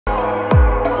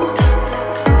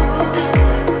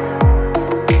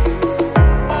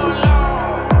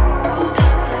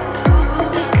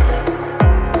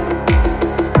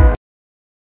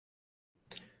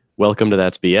Welcome to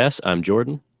That's BS. I'm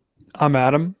Jordan, I'm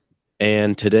Adam.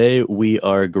 and today we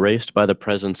are graced by the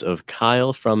presence of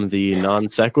Kyle from the Non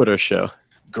Sequitur Show.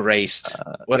 Graced.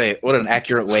 What an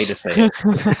accurate way to say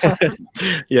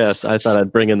it. Yes, I thought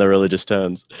I'd bring in the religious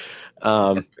tones.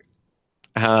 Um,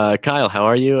 Kyle, how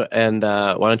are you? And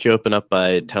why don't you open up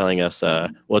by telling us,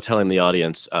 telling the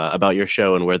audience about your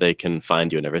show and where they can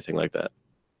find you and everything like that.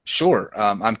 Sure.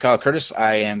 I'm Kyle Curtis.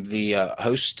 I am the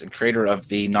host and creator of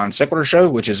the Non Sequitur Show,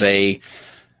 which is a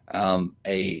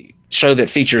show that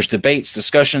features debates,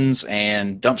 discussions,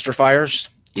 and dumpster fires.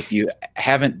 If you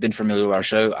haven't been familiar with our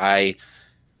show, I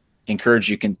encourage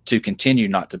you to continue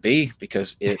not to be,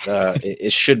 because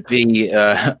it should be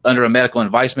under a medical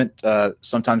advisement.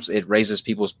 Sometimes it raises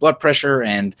people's blood pressure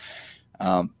and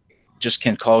just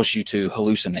can cause you to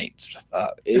hallucinate,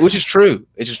 which is true.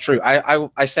 It is true.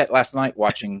 I sat last night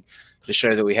watching the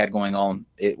show that we had going on.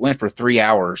 It went for 3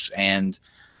 hours, and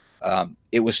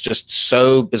it was just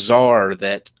so bizarre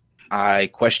that I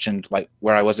questioned like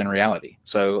where I was in reality.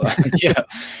 So yeah,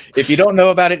 if you don't know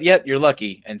about it yet, you're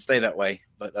lucky, and stay that way.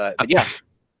 But yeah.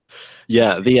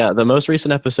 Yeah, the most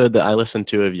recent episode that I listened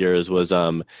to of yours was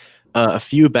a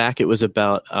few back. It was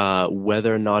about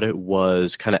whether or not it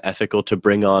was kind of ethical to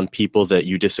bring on people that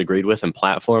you disagreed with and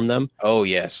platform them. Oh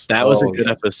yes, that was a good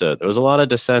episode. There was a lot of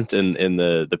dissent in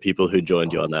the people who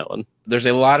joined you on that one. There's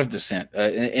a lot of dissent,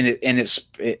 and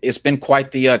it's been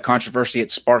quite the controversy.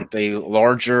 It sparked a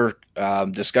larger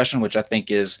discussion, which I think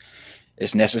is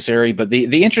necessary. But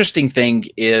the interesting thing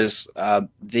is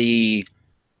the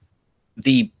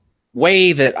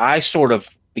way that I sort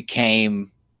of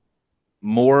became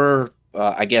more,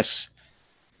 I guess,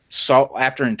 sought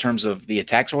after in terms of the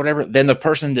attacks or whatever, than the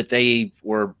person that they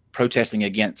were protesting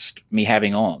against me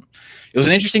having on. It was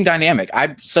an interesting dynamic.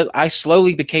 I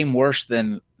slowly became worse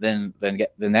than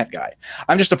that guy.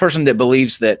 I'm just a person that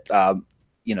believes that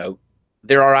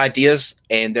there are ideas,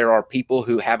 and there are people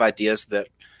who have ideas that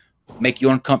make you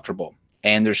uncomfortable.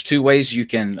 And there's two ways you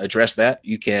can address that.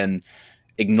 You can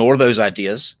ignore those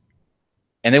ideas,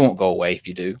 and they won't go away if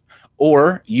you do.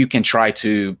 Or you can try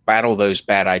to battle those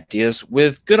bad ideas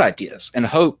with good ideas and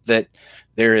hope that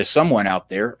there is someone out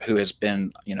there who has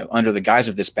been, under the guise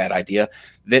of this bad idea,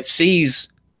 that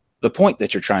sees the point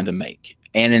that you're trying to make.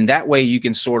 And in that way, you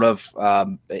can sort of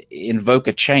invoke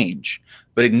a change.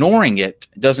 But ignoring it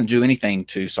doesn't do anything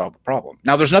to solve the problem.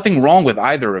 Now, there's nothing wrong with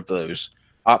either of those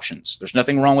options. There's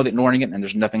nothing wrong with ignoring it, and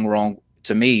there's nothing wrong,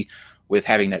 to me, with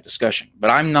having that discussion.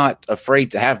 But I'm not afraid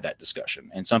to have that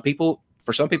discussion. And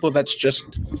for some people, that's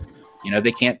just,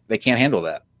 they can't handle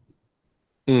that.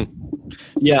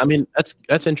 Yeah, I mean,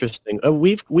 that's interesting.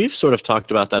 We've sort of talked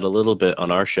about that a little bit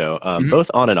on our show, both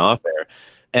on and off air.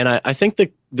 And I think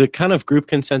the kind of group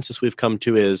consensus we've come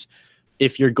to is,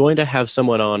 if you're going to have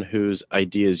someone on whose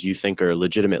ideas you think are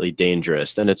legitimately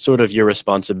dangerous, then it's sort of your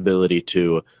responsibility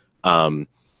to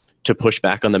push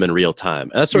back on them in real time.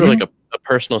 And that's sort of like a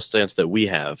personal stance that we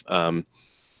have.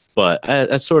 But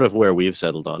that's sort of where we've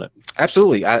settled on it.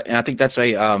 Absolutely. And I think that's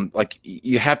like,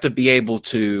 you have to be able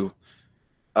to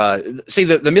see,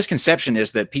 the misconception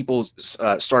is that people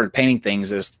started painting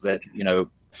things as that,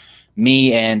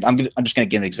 me, and I'm just going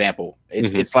to give an example.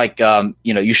 It's like,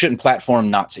 you shouldn't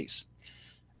platform Nazis.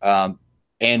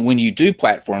 And when you do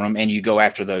platform them and you go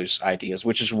after those ideas,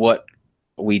 which is what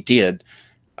we did,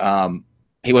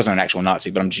 he wasn't an actual Nazi,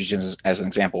 but I'm just using as an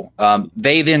example.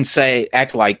 They then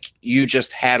act like you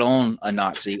just had on a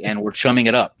Nazi and we're chumming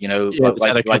it up, Yeah,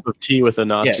 had a cup of tea with a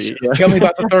Nazi. Yeah. Tell me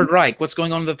about the Third Reich. What's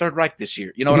going on in the Third Reich this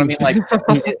year? You know what I mean? Like,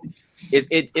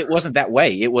 it wasn't that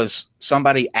way. It was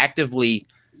somebody actively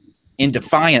in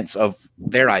defiance of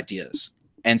their ideas.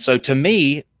 And so to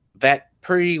me, that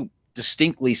pretty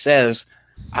distinctly says,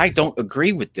 I don't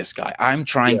agree with this guy. I'm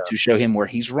trying to show him where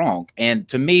he's wrong. And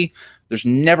to me, there's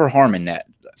never harm in that.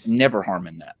 Never harm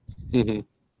in that.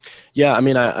 Yeah, I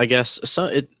mean, I guess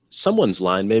someone's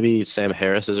line, maybe Sam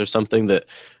Harris's or something,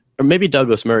 or maybe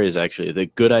Douglas Murray's actually,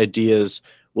 that good ideas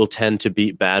will tend to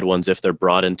beat bad ones if they're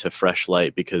brought into fresh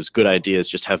light, because good ideas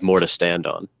just have more to stand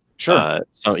on. Sure.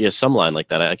 Some line like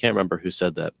that. I can't remember who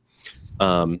said that.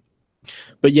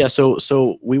 But yeah,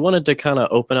 so we wanted to kind of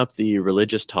open up the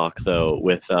religious talk, though,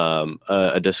 with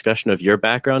a discussion of your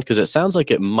background, because it sounds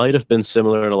like it might have been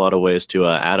similar in a lot of ways to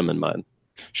Adam and mine.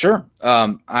 Sure.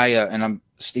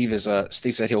 Steve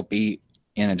said he'll be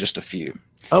in just a few.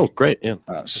 Oh, great. Yeah.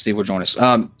 So Steve will join us.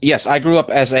 Yes, I grew up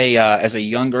as a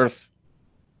young Earth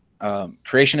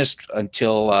creationist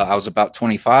until I was about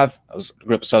 25.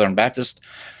 Grew up Southern Baptist,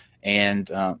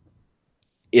 and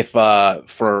if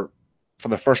for for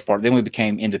the first part. Then we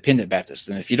became Independent Baptist.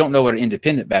 And if you don't know what an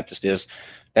Independent Baptist is,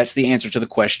 that's the answer to the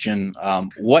question,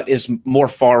 what is more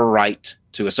far right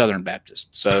to a Southern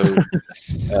Baptist? So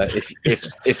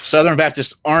if Southern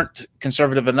Baptists aren't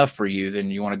conservative enough for you, then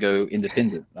you want to go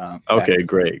Independent. Okay, Baptist.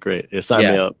 Great. Yeah,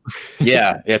 sign me up.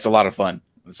 Yeah, it's a lot of fun.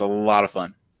 It's a lot of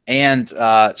fun. And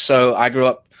so I grew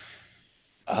up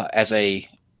as a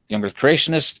young earth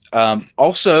creationist.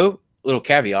 Also, little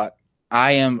caveat,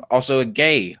 I am also a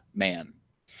gay man.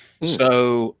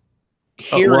 So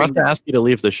we'll have to ask you to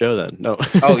leave the show then. No.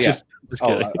 Oh yeah. just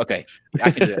okay.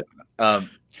 I can do it.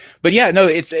 But yeah, no,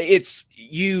 it's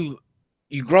you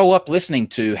grow up listening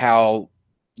to how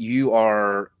you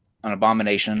are an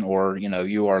abomination, or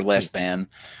you are less than,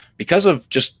 because of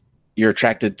just you're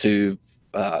attracted to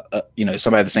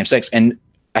somebody of the same sex. And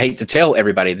I hate to tell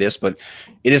everybody this, but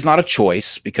it is not a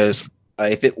choice, because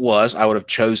if it was, I would have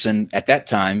chosen at that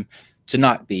time to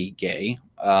not be gay.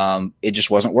 It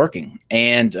just wasn't working.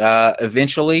 And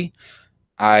eventually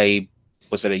I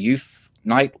was at a youth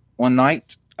night one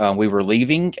night. We were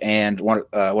leaving, and one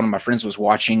of my friends was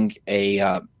watching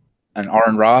an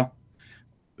Aaron Ra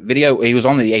video. He was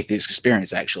on the Atheist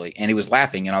Experience, actually, and he was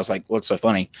laughing, and I was like, what's so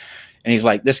funny? And he's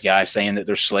like, this guy saying that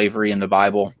there's slavery in the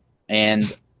Bible.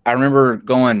 And I remember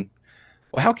going,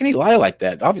 well, how can he lie like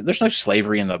that? There's no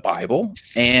slavery in the Bible.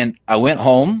 And I went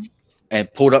home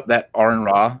and pulled up that Aaron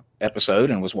Ra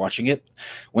episode and was watching it,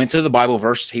 went to the Bible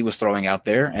verse he was throwing out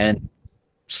there, and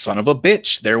son of a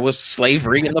bitch, there was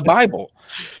slavery in the Bible.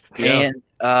 Yeah.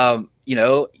 And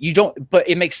you don't, but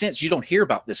it makes sense. You don't hear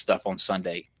about this stuff on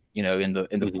Sunday, in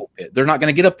the pulpit. They're not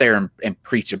going to get up there and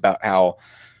preach about how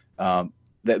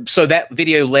so that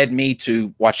video led me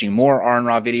to watching more Aaron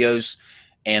Ra videos.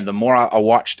 And the more I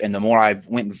watched, and the more I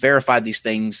went and verified these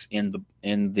things in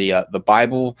the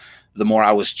Bible, the more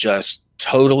I was just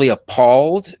totally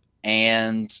appalled.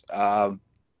 And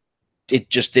it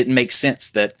just didn't make sense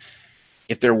that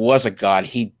if there was a God,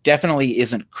 he definitely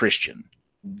isn't Christian.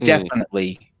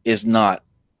 Definitely is not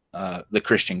the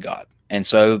Christian God. And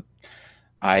so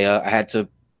I had to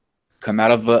come out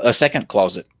of a second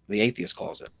closet, the atheist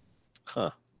closet.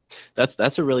 Huh.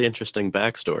 That's a really interesting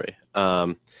backstory.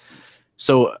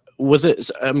 So was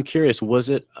it, I'm curious, was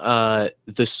it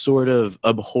the sort of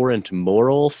abhorrent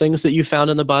moral things that you found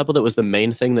in the Bible that was the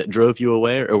main thing that drove you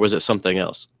away, or was it something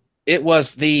else? It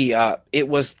was the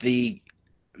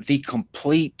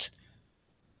complete,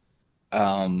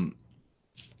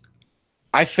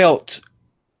 I felt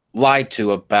lied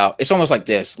to about. It's almost like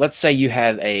this. Let's say you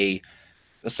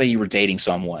were dating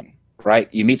someone, right?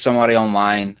 You meet somebody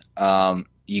online,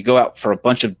 you go out for a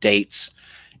bunch of dates,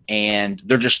 and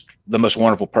they're just the most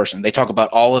wonderful person. They talk about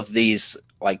all of these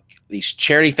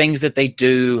charity things that they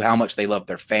do, how much they love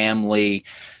their family.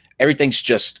 Everything's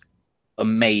just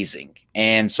amazing.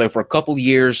 And so for a couple of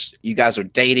years, you guys are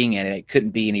dating, and it couldn't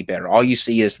be any better. All you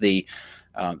see is them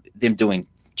doing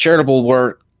charitable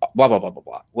work, blah, blah, blah, blah,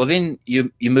 blah. Well, then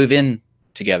you move in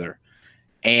together,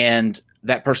 and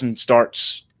that person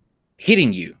starts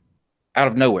hitting you out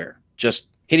of nowhere, just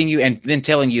hitting you and then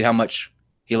telling you how much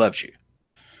he loves you.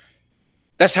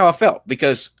 That's how I felt,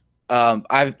 because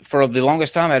for the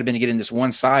longest time, I had been getting this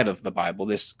one side of the Bible,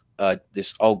 this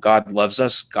oh, God loves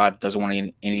us, God doesn't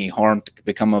want any harm to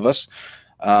become of us,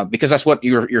 because that's what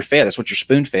you're fed, that's what you're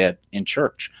spoon fed in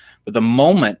church. But the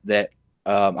moment that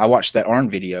I watched that Arn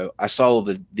video, I saw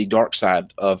the dark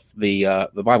side of the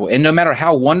Bible. And no matter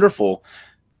how wonderful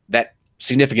that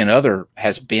significant other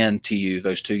has been to you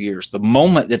those 2 years, the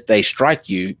moment that they strike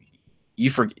you,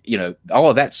 all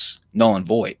of that's null and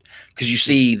void, because you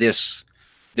see this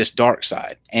dark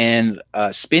side. And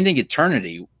spending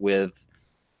eternity with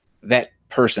that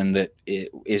person that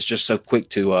is just so quick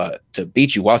to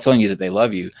beat you while telling you that they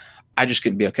love you, I just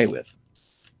couldn't be okay with.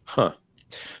 Huh.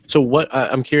 So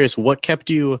I'm curious, what kept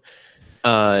you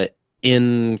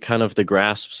in kind of the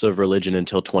grasps of religion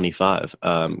until 25?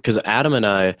 Because Adam and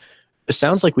I, it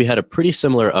sounds like we had a pretty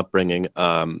similar upbringing,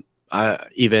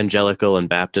 evangelical and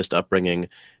Baptist upbringing,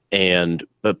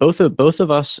 but both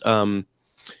of us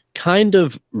kind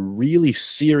of really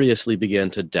seriously began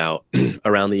to doubt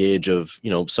around the age of,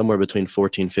 somewhere between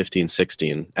 14, 15,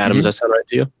 16. Adam, does that sound right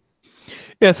to you?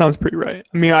 Yeah, it sounds pretty right.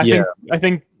 I mean, I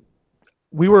think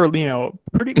we were, we were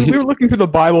looking through the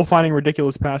Bible, finding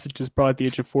ridiculous passages probably at the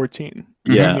age of 14.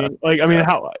 Yeah.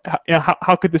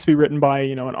 How could this be written by,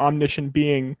 an omniscient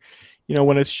being,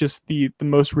 when it's just the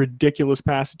most ridiculous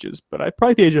passages? But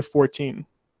probably at the age of 14.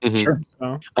 Mm-hmm. Sure.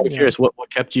 So, I'm curious, what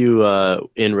kept you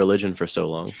in religion for so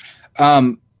long?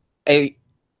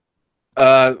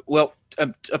 Well,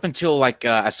 up until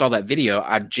I saw that video,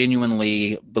 I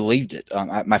genuinely believed it.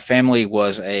 My family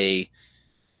was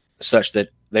such that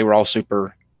they were all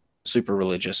super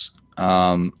religious,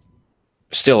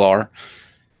 still are.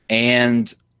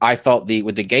 And I thought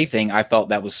with the gay thing, I thought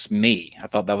that was me. I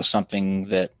thought that was something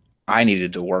that I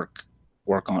needed to work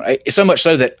on. So much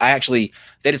so that I actually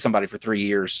dated somebody for 3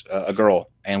 years, a girl,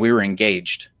 and we were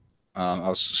engaged. I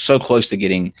was so close to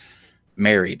getting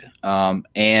married.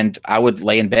 And I would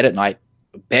lay in bed at night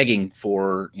begging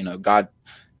for, God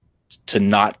to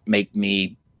not make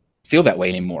me feel that way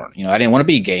anymore. I didn't want to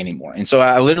be gay anymore. And so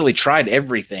I literally tried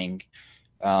everything,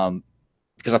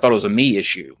 because I thought it was a me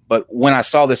issue. But when I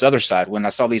saw this other side, when I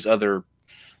saw these other,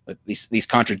 these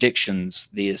contradictions,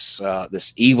 this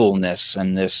evilness,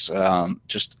 and this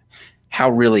just how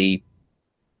really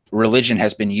religion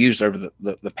has been used over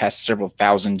the past several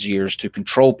thousand years to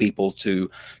control people, to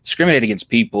discriminate against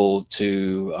people,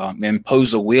 to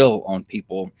impose a will on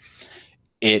people,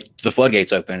 the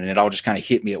floodgates open, and it all just kind of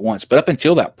hit me at once. But up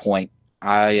until that point,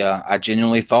 I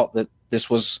genuinely thought that this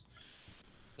was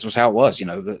how it was.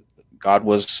 That God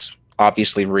was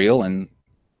obviously real, and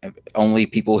only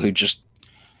people who just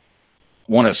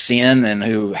want to sin and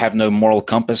who have no moral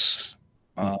compass,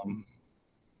 that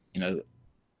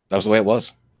was the way it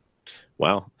was.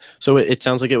 Wow. So it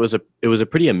sounds like it was a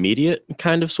pretty immediate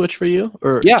kind of switch for you,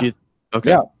 or yeah.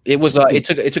 Okay. Yeah, it was. It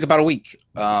took about a week.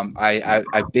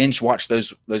 I binge watched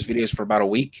those videos for about a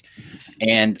week,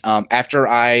 and after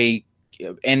like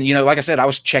I said, I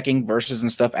was checking verses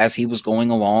and stuff as he was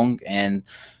going along, and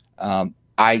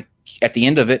I at the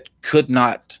end of it could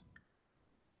not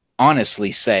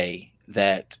honestly say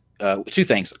that two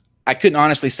things. I couldn't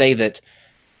honestly say that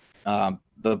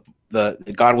the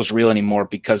God was real anymore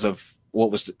because of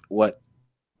what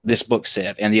this book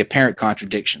said and the apparent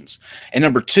contradictions. And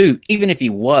number two, even if he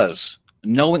was,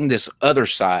 knowing this other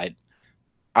side,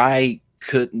 I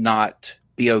could not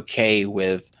be okay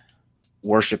with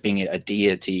worshiping a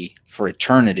deity for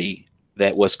eternity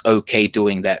that was okay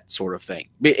doing that sort of thing.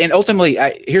 And ultimately,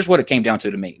 here's what it came down to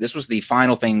me. This was the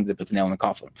final thing that put the nail in the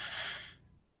coffin.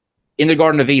 In the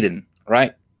Garden of Eden,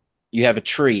 right? You have a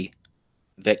tree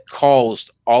that caused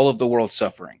all of the world's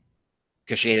suffering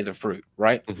because she ate of the fruit,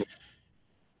 right? Mm-hmm.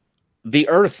 The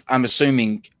earth, I'm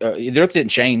assuming, the earth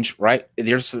didn't change, right?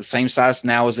 The earth's the same size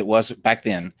now as it was back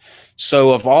then.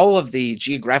 So of all of the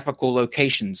geographical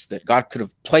locations that God could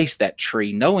have placed that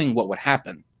tree, knowing what would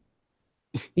happen,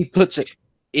 he puts it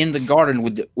in the garden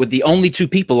with the only two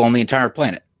people on the entire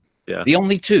planet. Yeah. The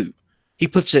only two. He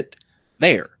puts it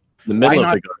there. The middle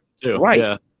of the garden, too. Right.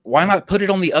 Yeah. Why not put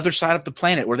it on the other side of the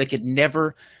planet where they could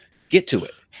never get to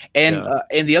it? And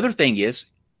and the other thing is,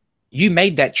 you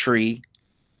made that tree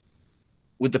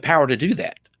with the power to do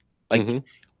that. Like, mm-hmm.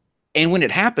 And when it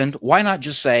happened, why not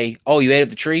just say, oh, you ate of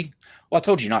the tree? Well, I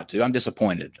told you not to. I'm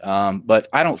disappointed. But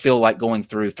I don't feel like going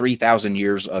through 3,000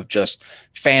 years of just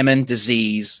famine,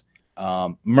 disease,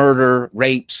 murder,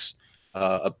 rapes,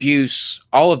 abuse,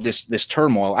 all of this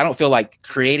turmoil. I don't feel like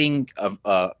creating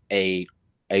a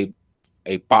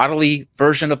bodily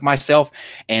version of myself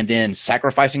and then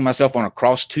sacrificing myself on a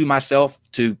cross to myself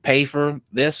to pay for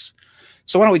this.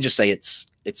 So why don't we just say it's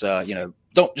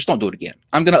don't do it again.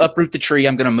 I'm going to uproot the tree.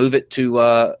 I'm going to move it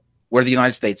to where the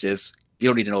United States is. You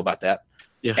don't need to know about that.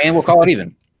 Yeah. And we'll call it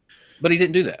even. But he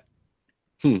didn't do that.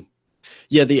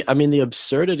 Yeah. The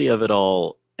absurdity of it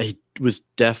all, it was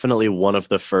definitely one of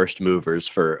the first movers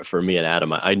for me and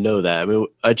Adam. I know that. I mean,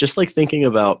 I just like thinking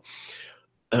about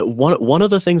one of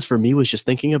the things for me was just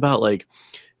thinking about like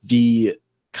the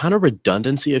kind of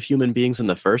redundancy of human beings in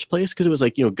the first place, because it was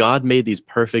like, God made these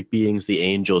perfect beings, the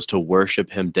angels, to worship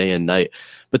him day and night.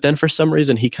 But then for some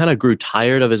reason, he kind of grew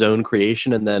tired of his own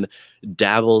creation and then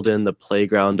dabbled in the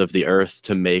playground of the earth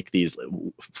to make these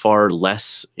far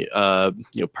less,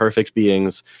 perfect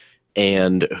beings,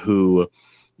 and who,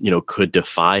 could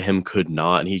defy him, could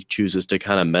not. And he chooses to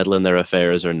kind of meddle in their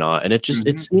affairs or not. And it just,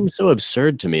 it seems so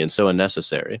absurd to me and so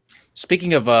unnecessary.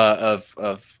 Speaking of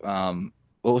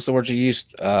what was the word you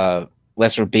used?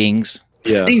 Lesser beings.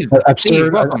 Yeah. Absurd.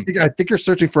 Steve, welcome. I think you're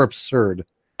searching for absurd.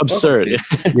 Absurd.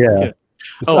 Yeah.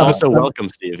 So welcome,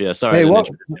 Steve. Yeah. Sorry. Hey, well,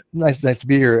 nice to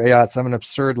be here. Yeah, I'm an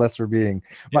absurd lesser being.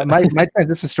 My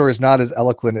transition story is not as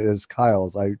eloquent as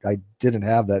Kyle's. I didn't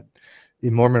have that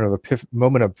moment of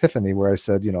epiphany where I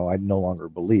said, I no longer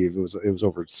believe. It was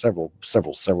over several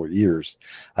years,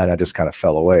 and I just kind of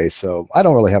fell away. So I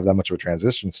don't really have that much of a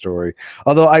transition story.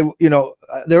 Although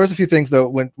there was a few things though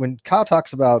when Kyle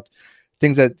talks about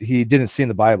things that he didn't see in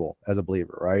the Bible as a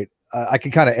believer, right? I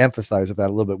can kind of emphasize with that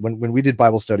a little bit. When we did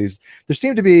Bible studies, there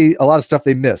seemed to be a lot of stuff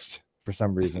they missed for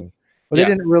some reason, but they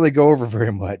didn't really go over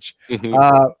very much. Mm-hmm.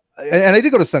 And I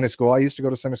did go to Sunday school. I used to go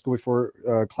to Sunday school before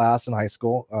class in high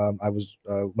school. I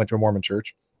went to a Mormon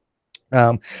church,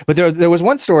 But there was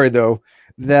one story though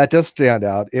that does stand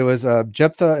out. It was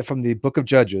Jephthah from the Book of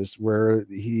Judges, where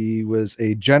he was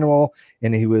a general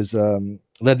and he was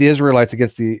led the Israelites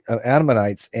against the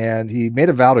Ammonites, and he made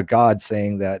a vow to God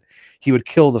saying that he would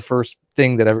kill the first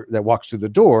thing that walks through the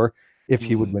door if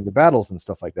he would win the battles and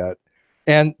stuff like that.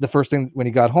 And the first thing when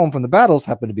he got home from the battles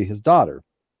happened to be his daughter.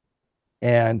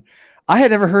 And I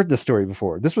had never heard this story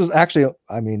before. This was actually,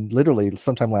 I mean, literally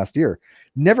sometime last year.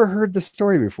 Never heard this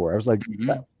story before. I was like,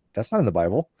 that's not in the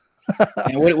Bible.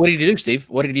 And what did he do, Steve?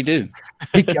 What did he do?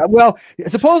 Well,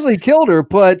 supposedly he killed her,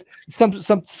 but some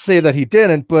say that he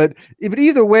didn't. But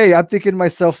either way, I'm thinking to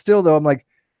myself still, though, I'm like,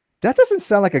 that doesn't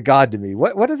sound like a God to me.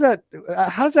 What is that?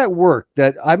 How does that work?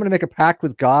 That I'm going to make a pact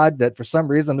with God that for some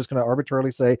reason I'm just going to arbitrarily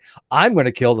say I'm going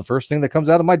to kill the first thing that comes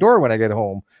out of my door when I get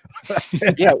home.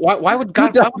 Yeah. Why would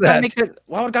God make that?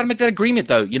 Why would God make that agreement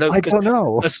though? You know, I don't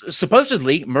know.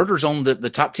 Supposedly, murder's on the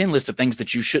top 10 list of things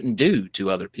that you shouldn't do to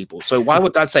other people. So why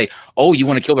would God say, "Oh, you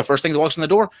want to kill the first thing that walks in the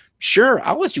door? Sure,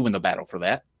 I'll let you win the battle for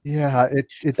that." Yeah,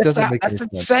 it doesn't make any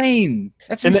sense. That's insane.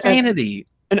 That's insanity.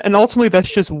 And ultimately,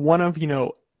 that's just one of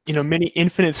many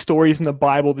infinite stories in the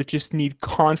Bible that just need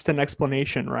constant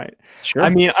explanation, right? Sure. I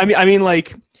mean,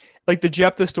 like the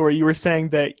Jephthah story, you were saying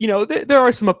that, there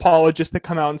are some apologists that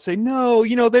come out and say, no,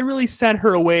 they really sent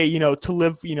her away, to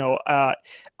live,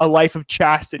 a life of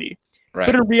chastity. Right.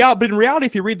 But in reality,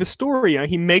 if you read the story,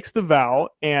 he makes the vow,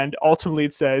 and ultimately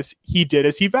it says he did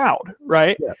as he vowed,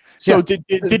 right? Yeah. So yeah.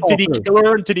 did he kill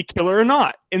her? Did he kill her or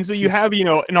not? And so you have,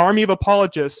 an army of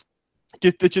apologists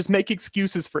that just make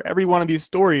excuses for every one of these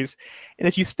stories. And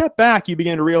if you step back, you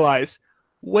begin to realize,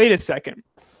 wait a second,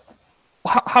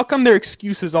 how come there are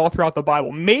excuses all throughout the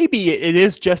Bible? Maybe it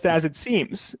is just as it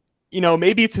seems.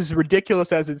 Maybe it's as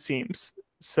ridiculous as it seems.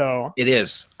 So it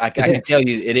is. I can tell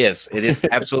you, it is. It is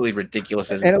absolutely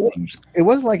ridiculous as it seems. It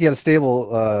wasn't like he had a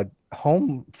stable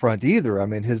home front either. I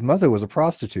mean, his mother was a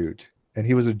prostitute, and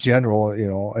he was a general.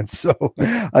 And so,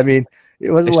 I mean, it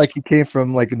wasn't like he came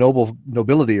from like a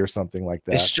nobility or something like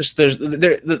that. It's just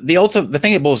the ultimate. The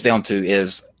thing it boils down to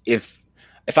is if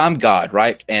I'm God,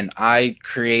 right, and I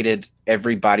created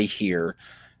everybody here,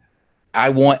 I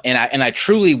want and I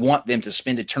truly want them to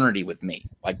spend eternity with me.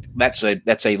 Like that's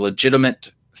a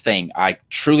legitimate thing. I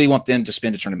truly want them to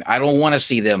spend eternity. I don't want to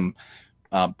see them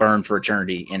burn for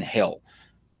eternity in hell.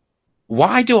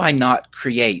 Why do I not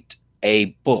create a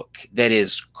book that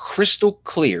is crystal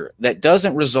clear, that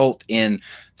doesn't result in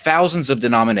thousands of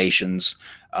denominations,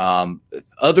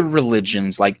 other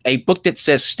religions, like a book that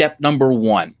says step number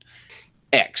 1,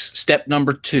 X, step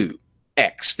number 2,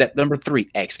 X, step number 3,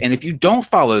 X. And if you don't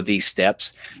follow these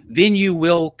steps, then you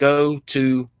will go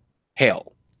to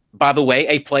hell. By the way,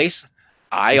 a place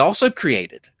I also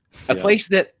created, a place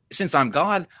that since I'm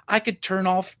God, I could turn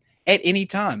off at any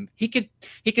time. He could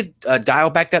dial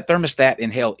back that thermostat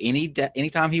in hell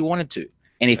anytime he wanted to.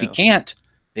 And if he can't,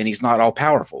 then he's not all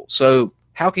powerful. So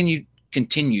how can you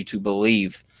continue to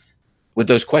believe with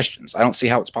those questions? I don't see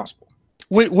how it's possible.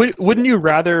 Wouldn't you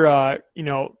rather,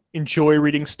 enjoy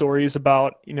reading stories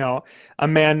about, a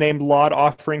man named Lot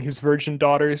offering his virgin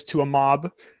daughters to a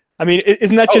mob? I mean,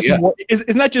 isn't that just more,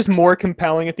 isn't that just more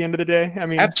compelling at the end of the day? I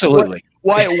mean, absolutely.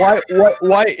 Why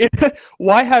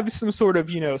have some sort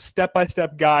of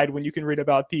step-by-step guide when you can read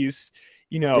about these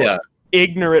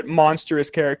ignorant, monstrous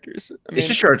characters? I mean,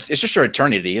 it's just your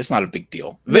eternity. It's not a big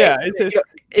deal. Yeah.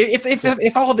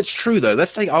 If all of it's true, though,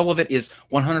 let's say all of it is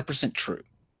 100% true.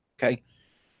 Okay,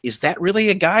 is that really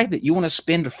a guy that you want to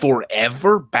spend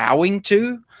forever bowing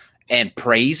to and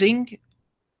praising?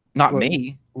 Not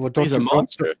me. Well, he's a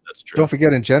monster. That's true. Don't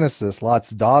forget in Genesis, Lot's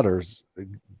daughters,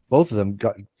 both of them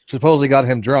supposedly got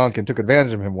him drunk and took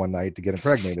advantage of him one night to get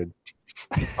impregnated.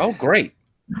 Oh, great!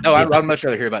 No, I'd much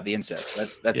rather hear about the incest.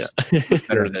 That's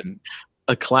better than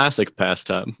a classic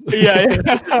pastime. Yeah,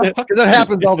 because that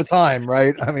happens all the time,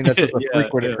 right? I mean, that's just a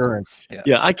frequent occurrence.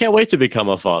 Yeah, I can't wait to become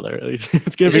a father.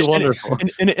 It's going to be wonderful.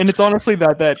 And it's honestly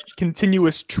that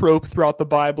continuous trope throughout the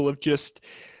Bible of just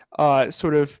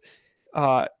sort of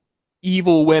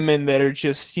evil women that are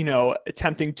just,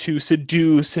 attempting to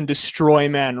seduce and destroy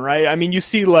men, right? I mean, you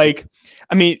see,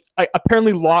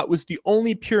 apparently Lot was the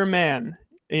only pure man.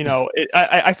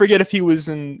 I forget if he was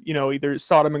in, either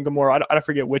Sodom and Gomorrah. I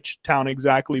forget which town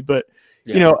exactly, but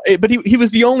but he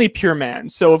was the only pure man.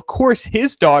 So of course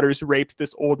his daughters raped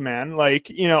this old man. Are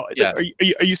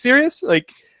you serious?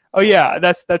 Like, oh yeah,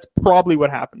 that's probably what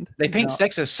happened. They paint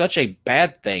sex as such a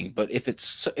bad thing, but if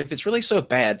it's really so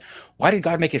bad, why did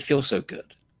God make it feel so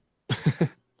good?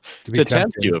 To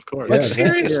tempt you, of course. Like,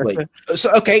 seriously.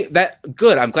 So okay, that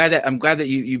good. I'm glad that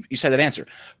you said that answer,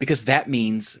 because that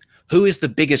means who is the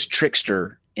biggest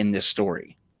trickster in this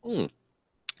story?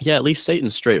 Yeah, at least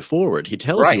Satan's straightforward. He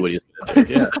tells Right. you what he's going to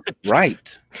do. Yeah.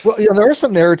 Right. Well, there are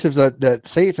some narratives that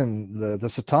Satan, the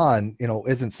Satan,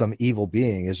 isn't some evil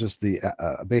being. Is just the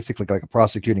basically like a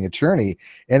prosecuting attorney,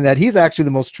 and that he's actually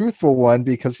the most truthful one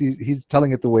because he's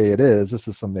telling it the way it is. This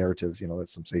is some narrative, that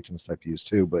some Satanist type use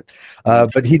too. But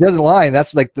he doesn't lie. And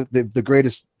that's like the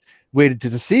greatest way to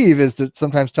deceive is to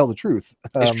sometimes tell the truth.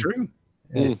 It's true.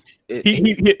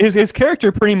 His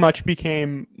character pretty much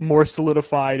became more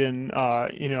solidified in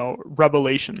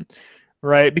Revelation,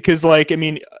 right? Because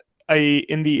in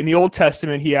the Old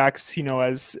Testament he acts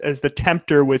as the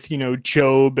tempter with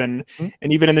Job and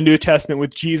even in the New Testament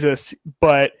with Jesus,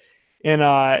 but at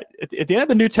the end of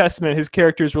the New Testament his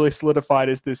character is really solidified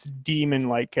as this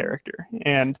demon-like character,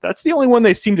 and that's the only one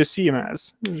they seem to see him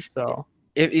as. So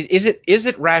is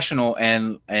it rational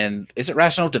and is it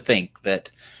rational to think that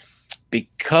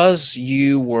because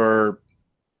you were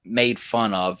made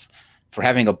fun of for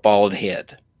having a bald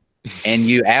head and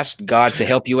you asked God to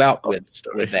help you out with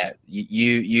that,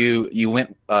 you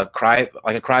went cry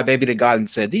like a crybaby to God and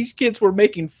said, these kids were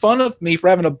making fun of me for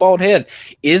having a bald head.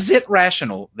 Is it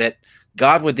rational that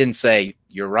God would then say,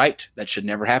 you're right, that should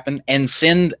never happen, and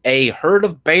send a herd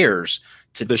of bears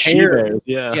to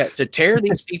tear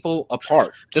these people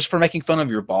apart just for making fun of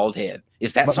your bald head?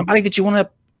 Is that somebody that you want to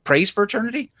praise for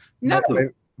eternity? No.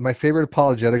 My favorite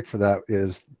apologetic for that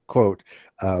is, quote,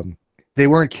 they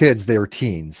weren't kids, they were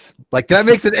teens. Like, that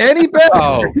makes it any better.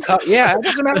 Oh, yeah, it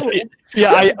doesn't matter.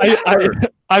 Yeah,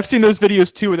 I've seen those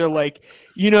videos too where they're like,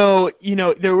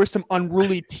 there were some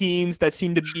unruly teens that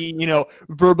seemed to be,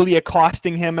 verbally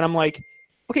accosting him, and I'm like,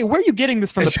 okay, where are you getting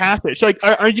this from the passage? Like,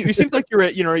 are you? It seems like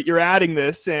you're adding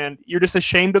this, and you're just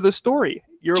ashamed of the story.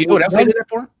 Do you know what else they did that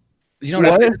for? You know what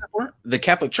else they did that for? The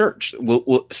Catholic Church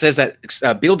says that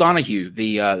Bill Donahue,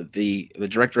 the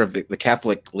director of the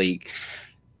Catholic League,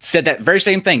 said that very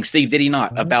same thing. Steve, did he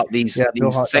not, about these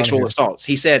sexual assaults?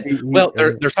 He said, "Well,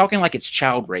 they're talking like it's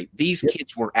child rape. These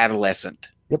kids were adolescent.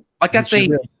 Yep. Like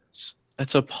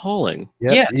that's appalling.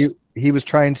 Yep. Yes, he was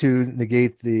trying to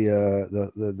negate the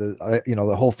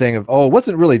whole thing of, it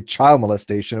wasn't really child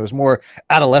molestation; it was more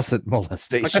adolescent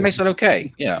molestation. Like that makes it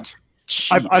okay. Yeah."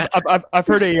 I've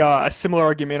heard a similar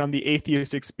argument on the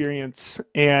atheist experience,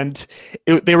 and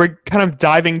they were kind of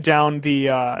diving down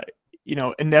the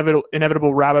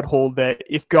inevitable rabbit hole that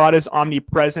if God is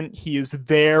omnipresent, he is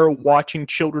there watching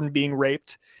children being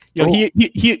raped.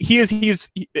 He's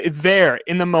there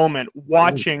in the moment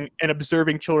watching and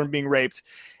observing children being raped.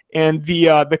 And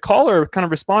the caller kind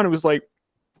of responded, was like,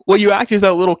 well, you act as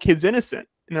that little kid's innocent.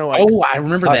 And they're like, oh, I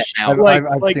remember that now.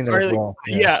 I've seen that as well.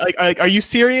 Yeah, are you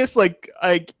serious? Like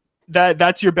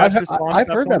that's your best response? I've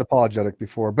heard that apologetic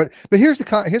before, but here's a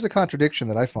contradiction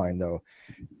that I find, though.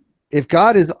 If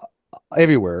God is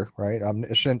everywhere, right,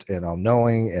 omniscient and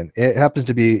all-knowing, and it happens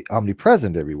to be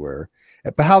omnipresent everywhere,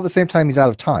 but how at the same time he's out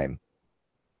of time?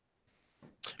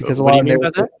 Because a lot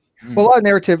of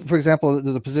narrative, for example,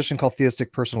 there's a position called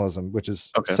theistic personalism, which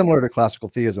is similar to classical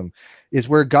theism, is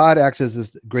where God acts as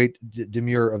this great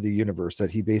demure of the universe,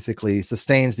 that he basically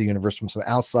sustains the universe from some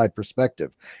outside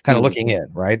perspective, kind of looking in,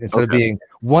 right? Instead of being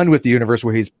one with the universe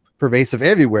where he's pervasive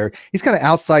everywhere, he's kind of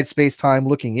outside space-time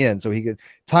looking in. So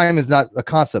time is not a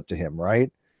concept to him,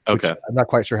 right? Okay. Which I'm not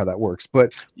quite sure how that works,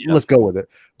 but let's go with it.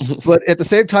 But at the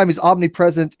same time, he's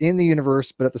omnipresent in the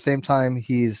universe, but at the same time,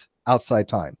 he's outside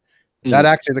time. That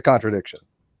actually is a contradiction.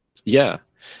 Yeah.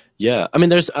 I mean,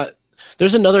 there's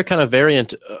another kind of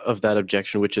variant of that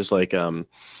objection, which is like,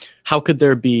 how could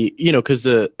there be, because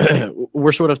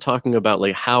we're sort of talking about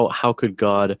like how could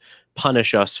God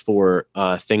punish us for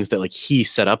things that like he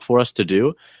set up for us to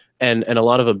do, and a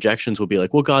lot of objections will be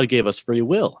like, well, God gave us free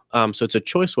will, so it's a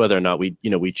choice whether or not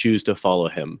we choose to follow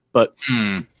him. But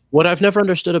what I've never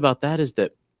understood about that is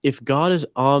that if God is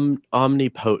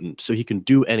omnipotent, so he can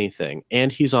do anything,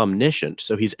 and he's omniscient,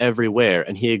 so he's everywhere,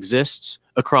 and he exists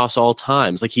across all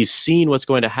times, like he's seen what's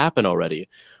going to happen already,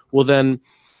 well then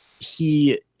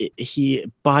he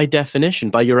by definition,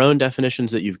 by your own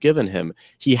definitions that you've given him,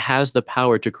 he has the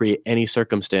power to create any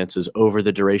circumstances over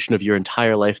the duration of your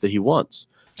entire life that he wants.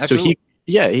 Absolutely.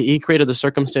 So he created the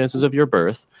circumstances of your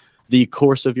birth, the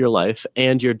course of your life,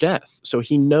 and your death. So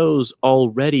he knows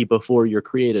already before you're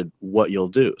created what you'll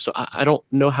do. So I don't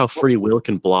know how free will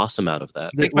can blossom out of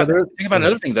that. Think about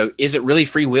another thing, though. Is it really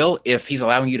free will if he's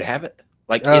allowing you to have it?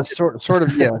 Like sort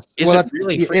of, yes. It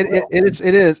really free will?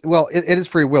 It is. Well, it is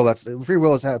free will. That's free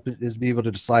will is be able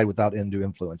to decide without undue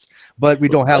influence. But we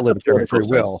don't have libertarian free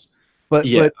will. But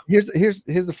here's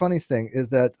the funniest thing is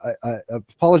that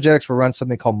apologetics will run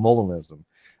something called Molinism,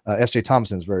 S.J.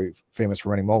 Thompson's very famous for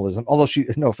running modalism. Although she,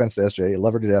 no offense to S.J., I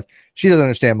love her to death, she doesn't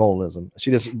understand modalism.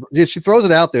 She throws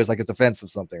it out there as like a defense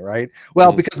of something, right?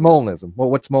 Well, because modalism. Well,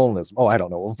 what's modalism? Oh, I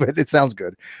don't know, but it sounds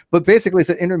good. But basically, it's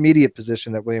an intermediate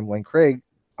position that William Lane Craig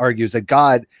argues that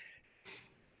God,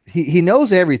 he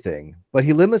knows everything, but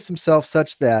he limits himself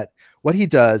such that what he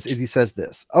does is he says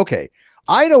this: okay,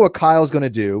 I know what Kyle's going to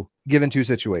do given two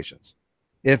situations.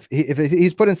 If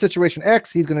he's put in situation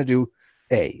X, he's going to do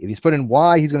A. If he's put in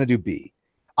Y, he's going to do B.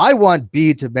 I want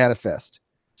B to manifest.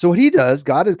 So what he does,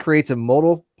 God creates a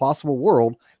modal possible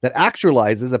world that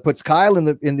actualizes, that puts Kyle in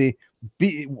the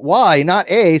B, Y, not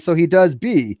A. So he does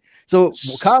B. So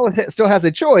Kyle still has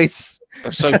a choice.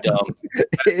 That's so dumb.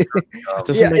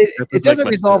 It doesn't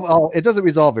resolve all. It doesn't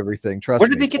resolve everything. Trust me. Where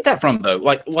did they get that from, though?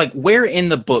 Like where in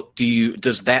the book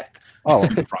does that? Oh,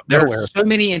 there are so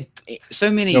many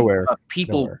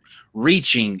people Nowhere.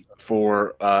 reaching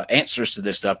for answers to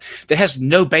this stuff that has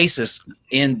no basis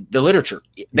in the literature.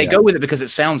 They go with it because it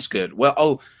sounds good.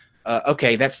 Well,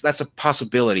 okay, that's a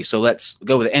possibility. So let's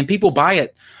go with it. And people buy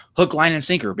it hook, line, and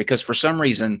sinker because for some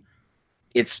reason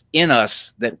it's in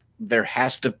us that there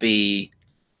has to be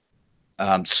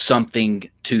something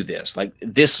to this. Like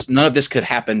this, none of this could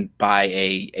happen by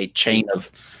a chain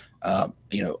of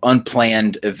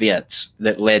unplanned events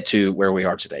that led to where we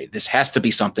are today. This has to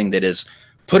be something that is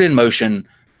put in motion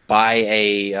by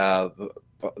a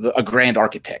grand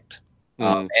architect.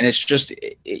 And it's just,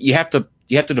 you have to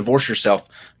divorce yourself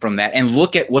from that and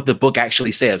look at what the book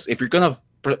actually says. If you're going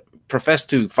to profess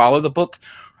to follow the book,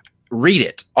 read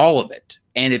it, all of it.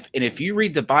 And if you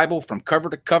read the Bible from cover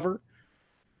to cover,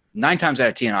 9 times out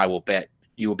of 10, I will bet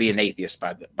you will be an atheist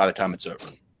by the time it's over.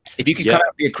 If you can come out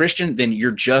and be a Christian, then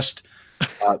you're just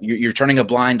you're turning a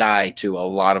blind eye to a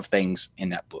lot of things in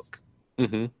that book.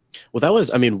 Mm-hmm. Well, that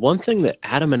was, I mean, one thing that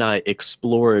Adam and I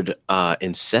explored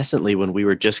incessantly when we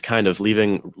were just kind of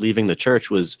leaving the church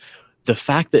was the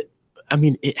fact that, I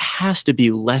mean, it has to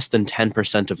be less than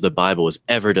 10% of the Bible is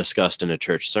ever discussed in a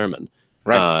church sermon.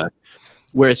 Right.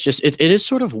 Where it's just, it is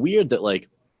sort of weird that like,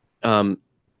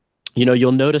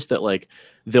 you'll notice that like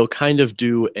they'll kind of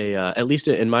do at least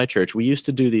in my church, we used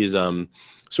to do these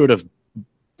sort of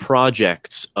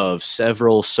projects of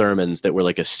several sermons that were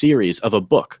like a series of a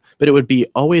book, but it would be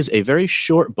always a very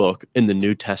short book in the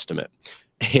New Testament.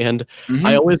 And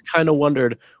I always kind of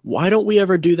wondered, why don't we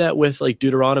ever do that with like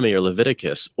Deuteronomy or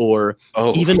Leviticus or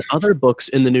even other books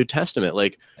in the New Testament?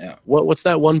 Like what's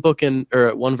that one book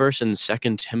one verse in 2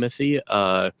 Timothy?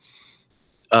 A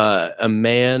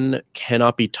man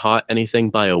cannot be taught anything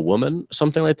by a woman,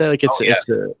 something like that. Like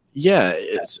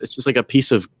it's just like a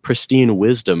piece of pristine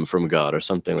wisdom from God or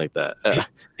something like that.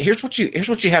 Here's what you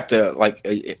have to like.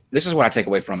 This is what I take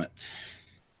away from it.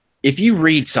 If you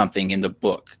read something in the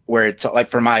book where it's like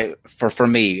for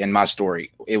me and my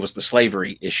story, it was the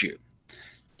slavery issue.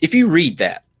 If you read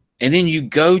that and then you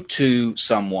go to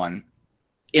someone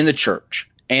in the church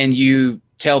and you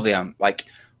tell them like,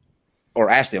 or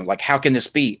ask them like, how can this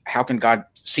be? How can God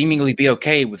seemingly be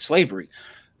okay with slavery?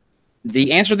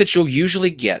 The answer that you'll usually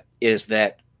get is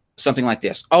that something like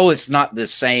this. Oh, it's not the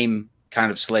same kind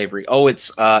of slavery. Oh,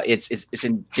 it's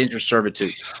indentured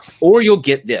servitude. Or you'll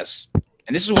get this.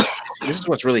 And this is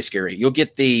what's really scary. You'll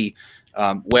get the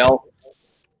well,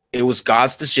 it was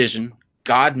God's decision.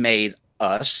 God made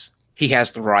us. He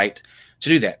has the right to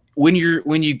do that. When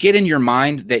you get in your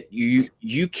mind that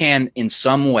you can in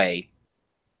some way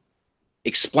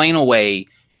explain away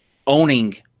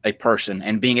owning a person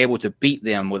and being able to beat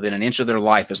them within an inch of their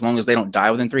life as long as they don't die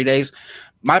within 3 days,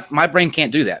 my brain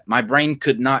can't do that. My brain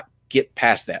could not get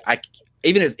past that.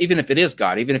 Even if it is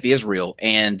God, even if he is real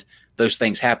and those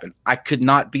things happen, I could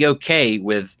not be okay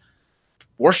with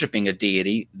worshiping a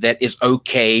deity that is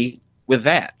okay with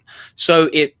that. So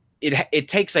it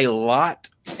takes a lot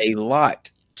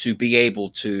to be able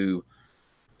to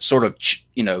sort of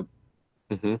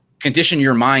condition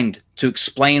your mind to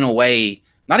explain away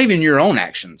not even your own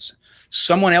actions,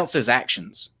 someone else's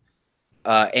actions,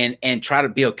 and try to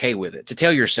be okay with it. To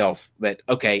tell yourself that,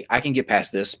 okay, I can get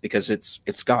past this because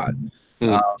it's God.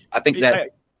 I think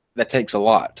that takes a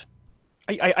lot.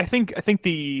 I think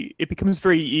it becomes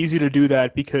very easy to do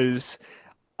that because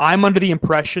I'm under the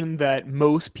impression that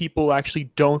most people actually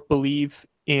don't believe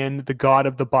in the God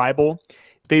of the Bible.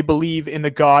 They believe in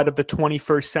the God of the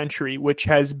 21st century, which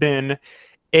has been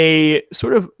a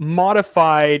sort of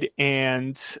modified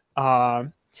and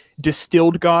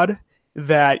distilled God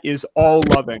that is all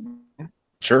loving,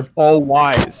 sure, all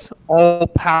wise, all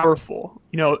powerful.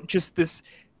 Just this,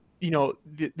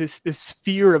 this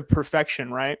sphere of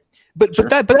perfection, right? But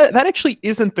that actually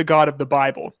isn't the God of the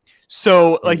Bible.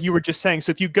 So, like you were just saying,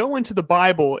 so if you go into the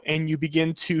Bible and you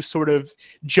begin to sort of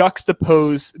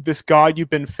juxtapose this God you've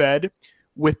been fed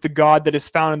with the God that is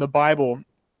found in the Bible,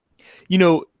 you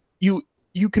know, you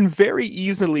can very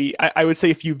easily, I would say,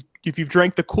 if you've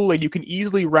drank the Kool-Aid, you can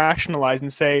easily rationalize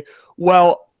and say,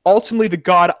 well, ultimately the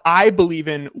God I believe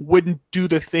in wouldn't do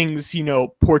the things, you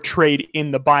know, portrayed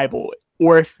in the Bible.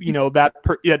 Or if, you know,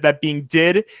 that being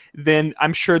did, then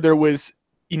I'm sure there was,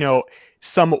 you know,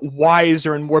 some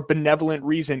wiser and more benevolent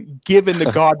reason given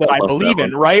the God that I believe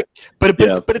in, right? But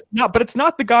it's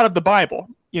not the God of the Bible.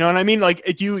 You know what I mean? Like,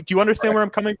 do you understand where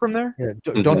I'm coming from there? Yeah,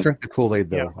 don't drink the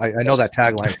Kool-Aid though. Yeah. I know that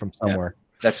tagline from somewhere.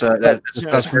 That's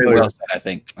very well said. I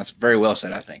think that's very well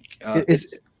said. I think.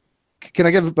 Can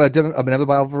I give another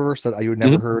Bible verse that you had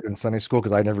never heard in Sunday school,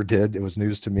 because I never did? It was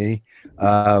news to me.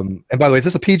 And by the way, is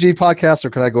this a PG podcast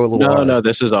or can I go a little? No,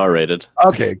 this is R-rated.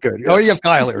 Okay, good. Oh, you have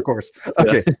Kyle here, of course.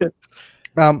 Okay.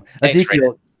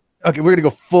 Ezekiel. Okay, we're gonna go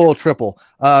full triple.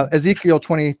 Ezekiel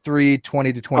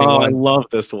 23:20 to 21. Oh, I love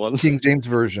this one. King James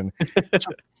Version.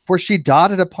 For she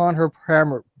dotted upon her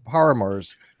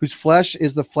paramours, whose flesh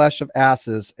is the flesh of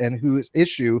asses, and whose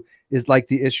issue is like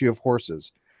the issue of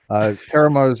horses.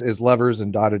 Paramours is lovers,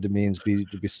 and dotted means to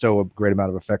bestow a great amount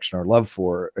of affection or love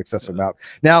for excessive amount.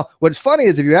 Now, what's funny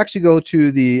is if you actually go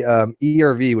to the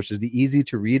ERV, which is the easy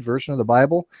to read version of the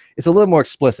Bible, it's a little more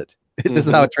explicit. This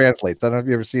is how it translates. I don't know if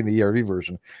you've ever seen the ERV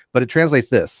version, but it translates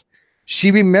this: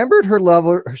 she remembered her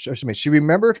lover. She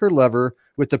remembered her lover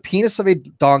with the penis of a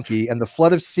donkey and the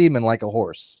flood of semen like a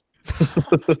horse.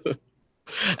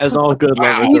 As all good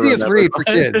lovers. Easiest read for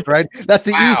kids, right? That's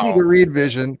the easy to read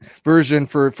version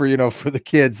for you know, for the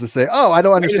kids to say, oh, I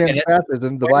don't understand the passage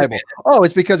in the Bible. Oh,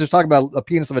 it's because it's talking about a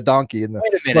penis of a donkey and the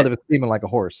blood of a semen like a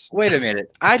horse. Wait a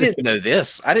minute. I didn't know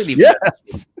this. I didn't even know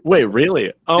this. Wait,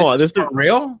 really? Oh, this is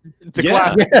real? It's a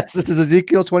class. Yes, this is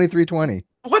Ezekiel 23:20.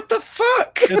 What the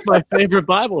fuck? It's my favorite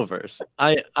Bible verse.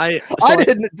 I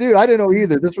didn't know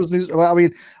either. This was news. Well, I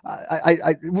mean,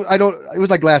 I don't. It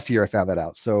was like last year I found that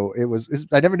out. So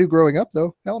I never knew growing up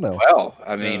though. Hell no. Well,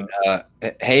 I mean,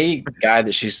 hey, guy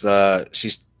that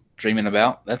she's dreaming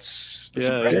about. That's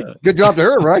yeah. Good job to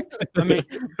her, right? I mean,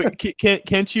 but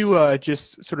can't you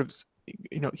just sort of,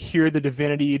 you know, hear the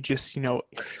divinity just, you know,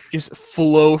 just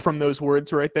flow from those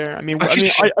words right there? I mean,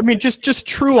 just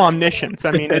true omniscience.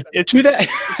 I mean, it's to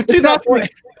that point.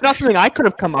 It's not something I could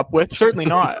have come up with. Certainly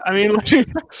not. I mean,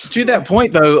 to that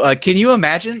point though, can you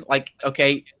imagine? Like,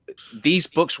 okay, these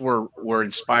books were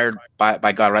inspired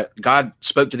by God, right? God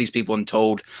spoke to these people and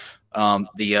told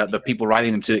the people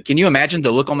writing them to it. Can you imagine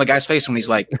the look on the guy's face when he's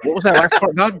like, what was that last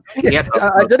part, God?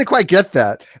 I didn't quite get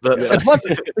that.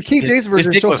 The King James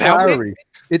version is so flowery.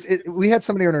 We had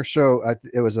somebody on our show.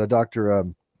 It was a Dr.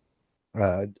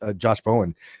 Josh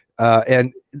Bowen,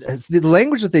 and the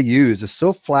language that they use is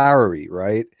so flowery,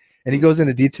 right? And he goes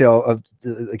into detail of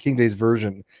the King James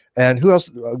version. And who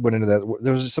else went into that?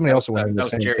 There was somebody else who went into the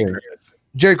same thing.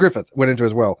 Jerry Griffith went into it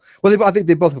as well. Well, I think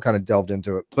they both have kind of delved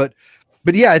into it, but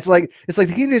yeah, it's like the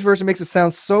King James version makes it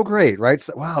sound so great, right?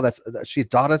 So, wow, she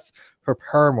dotteth her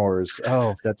paramours.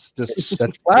 Oh, that's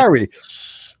flowery.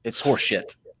 It's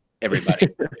horseshit. Everybody,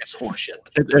 it's horseshit.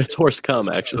 It's horse cum,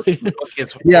 actually.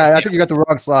 Yeah, I think you got the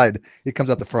wrong slide. It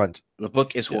comes out the front. The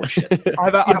book is horseshit.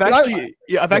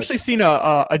 I've actually seen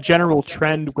a general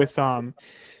trend with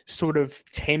sort of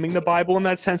taming the Bible in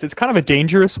that sense. It's kind of a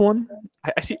dangerous one.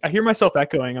 I hear myself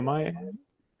echoing. Am I?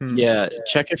 Yeah,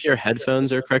 check if your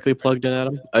headphones are correctly plugged in,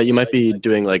 Adam. You might be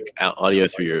doing like audio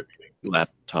through your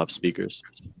laptop speakers.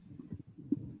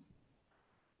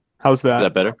 How's that? Is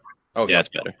that better? Oh, yeah, it's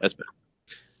better. That's better.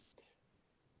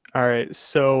 All right.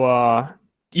 So,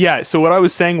 yeah. So what I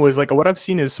was saying was like what I've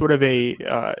seen is sort of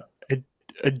a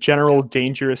general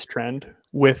dangerous trend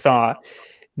with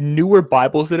newer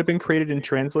Bibles that have been created and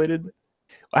translated.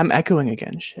 I'm echoing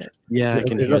again. Shit. Yeah, I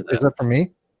can hear that. Is that for me?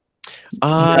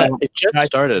 It just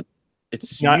started.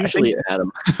 It's usually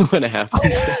Adam when it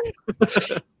happens.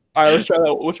 All right, let's try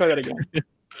that. Let's try that again.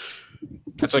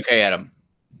 That's okay, Adam.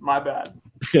 My bad.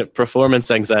 Performance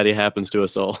anxiety happens to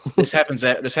us all. This happens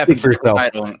every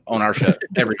night on our show.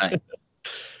 Every night.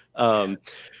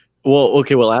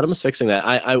 Well, Adam's fixing that.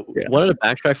 I wanted to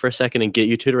backtrack for a second and get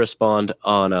you two to respond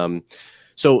on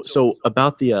so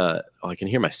about the I can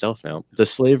hear myself now. The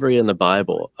slavery in the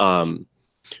Bible.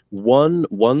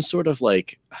 One sort of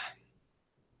like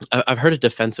I've heard a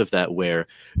defense of that where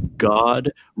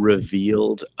God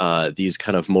revealed these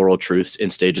kind of moral truths in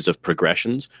stages of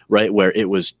progressions, right? Where it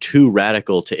was too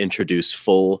radical to introduce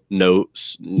full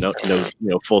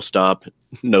full stop,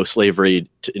 no slavery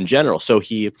in general. So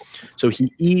he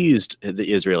eased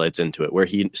the Israelites into it, where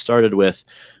he started with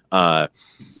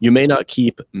You may not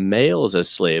keep males as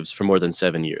slaves for more than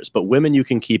 7 years, but women you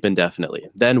can keep indefinitely.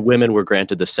 Then women were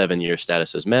granted the 7-year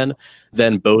status as men.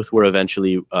 Then both were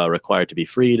eventually required to be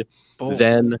freed. Oh.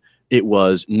 Then it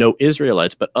was no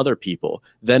Israelites, but other people.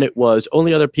 Then it was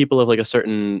only other people of like a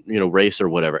certain, race or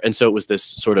whatever. And so it was this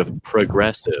sort of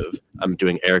progressive, I'm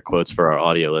doing air quotes for our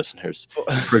audio listeners,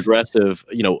 progressive,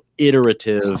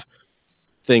 iterative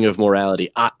thing of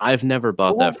morality. I've never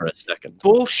bought that for a second.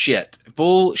 Bullshit.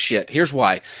 Here's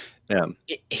why. Yeah.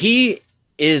 He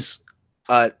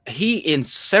in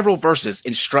several verses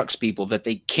instructs people that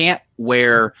they can't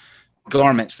wear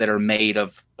garments that are made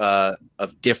of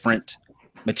different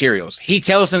materials. He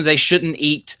tells them they shouldn't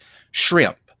eat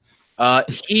shrimp.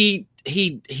 He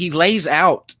lays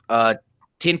out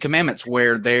 10 commandments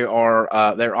where they're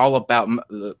all about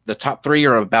the top 3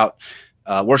 are about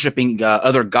worshiping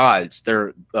other gods.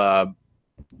 They're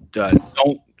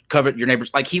don't covet your neighbors.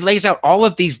 Like, he lays out all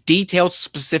of these detailed,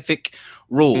 specific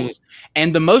rules,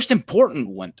 and the most important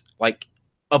one, like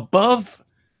above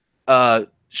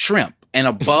shrimp and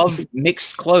above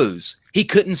mixed clothes, he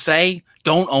couldn't say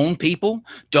don't own people,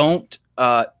 don't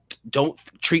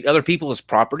treat other people as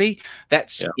property.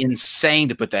 That's insane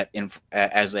to put that in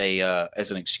as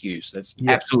an excuse. That's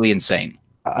absolutely insane.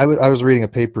 I was reading a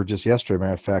paper just yesterday,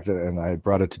 matter of fact, and I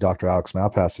brought it to Dr. Alex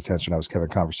Malpass's attention. I was having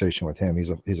a conversation with him.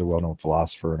 He's a well-known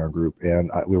philosopher in our group,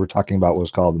 and we were talking about what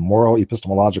was called the moral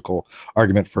epistemological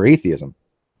argument for atheism.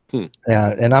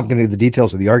 And I'm going to give the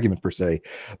details of the argument per se,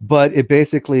 but it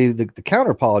basically the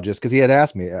counter apologist, because he had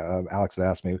asked me, Alex had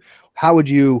asked me, how would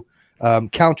you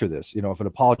counter this? If an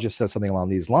apologist says something along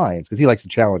these lines, because he likes to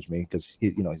challenge me, because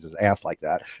he's an ass like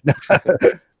that.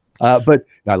 But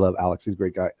I love Alex; he's a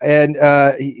great guy. And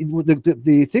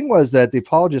the thing was that the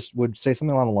apologist would say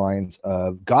something along the lines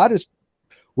of God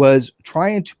was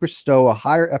trying to bestow a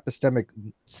higher epistemic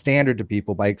standard to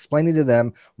people by explaining to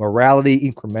them morality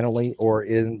incrementally, or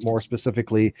more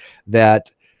specifically,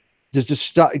 that just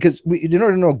stop, because in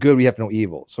order to know good, we have to know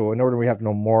evil. So in order, we have to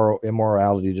know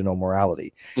immorality to know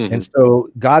morality. And so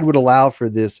God would allow for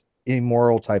this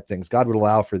immoral type things. God would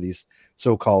allow for these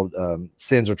so-called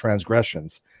sins or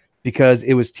transgressions, because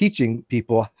it was teaching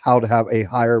people how to have a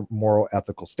higher moral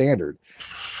ethical standard.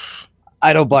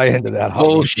 I don't buy into that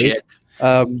bullshit.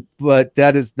 But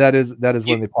that is one of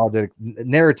the apologetic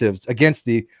narratives against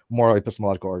the moral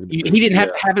epistemological argument. He didn't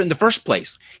have to have it in the first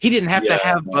place. He didn't have to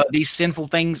have these sinful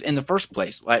things in the first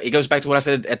place. Like, it goes back to what I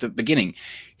said at the beginning.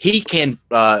 He can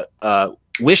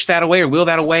wish that away or will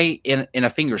that away in a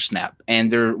finger snap,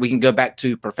 and we can go back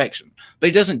to perfection. But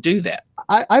he doesn't do that.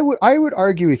 I would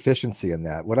argue efficiency in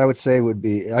that. What I would say would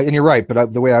be, and you're right,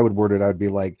 but the way I would word it, I would be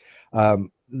like,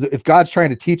 if God's trying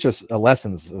to teach us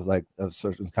lessons of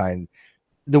certain kind,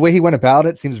 the way he went about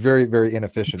it seems very, very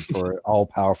inefficient for an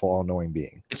all-powerful, all-knowing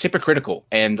being. It's hypocritical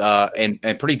and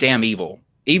pretty damn evil.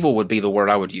 Evil would be the word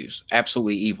I would use.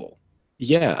 Absolutely evil.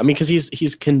 Yeah, I mean, because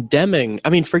he's condemning. I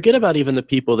mean, forget about even the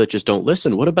people that just don't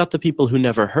listen. What about the people who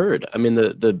never heard? I mean,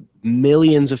 the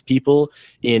millions of people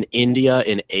in India,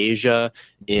 in Asia,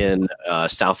 in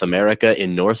South America,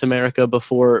 in North America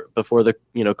before the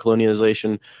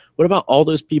colonialization. What about all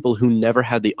those people who never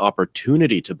had the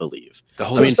opportunity to believe?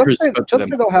 Sometimes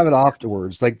they'll have it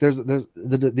afterwards. Like there's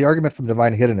the argument from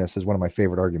divine hiddenness is one of my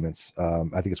favorite arguments. I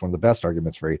think it's one of the best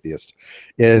arguments for atheists.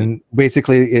 And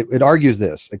basically it argues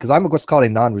this, because I'm what's called a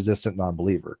non-resistant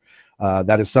non-believer.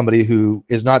 That is somebody who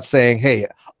is not saying, hey,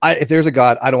 if there's a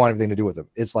God, I don't want anything to do with him.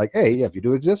 It's like, hey, yeah, if you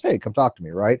do exist, hey, come talk to me,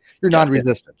 right? You're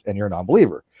non-resistant and you're a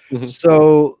non-believer.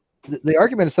 So the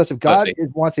argument is such, if God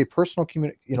wants a personal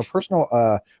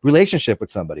relationship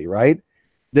with somebody, right?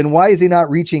 Then why is he not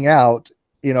reaching out,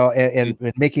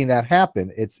 and making that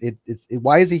happen?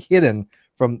 Why is he hidden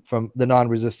from the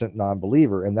non-resistant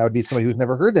non-believer? And that would be somebody who's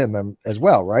never heard of him as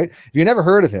well, right? If you never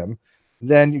heard of him,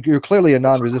 then you're clearly a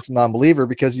non-resistant non-believer,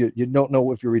 because you don't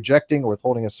know if you're rejecting or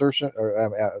withholding assertion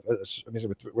or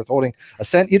withholding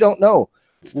assent. You don't know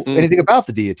anything about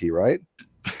the deity, right?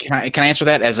 Can I answer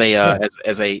that as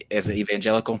an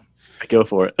evangelical? Go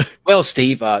for it. Well,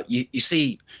 Steve, you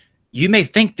see, you may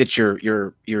think that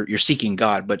you're seeking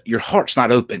God, but your heart's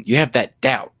not open. You have that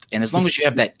doubt, and as long as you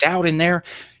have that doubt in there,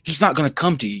 he's not going to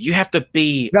come to you. You have to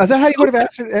be. Now, is that how you would have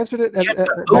answered it?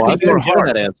 I've never heard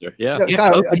that answer. Yeah, you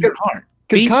have to open your heart.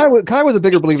 Because Kyle was a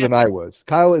bigger believer than I was.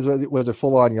 Kyle was a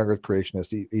full-on young Earth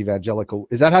creationist, evangelical.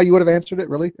 Is that how you would have answered it?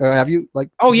 Really? Have you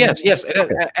Oh yes.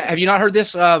 Okay. Have you not heard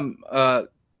this? Guys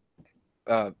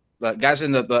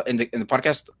in the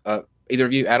podcast. Either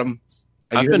of you, Adam?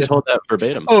 I've been told that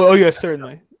verbatim. Oh yes,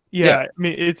 certainly. Yeah. I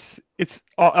mean, it's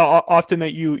often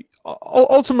that you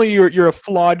ultimately you're a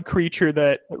flawed creature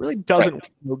that really doesn't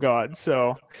know God.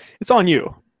 So it's on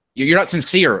you. You're not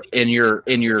sincere in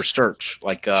your search.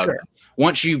 Like Sure.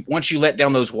 once you let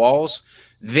down those walls,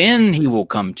 then he will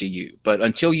come to you. But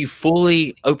until you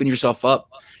fully open yourself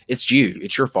up, it's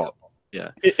your fault.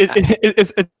 Yeah.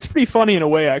 It's pretty funny in a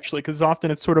way, actually, because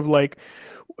often it's sort of like,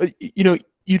 you know,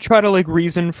 you try to like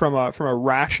reason from a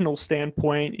rational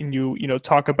standpoint, and you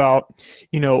talk about,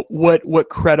 you know, what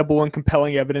credible and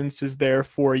compelling evidence is there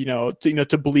for,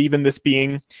 to believe in this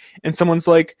being, and someone's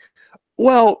like,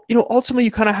 well, you know, ultimately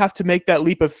you kind of have to make that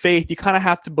leap of faith. You kind of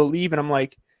have to believe. And I'm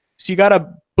like, so you got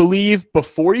to believe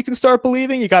before you can start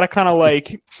believing? You got to kind of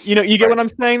like, you know, you get what I'm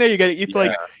saying there? It's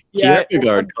like,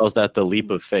 Kierkegaard calls that the leap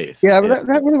of faith. Yeah, but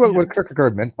that really what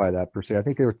Kierkegaard meant by that, per se. I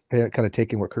think they were kind of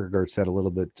taking what Kierkegaard said a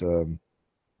little bit.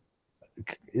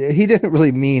 He didn't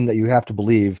really mean that you have to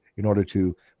believe in order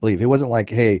to believe. It wasn't like,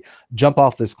 hey, jump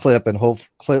off this cliff and hope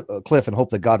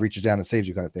that God reaches down and saves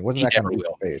you, kind of thing. It wasn't that kind of leap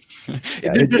of faith.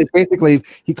 Yeah, it basically,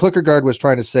 Kierkegaard was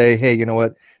trying to say, hey, you know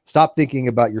what? Stop thinking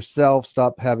about yourself.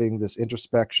 Stop having this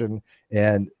introspection,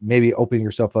 and maybe opening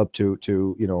yourself up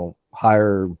to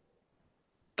higher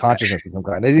consciousness of some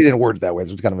kind. He didn't word it that way.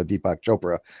 It was kind of a Deepak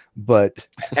Chopra, but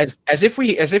as if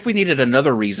we needed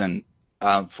another reason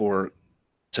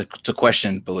to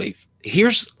question belief.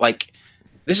 Here's like,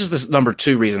 this is the number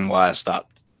 2 reason why I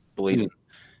stopped believing.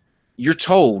 You're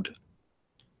told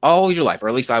all your life, or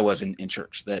at least I was in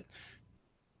church, that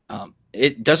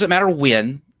it doesn't matter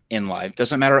when in life,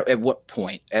 doesn't matter at what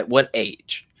point, at what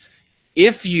age,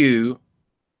 if you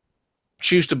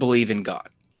choose to believe in God,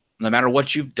 no matter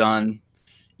what you've done,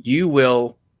 you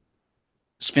will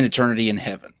spend eternity in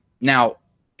heaven. Now,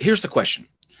 here's the question.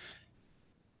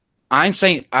 I'm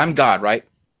saying I'm God, right?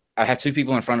 I have 2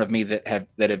 people in front of me that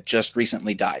have just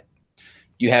recently died.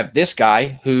 You have this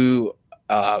guy who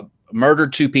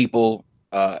murdered 2 people,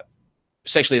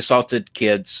 sexually assaulted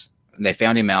kids, and they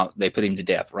found him out. They put him to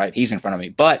death, right? He's in front of me.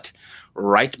 But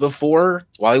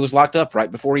while he was locked up,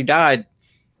 right before he died,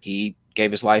 he gave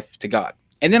his life to God.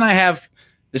 And then I have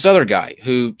this other guy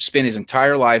who spent his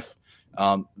entire life,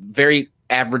 very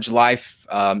average life,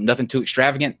 nothing too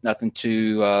extravagant, nothing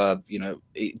too,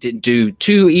 he didn't do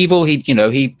too evil.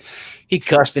 He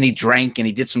cussed and he drank and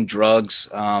he did some drugs,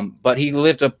 but he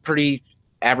lived a pretty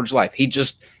average life. He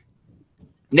just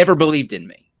never believed in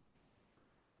me.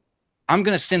 I'm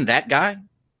going to send that guy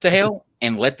to hell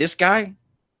and let this guy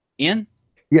in?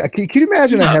 Yeah, can you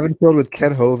imagine a heaven filled with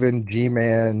Ken Hovind,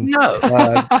 G-Man,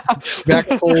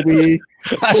 Max Colby?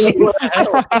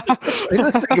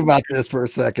 Let's think about this for a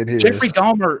second here. Jeffrey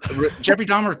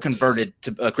Dahmer converted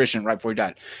to a Christian right before he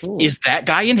died. Ooh. Is that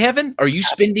guy in heaven? Are you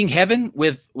spending heaven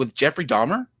with Jeffrey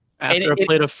Dahmer? After a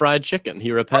plate of fried chicken,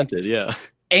 he repented, yeah.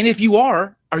 And if you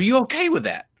are you okay with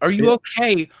that? Are you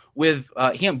okay with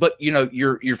him? But,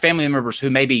 your family members who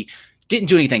maybe didn't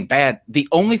do anything bad, the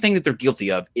only thing that they're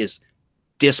guilty of is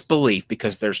disbelief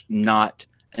because there's not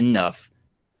enough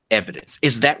evidence.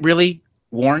 Does that really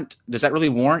warrant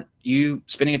you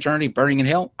spending eternity burning in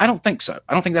hell? I don't think so.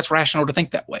 I don't think that's rational to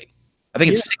think that way. I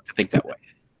think it's sick to think that way.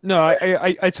 No,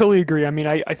 I totally agree. I mean,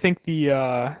 I think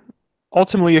the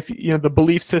ultimately, if the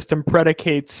belief system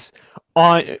predicates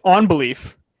on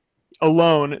belief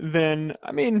alone, then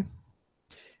I mean,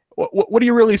 what are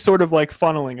you really sort of like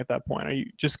funneling at that point? Are you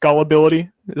just gullibility?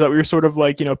 Is that what you're sort of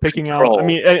like, picking Control. out?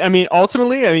 I mean,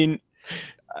 ultimately,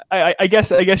 I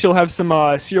guess you'll have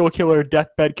some serial killer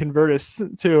deathbed convertists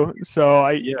too. So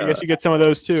I guess you get some of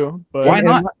those too. But why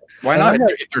not? Why not?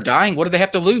 If they're dying, what do they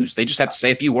have to lose? They just have to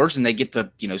say a few words and they get to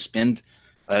spend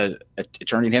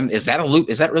eternity in heaven. Is that a loop?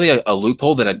 Is that really a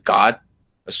loophole that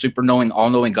a super knowing, all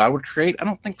knowing God would create? I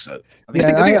don't think so.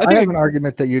 I have an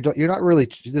argument that you're not really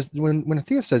just when a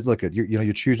theist says, look,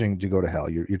 you're choosing to go to hell.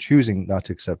 You're choosing not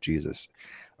to accept Jesus,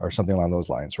 or something along those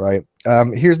lines, right?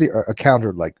 Here's a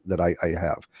counter like that I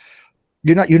have.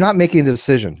 You're not making a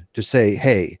decision to say,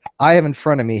 hey, I have in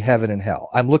front of me heaven and hell.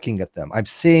 I'm looking at them. I'm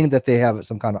seeing that they have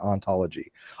some kind of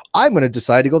ontology. I'm going to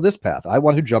decide to go this path. I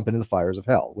want to jump into the fires of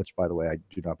hell, which, by the way, I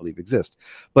do not believe exist.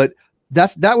 But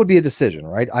that would be a decision,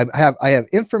 right? I have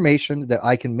information that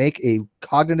I can make a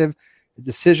cognitive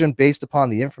decision based upon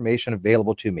the information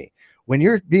available to me. When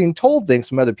you're being told things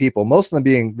from other people, most of them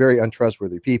being very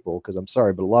untrustworthy people, because I'm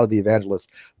sorry, but a lot of the evangelists,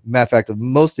 matter of fact,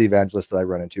 most of the evangelists that I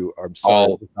run into are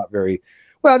not very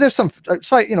well. There's some,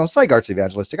 Sygart's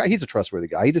evangelistic guy. He's a trustworthy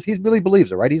guy. He really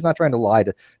believes it, right? He's not trying to lie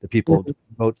to the people to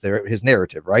promote his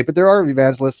narrative, right? But there are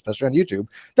evangelists, especially on YouTube,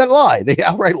 that lie. They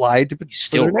outright lie to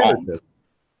still their wrong.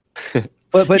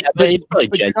 But he's probably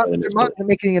they're not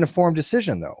making an informed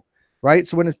decision, though. right?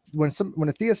 So when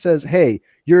a theist says, "Hey,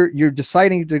 you're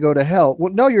deciding to go to hell,"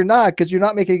 well, no, you're not, because you're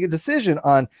not making a decision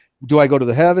on, do I go to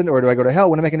the heaven or do I go to hell?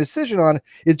 What I'm making a decision on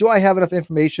is, do I have enough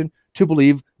information to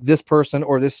believe this person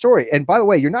or this story? And by the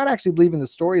way, you're not actually believing the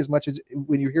story as much as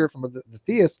when you hear it from the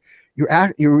theist.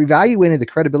 You're evaluating the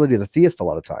credibility of the theist a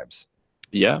lot of times.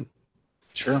 Yeah.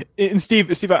 Sure. And Steve,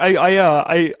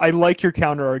 I like your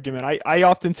counter argument. I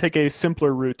often take a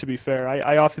simpler route, to be fair.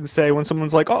 I often say, when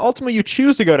someone's like, "Oh, ultimately you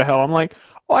choose to go to hell," I'm like,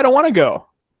 "Oh, I don't want to go."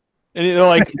 And they're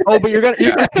like, "Oh, but you're gonna,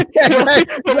 you're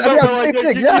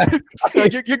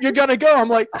gonna go." I'm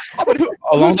like, "Oh, but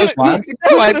along those lines,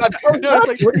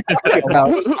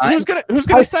 who's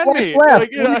gonna send me?"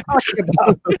 Like,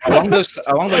 along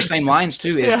those same lines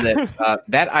too, is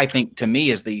that I think, to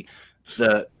me, is the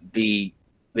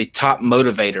top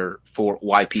motivator for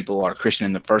why people are Christian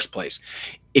in the first place.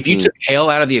 If you took hell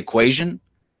out of the equation,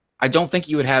 I don't think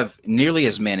you would have nearly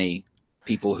as many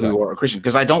people who are Christian,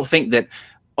 because I don't think that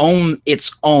on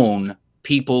its own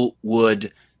people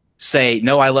would say,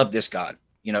 "No, I love this God."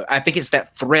 You know, I think it's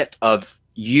that threat of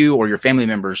you or your family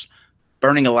members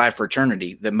burning alive for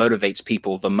eternity that motivates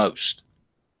people the most.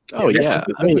 Oh yeah,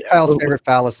 Kyle's favorite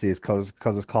fallacy is because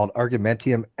it's called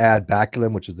argumentium ad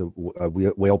baculum, which is a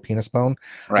whale penis bone.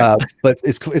 Right. But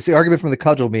it's the argument from the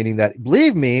cudgel, meaning that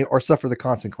believe me or suffer the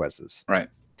consequences. Right.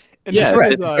 And yeah,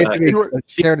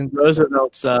 it's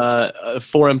Roosevelt's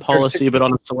foreign policy, but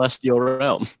on a celestial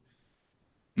realm.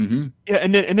 Mm-hmm. Yeah,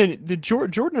 and then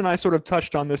Jordan and I sort of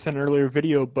touched on this in an earlier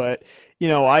video, but you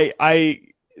know, I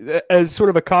as sort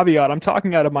of a caveat, I'm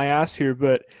talking out of my ass here,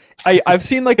 but I've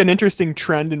seen like an interesting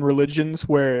trend in religions,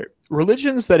 where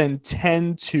religions that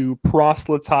intend to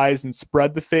proselytize and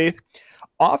spread the faith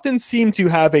often seem to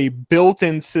have a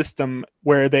built-in system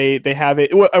where they have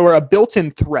or a built-in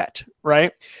threat,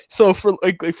 right? So for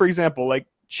example, like,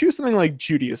 choose something like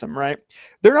Judaism, right?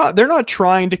 They're not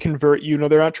trying to convert you,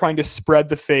 they're not trying to spread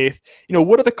the faith. You know,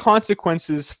 what are the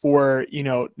consequences for, you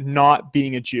know, not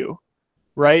being a Jew?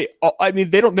 Right? I mean,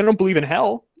 they don't believe in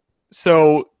hell,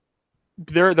 so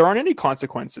there aren't any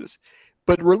consequences.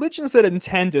 But religions that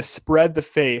intend to spread the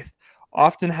faith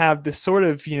often have this sort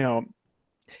of, you know,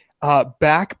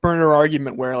 back burner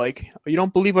argument where, like, "You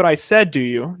don't believe what I said, do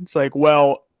you?" It's like,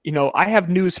 well, you know, I have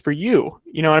news for you.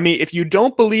 You know what I mean? If you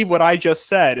don't believe what I just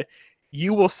said,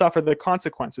 you will suffer the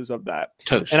consequences of that.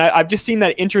 Toast. And I've just seen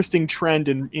that interesting trend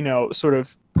in, you know, sort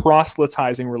of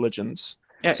proselytizing religions.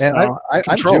 Yes. And I'm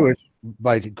Jewish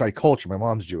by culture. My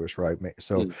mom's Jewish, right?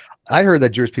 So I heard that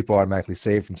Jewish people are automatically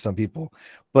saved from some people,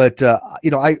 but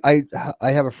you know, I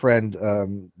have a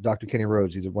friend, Dr. Kenny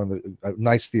Rhodes. He's one of the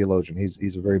nice theologian.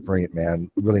 He's a very brilliant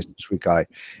man, really sweet guy.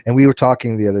 And we were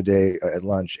talking the other day at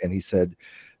lunch, and he said,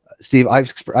 "Steve,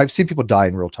 I've seen people die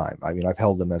in real time. I mean, I've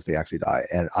held them as they actually die,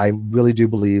 and I really do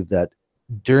believe that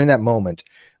during that moment,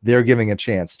 they're giving a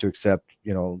chance to accept,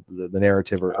 you know, the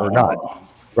narrative or not."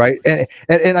 Right.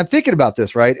 And I'm thinking about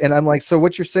this, right? And I'm like, so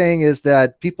what you're saying is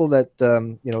that people that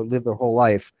you know, live their whole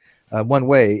life one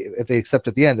way, if they accept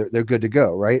at the end, they're good to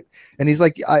go, right? And he's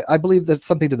like, I believe there's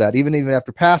something to that. Even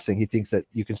after passing, he thinks that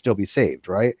you can still be saved,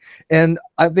 right? And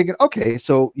I'm thinking, okay,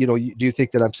 so, you know, do you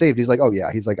think that I'm saved? He's like, oh yeah.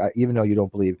 He's like, even though you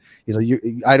don't believe, you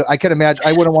know, I can imagine,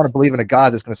 I wouldn't want to believe in a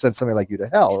God that's going to send somebody like you to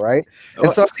hell, right? And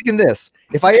so I'm thinking this: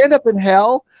 if I end up in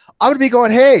hell, I'm going to be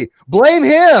going, "Hey, blame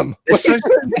him." It's so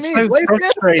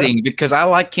frustrating, because I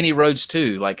like Kenny Rhodes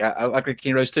too. Like, I like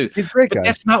Kenny Rhodes too. He's a great guy. But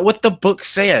that's not what the book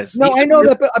says. No, I know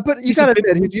that, but you got to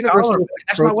admit, he's universal.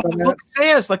 That's not what the book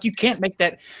says. Like, you can't make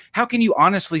that. How can you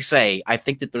honestly say, I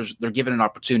think that they're given an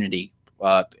opportunity,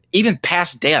 even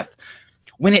past death,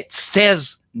 when it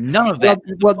says none of that?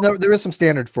 Well, no, there is some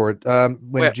standard for it.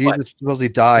 When Jesus supposedly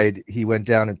died, he went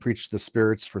down and preached the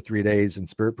spirits for 3 days in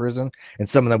spirit prison, and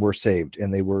some of them were saved,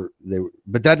 and they were.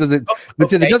 But that doesn't.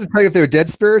 But it doesn't tell you if they were dead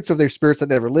spirits or if they're spirits that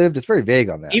never lived. It's very vague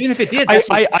on that. Even if it did,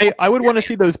 I would want to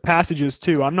see those passages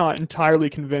too. I'm not entirely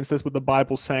convinced that's what the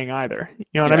Bible's saying either. You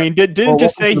know what I mean? Didn't it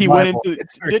just say he went into?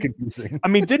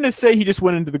 Didn't it say he just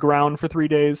went into the ground for 3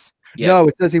 days? Yeah. No,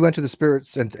 it says he went to the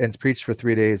spirits and preached for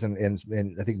 3 days, and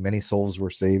I think many souls were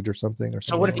saved or something.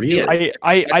 So what if he did?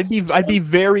 I'd be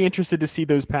very interested to see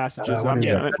those passages.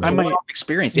 I might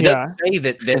experience. It doesn't say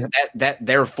that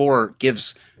therefore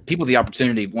gives people the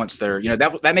opportunity once they're, you know,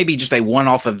 that may be just a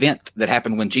one-off event that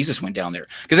happened when Jesus went down there,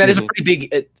 because that is a pretty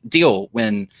big deal.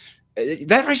 When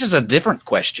that raises a different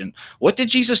question: what did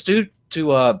Jesus do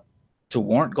to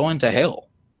warrant going to hell?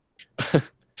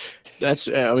 That's,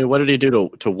 I mean, what did he do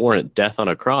to warrant death on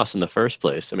a cross in the first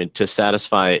place? I mean, to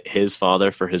satisfy his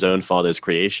father for his own father's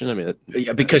creation. I mean,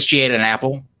 because she ate an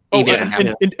apple.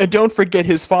 And don't forget,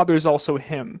 his father is also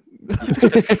him.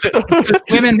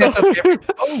 Women mess up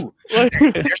everything. Oh,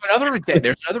 there's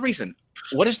another reason.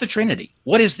 What is the Trinity?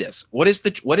 What is this? What is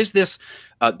this?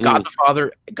 God the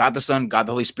Father, God the Son, God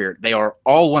the Holy Spirit. They are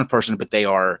all one person, but they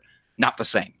are not the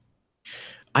same.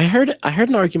 I heard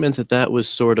an argument that was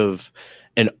sort of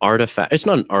an artifact. It's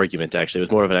not an argument, actually. It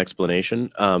was more of an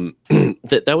explanation.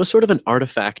 That was sort of an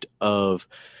artifact of,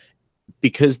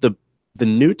 because the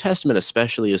New Testament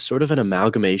especially is sort of an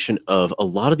amalgamation of a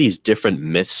lot of these different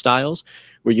myth styles,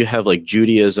 where you have like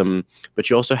Judaism, but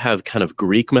you also have kind of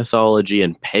Greek mythology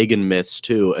and pagan myths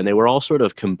too, and they were all sort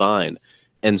of combined.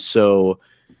 And so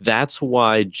that's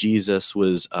why Jesus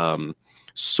was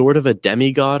sort of a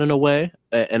demigod in a way,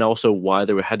 and also why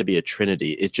there had to be a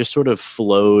Trinity. It just sort of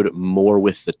flowed more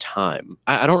with the time.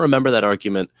 I don't remember that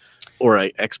argument or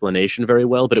an explanation very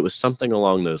well, but it was something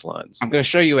along those lines. I'm going to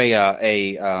show you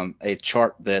a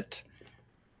chart that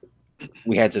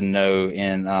we had to know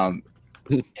in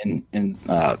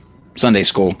Sunday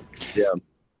school.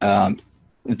 Yeah.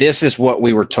 This is what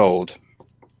we were told,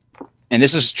 and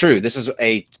this is true. This is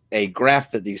a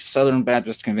graph that the Southern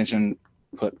Baptist Convention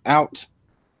put out.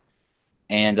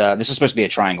 And this is supposed to be a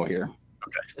triangle here.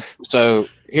 Okay. So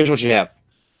here's what you have,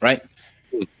 right?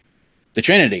 The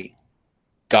Trinity.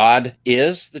 God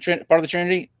is part of the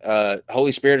Trinity.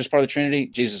 Holy Spirit is part of the Trinity.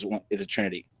 Jesus is the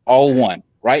Trinity. All one,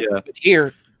 right? Yeah. But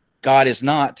here, God is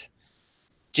not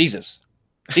Jesus.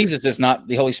 Jesus is not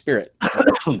the Holy Spirit.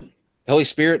 The Holy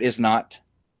Spirit is not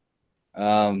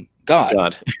God.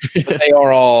 God. But they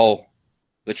are all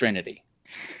the Trinity.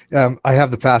 I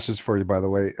have the passage for you, by the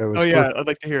way. It was I'd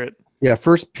like to hear it. Yeah,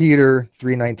 1 Peter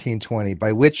 3:19-20,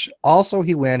 by which also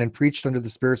he went and preached unto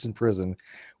the spirits in prison,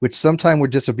 which sometime were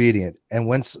disobedient, and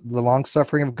whence the long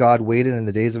suffering of God waited in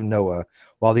the days of Noah,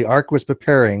 while the ark was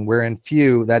preparing, wherein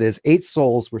few, that is, 8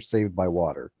 souls, were saved by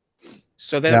water.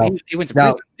 So that he went to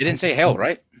prison. They didn't say hell,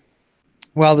 right?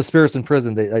 Well, the spirits in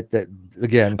prison,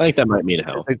 again, I think that might mean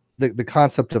hell. The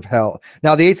concept of hell.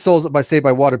 Now, the 8 souls by saved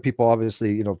by water, people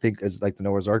obviously think as like the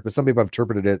Noah's Ark, but some people have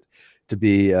interpreted it to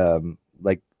be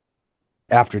like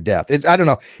after death. I don't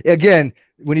know. Again,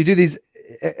 when you do these,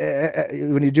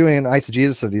 when you're doing an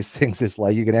eisegesis of these things, it's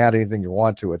like you can add anything you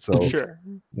want to it. So Sure.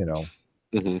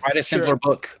 Write a simpler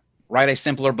book. Write a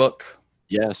simpler book.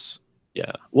 Yes.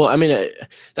 Yeah. Well, I mean,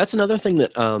 that's another thing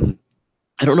that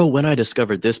I don't know when I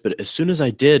discovered this, but as soon as I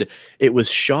did, it was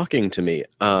shocking to me.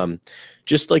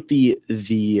 Just like the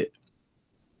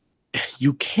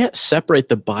you can't separate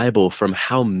the Bible from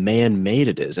how man-made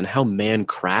it is and how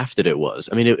man-crafted it was.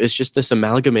 I mean, it's just this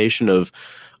amalgamation of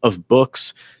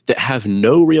books that have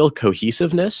no real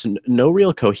cohesiveness, no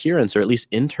real coherence, or at least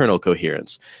internal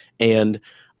coherence. And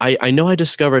I know I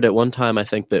discovered at one time, I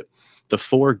think that the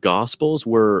 4 Gospels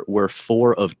were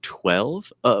 4 of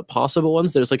 12 possible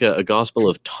ones. There's like a Gospel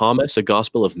of Thomas, a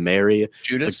Gospel of Mary,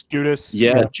 Judas.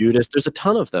 Yeah, Judas. There's a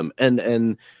ton of them,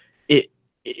 and it.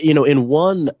 In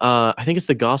one, I think it's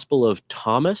the Gospel of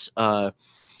Thomas.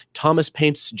 Thomas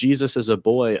paints Jesus as a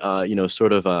boy,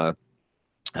 sort of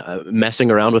messing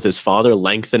around with his father,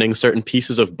 lengthening certain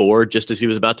pieces of board just as he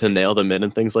was about to nail them in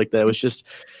and things like that.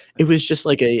 It was just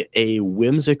like a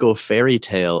whimsical fairy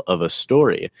tale of a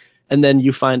story. And then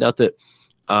you find out that,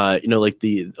 a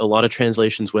lot of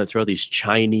translations went through all these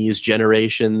Chinese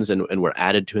generations and were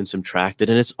added to and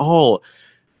subtracted, and it's all.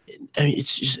 I mean,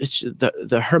 it's just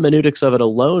the hermeneutics of it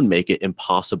alone make it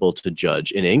impossible to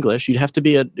judge in English. You'd have to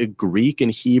be a Greek and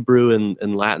Hebrew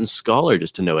and Latin scholar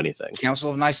just to know anything.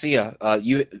 Council of Nicaea.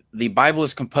 The Bible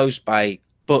is composed by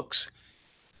books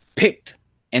picked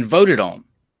and voted on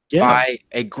by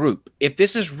a group. If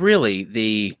this is really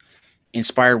the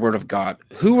inspired word of God,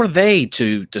 who are they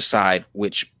to decide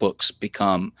which books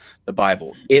become the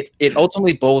Bible? It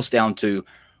ultimately boils down to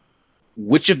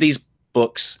which of these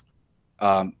books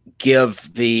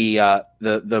give the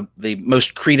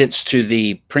most credence to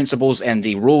the principles and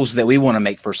the rules that we want to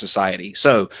make for society.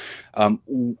 So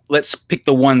let's pick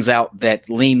the ones out that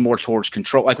lean more towards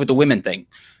control, like with the women thing.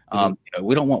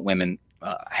 We don't want women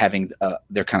having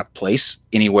their kind of place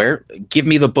anywhere. Give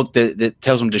me the book that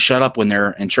tells them to shut up when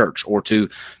they're in church or to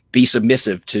be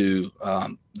submissive to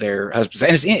their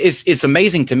husbands. And it's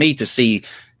amazing to me to see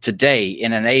today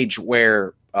in an age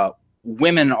where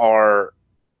women are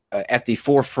at the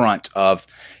forefront of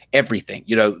everything.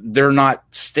 They're not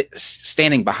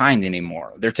standing behind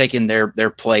anymore. They're taking their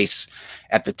place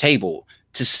at the table.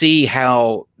 To see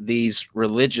how these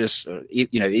religious,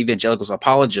 evangelicals,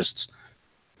 apologists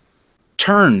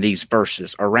turn these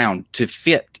verses around to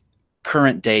fit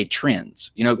current day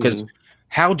trends, because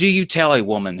how do you tell a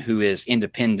woman who is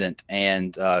independent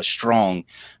and strong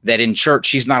that in church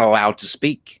she's not allowed to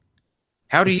speak?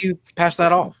 How do you pass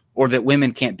that off? or that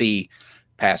women can't be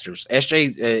pastors.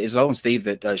 SJ is telling Steve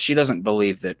that she doesn't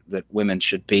believe that women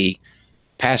should be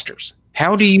pastors.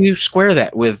 How do you square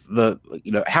that with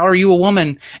how are you a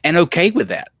woman and okay with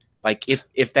that? Like,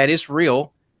 if that is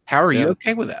real, how are you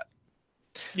okay with that?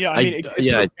 Yeah, I mean,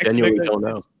 I genuinely don't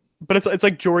know. But it's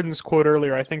like Jordan's quote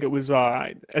earlier. I think it was,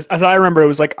 as I remember, it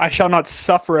was like, "I shall not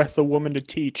suffereth the woman to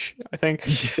teach." I think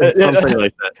something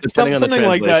like that. Something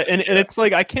like that. And it's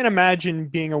like, I can't imagine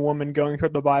being a woman going through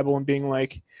the Bible and being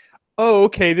like, "Oh,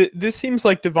 okay, this seems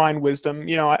like divine wisdom.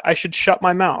 I should shut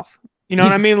my mouth." You know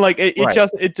what I mean? Like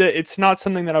it's not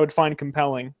something that I would find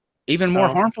compelling. Even more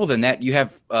harmful than that, you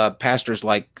have pastors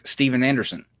like Steven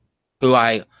Anderson, who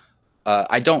I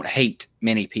don't hate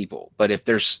many people, but if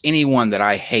there's anyone that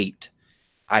I hate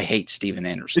Steven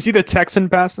Anderson. Is he the Texan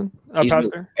pastor? He's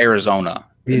Arizona.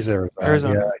 He's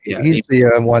Arizona. Yeah. He's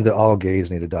the one that all gays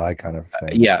need to die kind of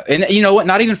thing. Yeah, and you know what?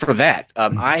 Not even for that.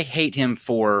 I hate him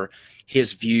for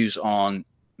his views on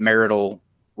marital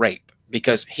rape,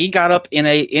 because he got up in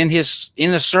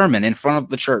a sermon in front of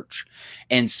the church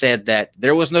and said that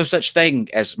there was no such thing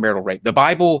as marital rape. The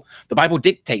Bible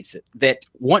dictates it, that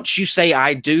once you say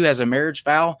 "I do" as a marriage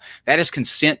vow, that is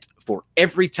consent for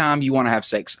every time you want to have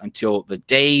sex until the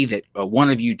day that one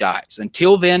of you dies.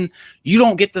 Until then, you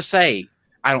don't get to say,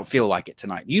 "I don't feel like it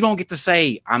tonight." You don't get to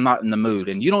say, "I'm not in the mood,"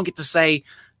 and you don't get to say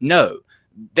no.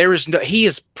 He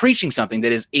is preaching something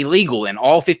that is illegal in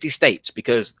all 50 states,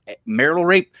 because marital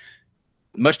rape,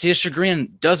 much to his chagrin,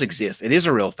 does exist. It is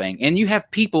a real thing. And you have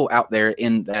people out there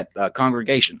in that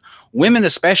congregation, women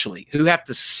especially, who have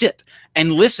to sit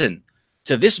and listen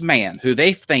to this man who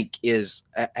they think has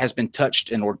been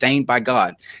touched and ordained by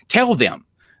God tell them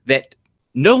that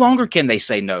no longer can they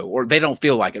say no, or they don't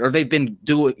feel like it, or they've been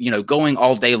going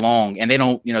all day long, and they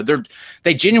don't,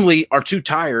 they genuinely are too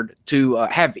tired to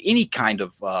have any kind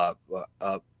of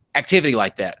activity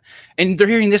like that. And they're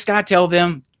hearing this guy tell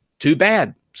them, "Too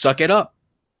bad, suck it up."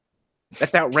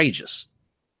 That's outrageous.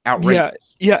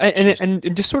 Outrageous. Yeah,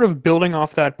 and just sort of building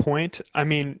off that point, I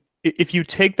mean, if you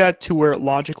take that to where it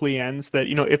logically ends, that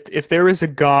if there is a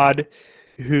God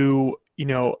who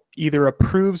either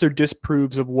approves or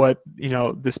disapproves of what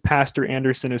this Pastor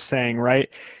Anderson is saying, right?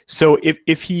 So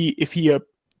if he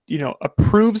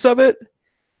approves of it,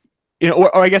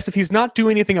 or I guess if he's not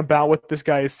doing anything about what this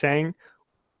guy is saying,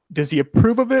 does he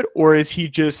approve of it, or is he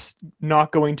just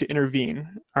not going to intervene?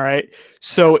 All right.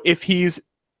 So if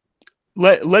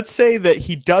let's say that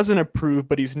he doesn't approve,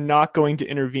 but he's not going to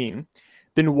intervene,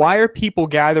 then why are people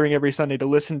gathering every Sunday to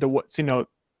listen to what's,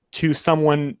 to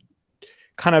someone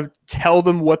kind of tell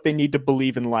them what they need to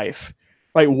believe in life?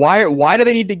 Like, why do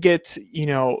they need to get,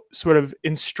 sort of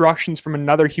instructions from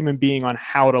another human being on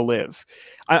how to live?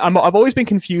 I've always been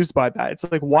confused by that. It's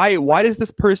like, why does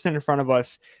this person in front of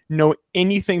us know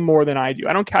anything more than I do?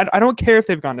 I don't care if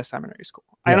they've gone to seminary school.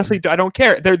 Yeah. Honestly, I don't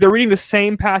care. They're reading the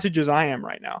same passages I am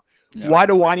right now. Yeah. Why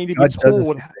do I need to be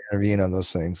told? Intervene on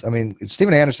those things. I mean,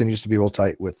 Steven Anderson used to be real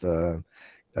tight with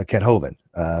Kent Hovind.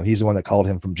 He's the one that called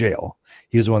him from jail.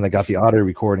 He was the one that got the audio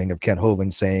recording of Kent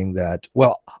Hovind saying that,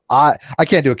 well, I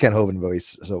can't do a Kent Hovind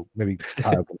voice, so maybe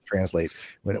Kyle can translate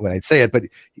when I'd say it, but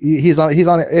he's on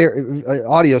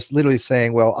audio literally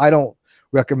saying, well, I don't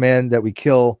recommend that we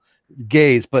kill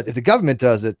gays, but if the government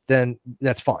does it, then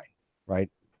that's fine, right?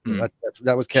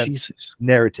 That was Kent's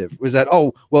narrative, was that,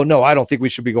 oh, well, no, I don't think we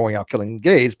should be going out killing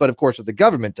gays, but of course if the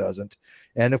government doesn't,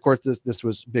 and of course this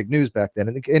was big news back then,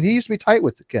 and he used to be tight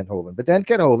with Kent Hovind, but then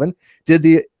Kent Hovind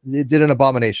did an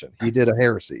abomination. He did a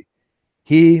heresy.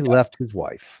 He left his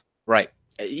wife. Right.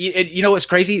 You know what's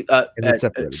crazy?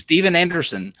 Steven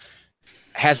Anderson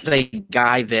has a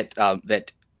guy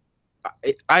that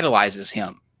idolizes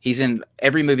him. He's in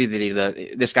every movie that he does.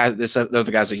 This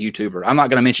other guy's a YouTuber. I'm not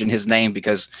going to mention his name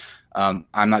because I'm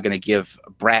not going to give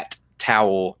Brat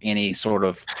Towel any sort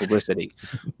of publicity.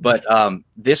 But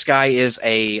this guy is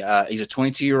he's a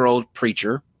 22-year-old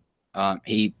preacher.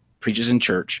 He preaches in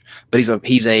church, but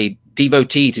he's a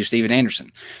devotee to Steven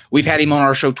Anderson. We've had him on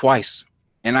our show twice,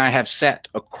 and I have sat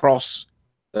across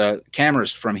the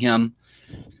cameras from him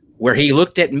where he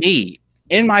looked at me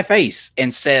in my face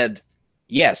and said,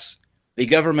 yes, the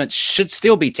government should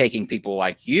still be taking people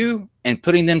like you and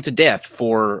putting them to death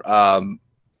for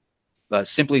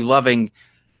simply loving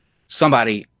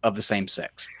somebody of the same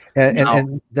sex.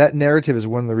 And that narrative is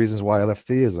one of the reasons why I left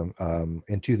theism.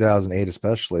 In 2008,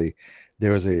 especially,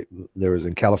 there was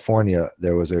in California,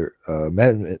 there was a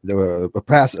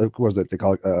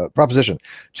proposition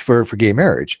for gay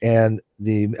marriage, and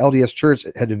the LDS Church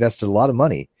had invested a lot of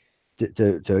money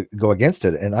to go against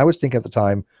it. And I was thinking at the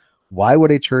time, Why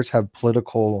would a church have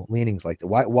political leanings like that?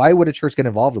 Why would a church get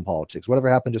involved in politics? Whatever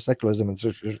happened to secularism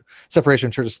and separation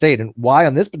of church and state, and why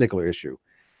on this particular issue?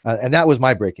 And that was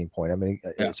my breaking point. I mean,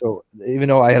 so even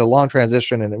though I had a long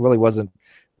transition and it really wasn't,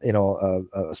 you know,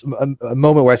 a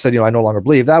moment where I said, you know, I no longer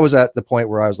believe, that was at the point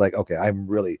where I was like, okay, I'm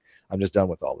just done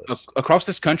with all this. Across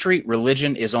this country,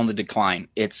 religion is on the decline.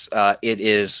 It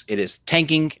is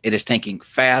tanking. It is tanking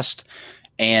fast.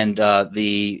 And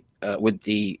with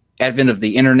the advent of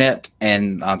the internet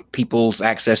and people's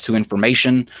access to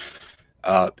information,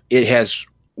 it has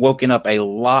woken up a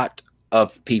lot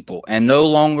of people, and no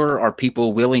longer are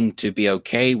people willing to be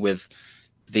okay with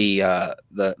the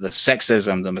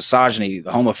sexism, the misogyny,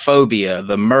 the homophobia,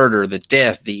 the murder, the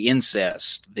death, the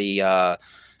incest, the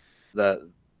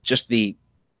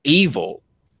evil,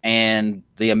 and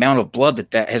the amount of blood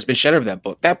that has been shed over that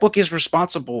book. That book is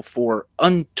responsible for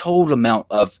untold amount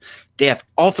of death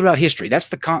all throughout history. That's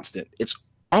the constant. It's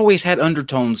always had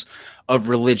undertones of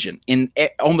religion in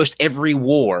almost every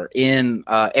war, in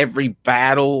every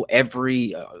battle,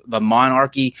 the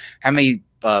monarchy. How many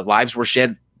lives were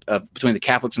shed between the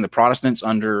Catholics and the Protestants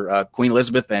under Queen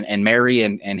Elizabeth and Mary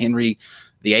and Henry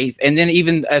VIII, and then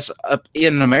even as up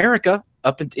in America,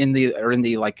 I think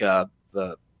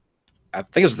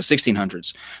it was the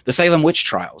 1600s, the Salem witch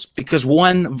trials, because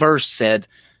one verse said,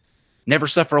 "Never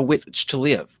suffer a witch to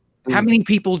live." How many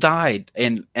people died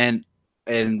and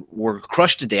were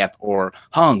crushed to death or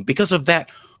hung because of that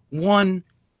one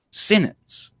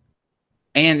sentence?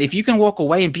 And if you can walk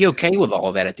away and be okay with all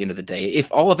of that at the end of the day, if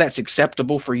all of that's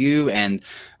acceptable for you and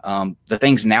the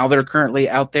things now that are currently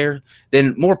out there,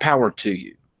 then more power to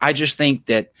you. I just think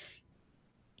that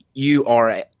you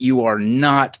are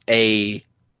not a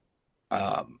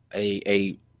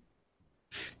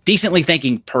decently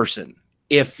thinking person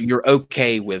if you're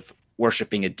okay with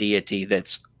worshiping a deity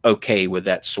that's okay with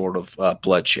that sort of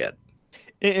bloodshed.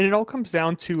 And it all comes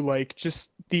down to like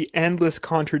just the endless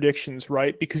contradictions,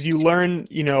 right? Because you learn,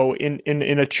 you know,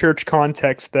 in a church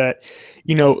context that,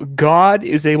 you know, God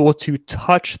is able to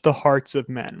touch the hearts of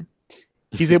men.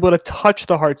 He's able to touch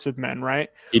the hearts of men, right?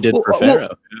 He did for Pharaoh.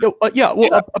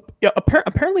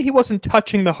 Apparently he wasn't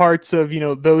touching the hearts of, you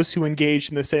know, those who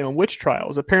engaged in the Salem witch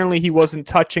trials. Apparently he wasn't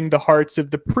touching the hearts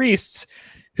of the priests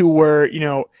who were, you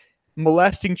know,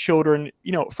 molesting children,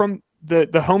 you know, from the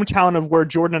hometown of where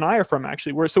Jordan and I are from,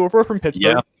 actually. We're from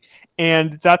Pittsburgh. Yeah.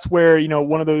 And that's where, you know,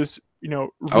 one of those, you know,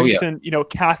 recent, you know,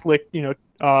 Catholic, you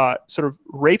know, sort of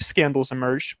rape scandals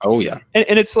emerged. Oh yeah.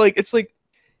 And it's like,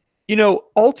 you know,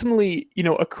 ultimately, you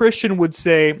know, a Christian would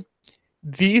say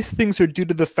these things are due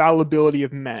to the fallibility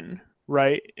of men,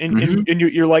 right? And and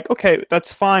you're like, okay,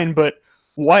 that's fine, but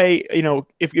why, you know,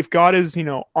 if God is, you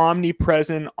know,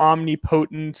 omnipresent,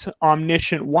 omnipotent,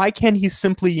 omniscient, why can't he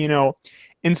simply, you know,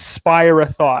 inspire a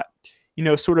thought, you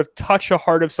know, sort of touch a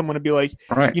heart of someone to be like,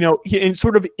 right, you know, and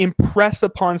sort of impress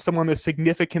upon someone the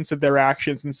significance of their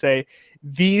actions and say,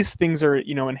 these things are,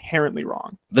 you know, inherently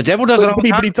wrong. The devil does it all the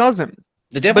time. But he doesn't.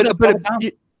 The devil does it all the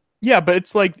time. Yeah, but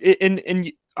it's like,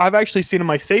 and I've actually seen on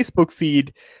my Facebook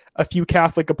feed a few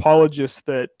Catholic apologists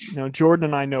that, you know, Jordan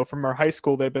and I know from our high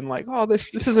school. They've been like, oh, this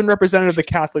isn't representative of the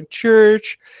Catholic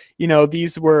Church. You know,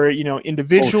 these were, you know,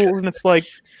 individuals. And it's like,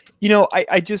 you know,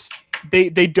 I just, they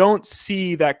don't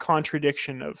see that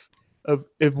contradiction of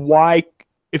why,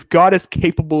 if God is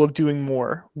capable of doing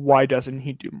more, why doesn't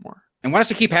he do more? And why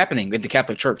does it keep happening with the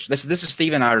Catholic Church? This is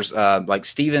Steve and I's, like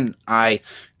Steve and I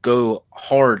go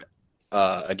hard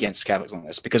against Catholics on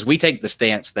this, because we take the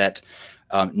stance that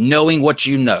knowing what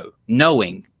you know,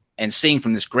 knowing and seeing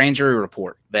from this grand jury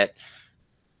report that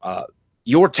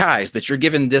your tithes that you're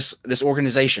giving this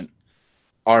organization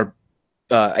are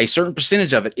a certain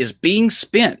percentage of it is being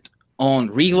spent on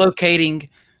relocating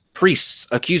priests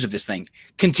accused of this thing,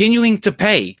 continuing to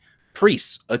pay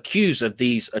priests accused of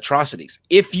these atrocities.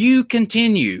 If you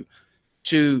continue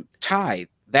to tithe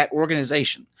that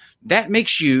organization, that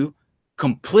makes you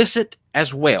complicit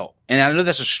as well. And I know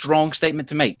that's a strong statement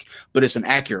to make, but it's an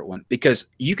accurate one, because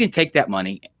you can take that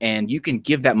money and you can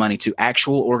give that money to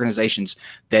actual organizations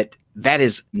that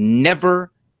is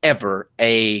never, ever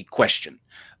a question.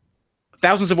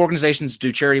 Thousands of organizations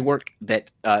do charity work that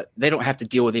they don't have to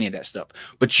deal with any of that stuff.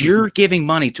 But you're giving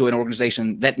money to an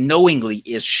organization that knowingly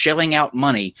is shelling out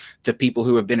money to people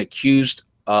who have been accused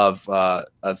of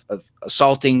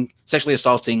sexually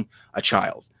assaulting a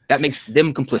child. That makes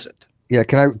them complicit. Yeah,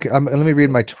 let me read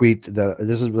my tweet.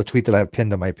 This is the tweet that I have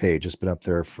pinned on my page. It's been up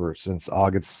there since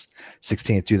August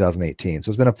 16th, 2018. So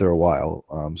it's been up there a while.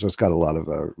 So it's got a lot of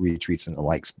retweets and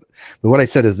likes. But what I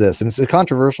said is this, and it's a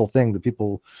controversial thing that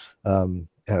people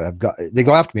they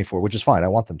go after me for, which is fine. I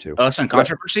want them to. Us and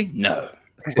controversy? No.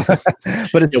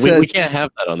 But it Yeah, says, we can't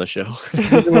have that on the show.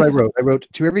 this is what I wrote. I wrote,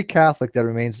 to every Catholic that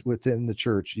remains within the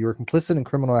church, you are complicit in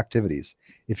criminal activities.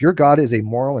 If your God is a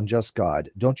moral and just God,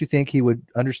 don't you think he would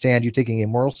understand you taking a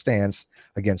moral stance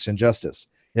against injustice?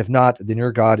 If not, then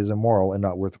your God is immoral and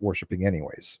not worth worshiping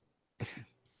anyways.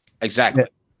 Exactly.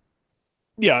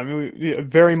 Yeah, I mean,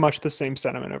 very much the same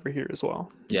sentiment over here as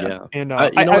well. Yeah. And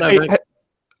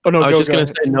You know what? I was just going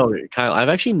to say, no, Kyle, I've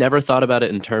actually never thought about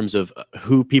it in terms of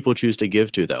who people choose to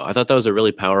give to, though. I thought that was a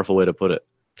really powerful way to put it.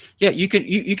 Yeah, you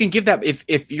can give that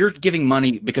if you're giving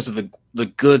money because of the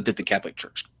good that the Catholic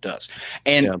Church does.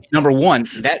 And number one,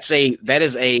 that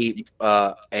is a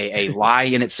lie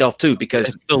in itself too, because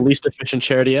it's the least efficient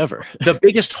charity ever.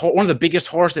 One of the biggest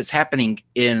horrors that's happening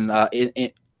in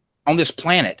on this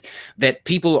planet that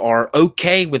people are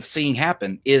okay with seeing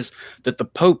happen is that the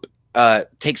Pope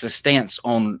takes a stance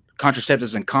on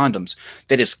contraceptives and condoms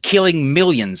that is killing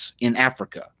millions in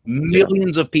Africa.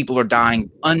 Millions of people are dying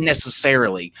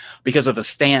unnecessarily because of a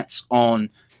stance on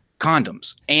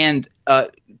condoms. And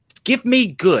give me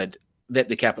good that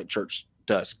the Catholic Church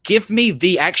does. Give me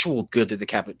the actual good that the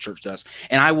Catholic Church does,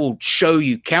 and I will show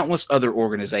you countless other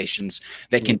organizations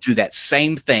that can do that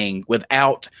same thing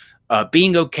without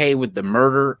being okay with the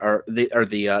murder or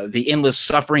the endless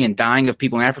suffering and dying of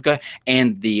people in Africa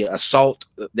and the assault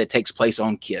that takes place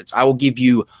on kids. I will give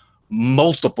you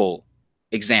multiple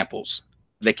examples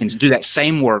that can do that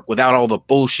same work without all the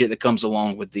bullshit that comes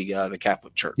along with the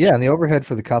Catholic Church. Yeah, and the overhead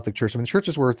for the Catholic Church, I mean, the church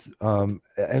is worth, and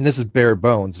this is bare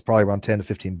bones, probably around $10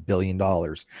 to $15 billion.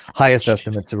 Highest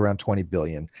estimates around $20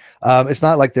 billion. It's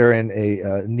not like they're in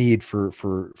a need for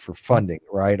funding,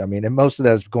 right? I mean, and most of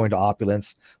that is going to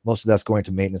opulence. Most of that's going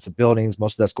to maintenance of buildings.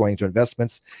 Most of that's going to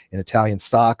investments in Italian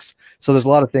stocks. So there's a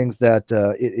lot of things that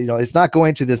it's not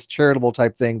going to this charitable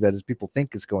type thing that as people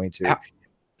think is going to.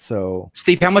 So,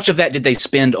 Steve, how much of that did they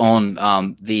spend on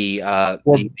the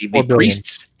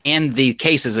priests and the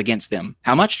cases against them?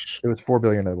 How much? It was $4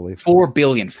 billion, I believe. $4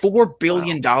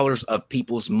 billion dollars of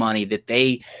people's money that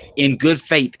they, in good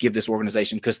faith, give this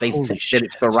organization because they think that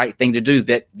it's the right thing to do.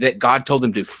 That God told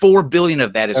them to do. $4 billion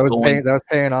of that is that was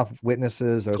paying off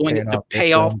witnesses. That was going to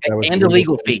pay off and the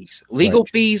legal fees,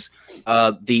 fees,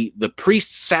 the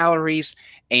priests' salaries,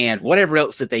 and whatever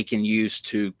else that they can use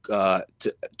to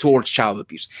towards child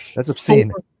abuse. That's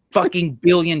obscene. Fucking $4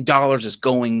 billion is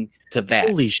going to that.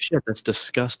 Holy shit, that's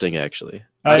disgusting. Actually,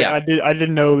 I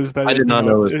didn't know it was that. I did not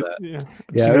know it was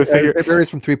that. It varies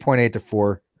from 3.8 to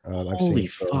 4. Holy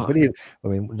fuck! But I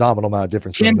mean, nominal amount of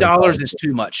difference. $10 is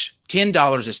too much.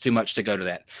 $10 is too much to go to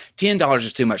that. $10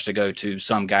 is too much to go to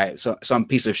some guy, some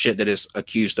piece of shit that is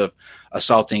accused of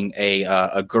assaulting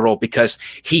a girl because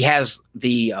he has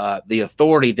the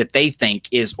authority that they think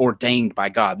is ordained by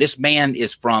God. This man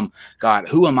is from God.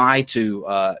 Who am I to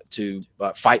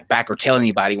fight back or tell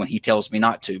anybody when he tells me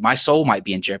not to? My soul might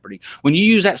be in jeopardy. When you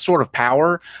use that sort of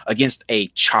power against a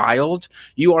child,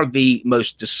 you are the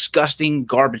most disgusting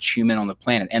garbage human on the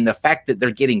planet. And the fact that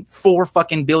they're getting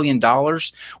 $4 billion,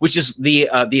 which is the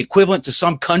equivalent to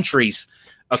some countries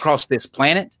across this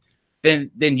planet, then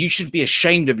you should be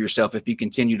ashamed of yourself if you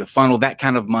continue to funnel that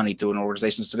kind of money to an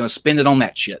organization that's going to spend it on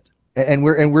that shit. And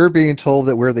we're being told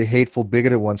that we're the hateful,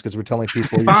 bigoted ones because we're telling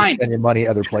people you can spend your money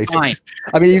other places. Fine.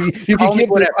 I mean, you can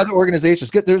give other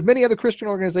organizations. There's many other Christian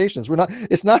organizations.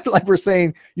 It's not like we're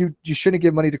saying you shouldn't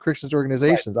give money to Christian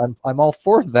organizations. Right. I'm all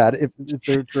for that if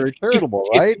they're very charitable,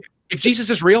 right? If Jesus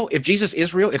is real,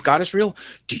 if God is real,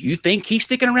 do you think he's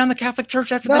sticking around the Catholic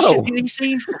Church after the shit he's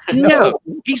seen? No,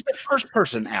 he's the first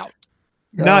person out.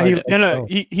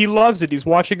 He loves it. He's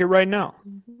watching it right now.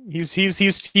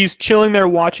 He's chilling there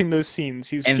watching those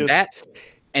scenes. If that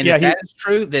is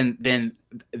true, then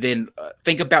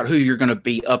think about who you're going to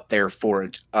be up there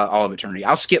for all of eternity.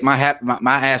 I'll skip my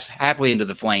ass happily into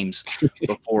the flames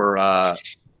before.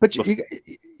 But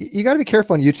you got to be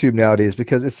careful on YouTube nowadays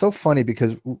because it's so funny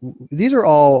because these are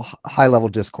all high level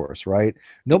discourse, right?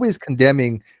 Nobody's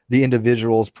condemning the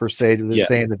individuals per se. They're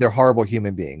saying that they're horrible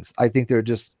human beings. I think they're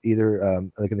just either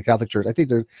like in the Catholic Church. I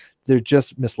think they're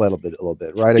just misled a little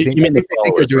bit, right? I think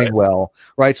they're doing well,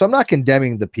 right? So I'm not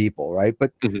condemning the people, right?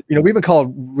 But we've been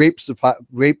called rape.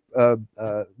 What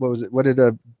was it? What did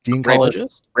Dean call it?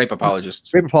 Rape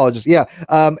apologists. Rape apologists. Yeah.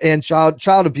 And child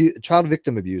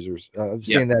victim abusers,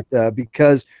 saying that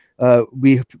because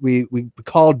we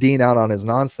called Dean out on his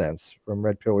nonsense from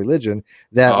Red Pill Religion,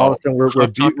 that all of a sudden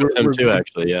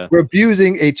we're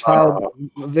abusing a child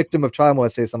victim of child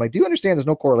molestation. I'm like, do you understand? There's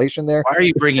no correlation there. Why are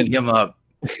you bringing him up?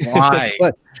 Why?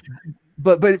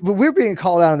 But we're being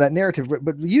called out on that narrative.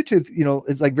 But YouTube,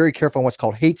 is like very careful on what's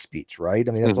called hate speech, right?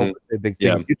 I mean, that's a big thing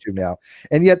on YouTube now.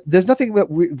 And yet, there's nothing that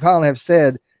we probably have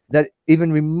said that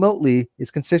even remotely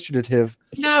is constitutive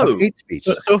of hate speech.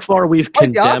 So far, we've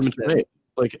Quite the condemned opposite. rape.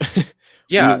 Like,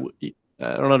 Yeah.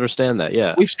 I don't understand that.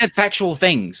 Yeah. We've said factual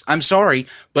things. I'm sorry,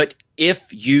 but if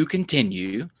you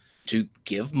continue to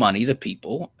give money to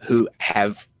people who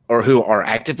have or who are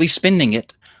actively spending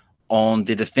it on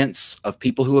the defense of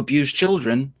people who abuse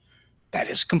children, that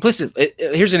is complicit.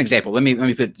 Here's an example. Let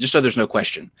me put, just so there's no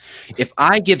question. If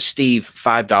I give Steve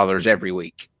 $5 every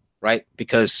week, right,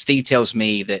 because Steve tells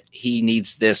me that he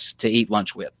needs this to eat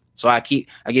lunch with, so I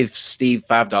give Steve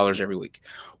 $5 every week.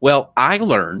 Well, I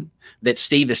learn that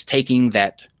Steve is taking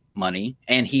that money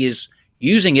and he is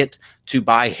using it to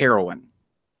buy heroin,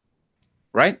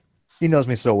 right? He knows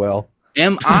me so well.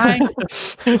 Am I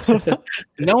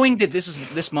knowing that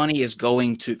this money is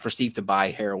going for Steve to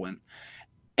buy heroin?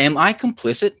 Am I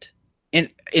complicit in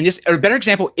this? Or a better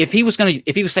example, if he was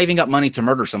saving up money to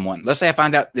murder someone, let's say I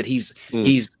find out that he's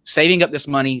saving up this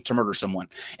money to murder someone,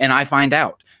 and I find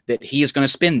out that he is going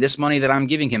to spend this money that I'm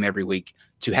giving him every week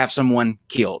to have someone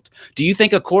killed. Do you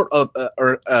think a court of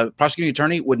or a prosecuting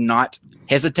attorney would not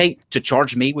hesitate to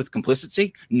charge me with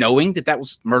complicity, knowing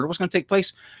that murder was going to take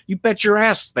place? You bet your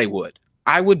ass they would.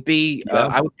 I would be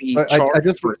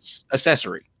charged for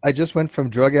accessory. I just went from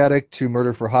drug addict to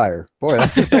murder for hire. Boy,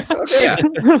 yeah.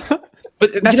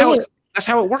 But that's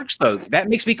how it works, though. That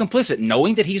makes me complicit,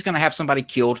 knowing that he's going to have somebody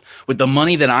killed with the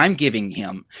money that I'm giving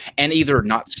him, and either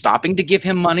not stopping to give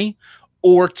him money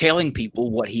or telling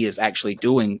people what he is actually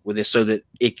doing with this so that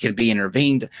it can be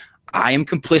intervened. I am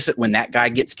complicit when that guy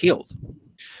gets killed.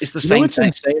 It's the same thing.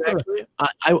 Insane, actually?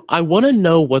 I want to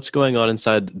know what's going on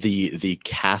inside the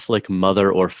Catholic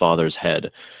mother or father's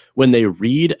head when they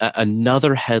read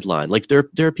another headline. Like there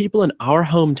are people in our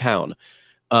hometown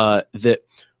that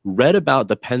read about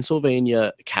the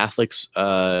Pennsylvania Catholics,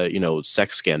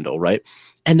 sex scandal, right?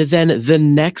 And then the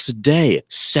next day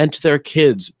sent their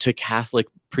kids to Catholic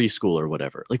preschool or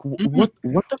whatever. Like, what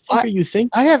the fuck are you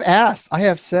thinking? I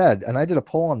have said, and I did a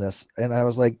poll on this, and I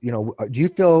was like, do you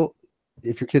feel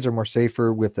if your kids are more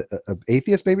safer with an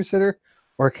atheist babysitter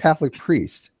or a Catholic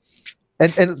priest?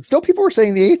 And still people were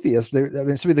saying the atheist.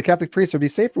 The Catholic priest would be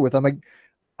safer with. I'm like,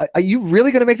 are you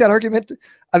really going to make that argument?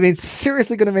 I mean,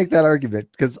 seriously going to make that argument?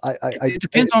 Because it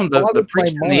depends on the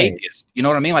priest and the atheist. You know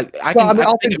what I mean? Like I think of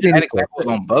that example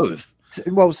on both.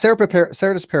 Well,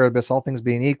 Ceteris Paribus, all things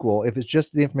being equal, if it's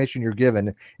just the information you're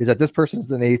given is that this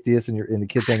person's an atheist and the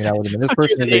kid's hanging out with him, and this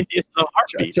person is an atheist, no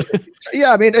heartbeat.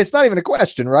 Yeah, I mean, it's not even a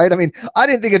question, right? I mean, I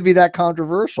didn't think it'd be that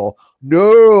controversial.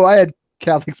 No, I had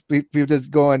Catholics people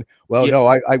just going, well, no,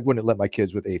 I wouldn't let my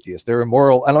kids with atheists. They're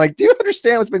immoral. And I'm like, do you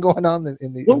understand what's been going on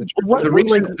in the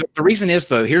the reason is,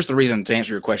 though, here's the reason to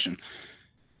answer your question.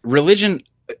 Religion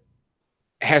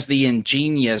has the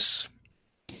ingenious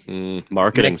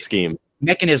marketing scheme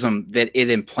mechanism that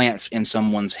it implants in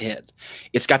someone's head.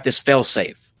 It's got this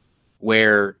fail-safe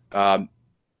where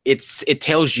it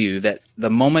tells you that the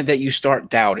moment that you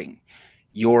start doubting,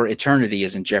 your eternity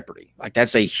is in jeopardy. Like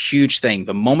that's a huge thing.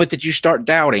 The moment that you start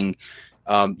doubting,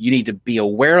 you need to be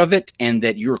aware of it and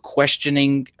that you're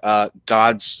questioning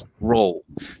God's role.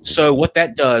 So what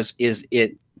that does is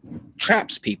it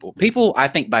traps people. People, I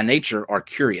think, by nature are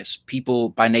curious. People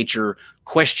by nature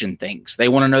question things. They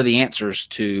want to know the answers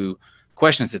to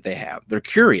questions that they have. They're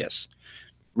curious.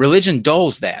 Religion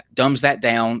dumbs that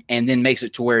down, and then makes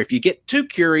it to where if you get too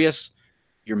curious,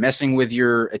 you're messing with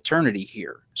your eternity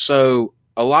here. So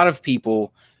a lot of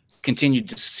people continue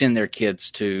to send their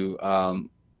kids to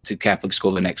Catholic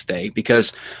school the next day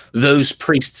because those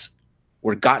priests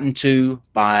were gotten to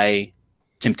by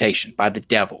temptation, by the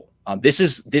devil. This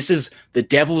is the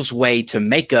devil's way to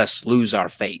make us lose our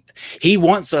faith. He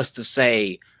wants us to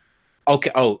say,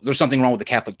 okay, there's something wrong with the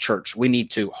Catholic Church. We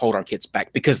need to hold our kids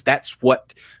back because that's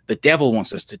what the devil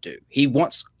wants us to do. He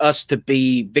wants us to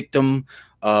be victim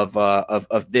of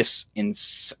this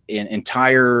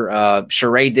entire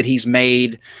charade that he's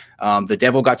made. The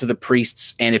devil got to the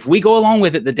priests, and if we go along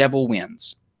with it, the devil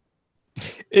wins.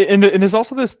 And there's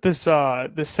also this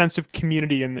sense of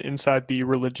community inside the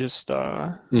religious,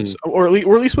 or at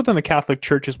least within the Catholic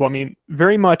Church as well. I mean,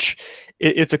 very much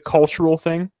it's a cultural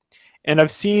thing, and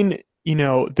I've seen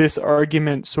this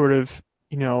argument sort of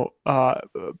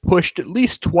pushed at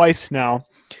least twice now,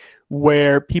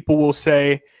 where people will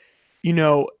say,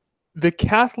 the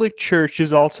Catholic Church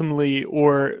is ultimately,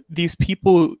 or these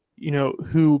people,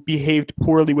 who behaved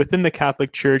poorly within the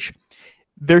Catholic Church,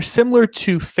 they're similar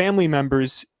to family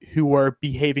members who are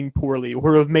behaving poorly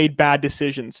or who have made bad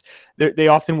decisions. They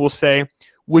often will say,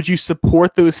 would you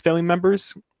support those family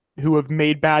members who have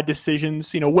made bad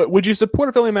decisions? Would you support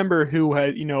a family member who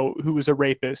had, who was a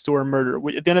rapist or a murderer?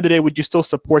 At the end of the day, would you still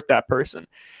support that person?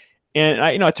 And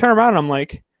I turn around and I'm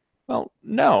like, well,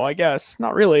 no, I guess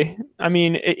not really. I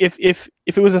mean, if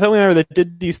it was a family member that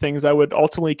did these things, I would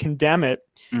ultimately condemn it.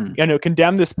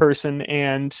 Condemn this person,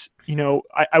 and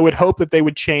I would hope that they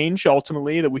would change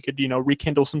ultimately, that we could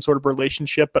rekindle some sort of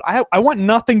relationship. But I want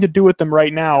nothing to do with them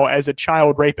right now as a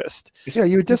child rapist. Yeah,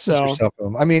 you would distance yourself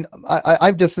from them. I mean,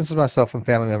 I've distanced myself from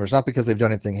family members, not because they've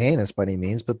done anything heinous by any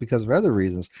means, but because of other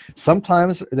reasons.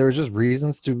 Sometimes there's just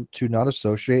reasons to not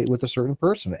associate with a certain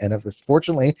person, and if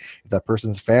that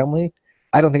person's family,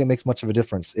 I don't think it makes much of a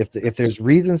difference. If there's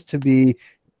reasons to be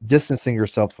distancing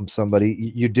yourself from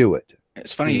somebody, you do it.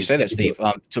 It's funny you say that, Steve.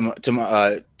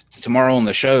 Tomorrow on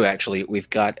the show, actually, we've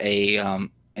got a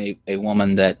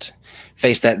woman that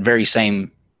faced that very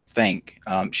same thing.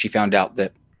 She found out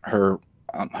that her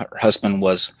husband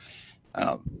was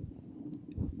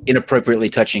inappropriately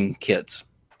touching kids,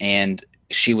 and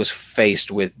she was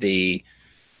faced with the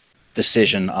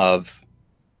decision of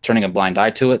turning a blind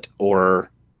eye to it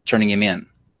or turning him in.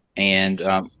 And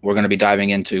we're going to be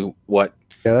diving into what.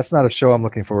 Yeah, that's not a show I'm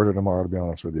looking forward to tomorrow, to be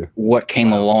honest with you. What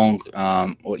came along,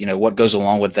 what goes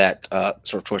along with that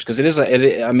sort of choice? Because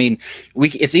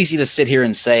it's easy to sit here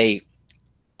and say,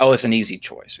 oh, it's an easy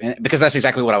choice, because that's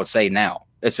exactly what I would say now.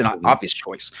 It's an obvious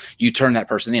choice. You turn that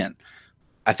person in.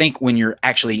 I think when you're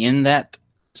actually in that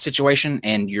situation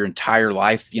and your entire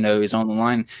life, is on the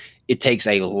line, it takes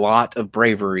a lot of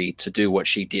bravery to do what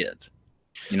she did.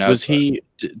 Was he?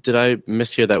 Did I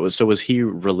mishear that? Was he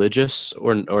religious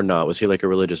or not? Was he like a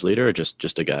religious leader or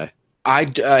just a guy?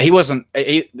 He wasn't.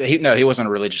 He wasn't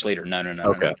a religious leader. No.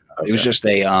 Okay. It was just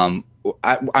a.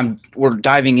 We're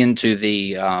diving into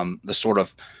the sort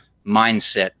of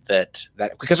mindset that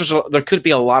because there could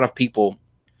be a lot of people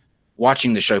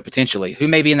watching the show potentially who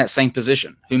may be in that same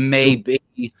position, who may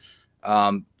be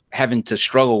having to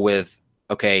struggle with.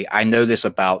 Okay, I know this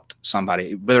about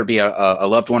somebody, whether it be a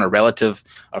loved one, a relative,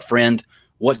 a friend.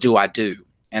 What do I do?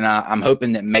 And I'm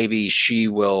hoping that maybe she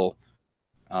will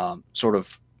sort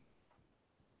of,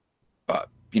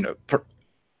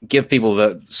 give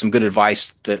people some good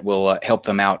advice that will help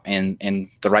them out in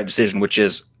the right decision, which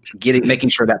is making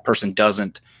sure that person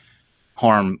doesn't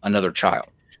harm another child.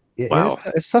 Wow.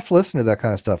 It's tough to listen to that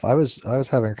kind of stuff. I was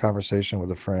having a conversation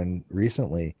with a friend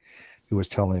recently who was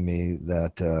telling me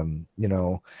that,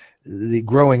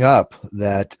 growing up,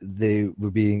 that they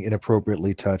were being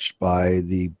inappropriately touched by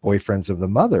the boyfriends of the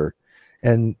mother.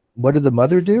 And what did the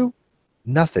mother do?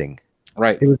 Nothing.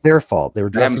 Right. It was their fault. They were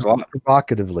dressing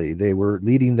provocatively. They were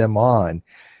leading them on.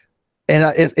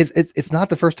 And it's not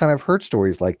the first time I've heard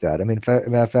stories like that. I mean,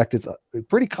 matter of fact, it's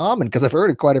pretty common because I've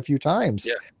heard it quite a few times.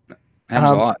 Yeah. Happens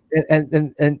a lot.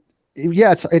 And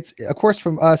yeah, it's of course,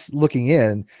 from us looking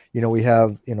in, we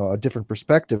have a different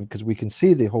perspective because we can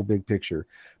see the whole big picture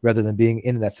rather than being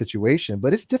in that situation.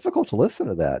 But it's difficult to listen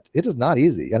to that. It is not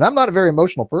easy, and I'm not a very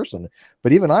emotional person,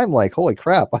 but even I'm like, holy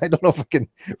crap, I don't know if I can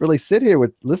really sit here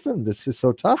listen. This is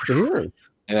so tough to hear.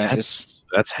 Yeah,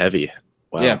 that's heavy.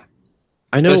 Wow. Yeah,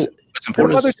 I know. It's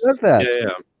important. Mother does that. Yeah.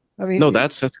 I mean, no,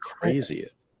 that's crazy.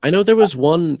 I know there was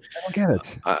one. I don't get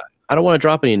it. I don't want to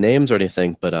drop any names or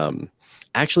anything, but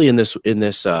actually in this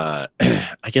I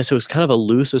guess it was kind of a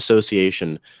loose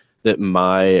association that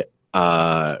my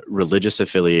religious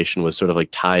affiliation was sort of like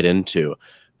tied into.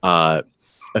 A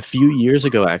few years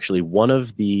ago, actually, one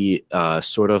of the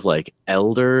sort of like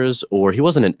elders, or he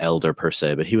wasn't an elder per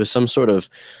se, but he was some sort of,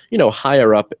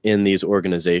 higher up in these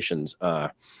organizations,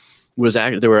 there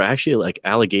were actually like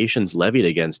allegations levied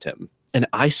against him. And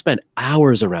I spent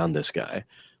hours around this guy.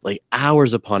 Like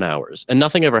hours upon hours, and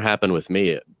nothing ever happened with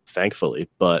me, thankfully.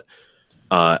 But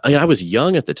I was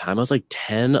young at the time. I was like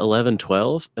 10, 11,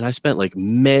 12, and I spent like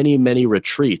many, many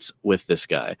retreats with this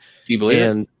guy. Do you believe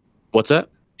it? What's that?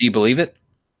 Do you believe it?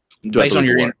 Based on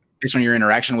your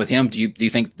interaction with him, do you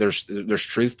think there's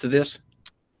truth to this?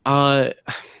 Well,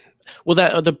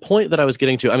 the point that I was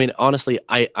getting to, I mean, honestly,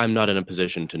 I'm not in a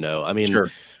position to know. I mean,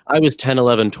 sure. I was 10,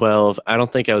 11, 12. I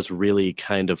don't think I was really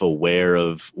kind of aware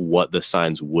of what the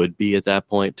signs would be at that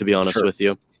point, to be honest with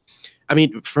you. I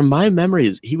mean, from my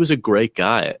memories, he was a great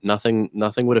guy. Nothing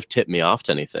would have tipped me off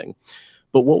to anything.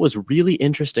 But what was really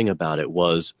interesting about it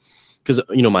was, because,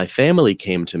 my family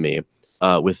came to me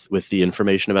with the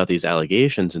information about these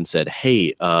allegations and said,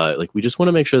 hey, like, we just want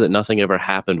to make sure that nothing ever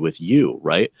happened with you,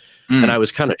 right? And I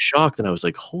was kind of shocked, and I was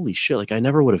like, holy shit, like, I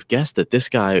never would have guessed that this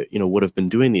guy, would have been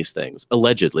doing these things.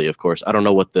 Allegedly, of course. I don't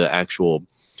know what the actual,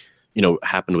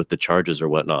 happened with the charges or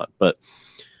whatnot. But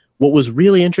what was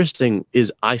really interesting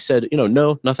is I said,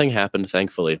 no, nothing happened,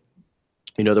 thankfully.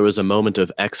 There was a moment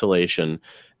of exhalation,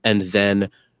 and then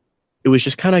it was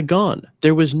just kind of gone.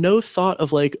 There was no thought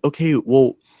of like, okay,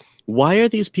 well, why are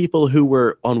these people who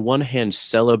were on one hand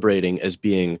celebrating as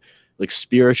being like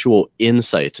spiritual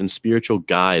insights and spiritual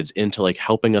guides into like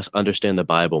helping us understand the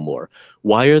Bible more,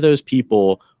 why are those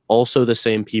people also the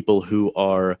same people who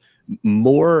are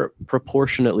more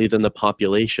proportionately than the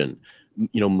population,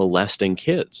 molesting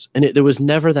kids? And there was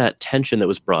never that tension that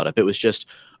was brought up. It was just,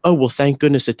 oh, well, thank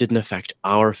goodness it didn't affect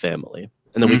our family.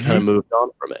 And then we kind of moved on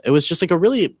from it. It was just like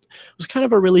it was kind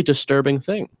of a really disturbing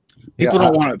thing. People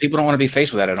don't want to be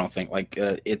faced with that. I don't think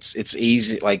it's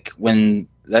easy. Like when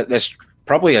that's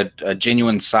probably a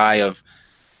genuine sigh of,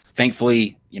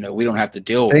 thankfully, we don't have to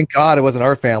deal. Thank God it wasn't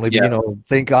our family, but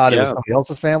thank God it was somebody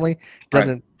else's family.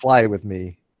 Doesn't fly with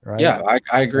me. Right? Yeah,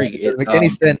 I agree. It doesn't make any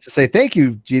sense to say thank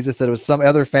you, Jesus, that it was some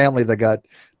other family that got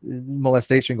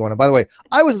molestation going on. By the way,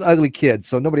 I was an ugly kid,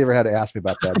 so nobody ever had to ask me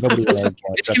about that. Nobody. This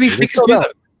can be fixed too.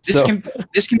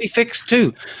 This can be fixed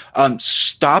too.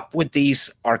 Stop with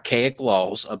these archaic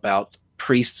laws about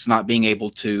priests not being able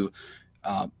to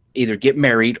either get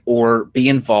married or be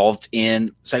involved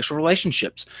in sexual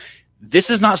relationships. This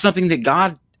is not something that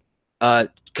God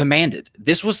commanded.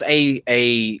 This was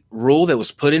a rule that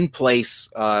was put in place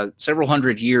several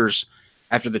hundred years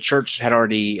after the church had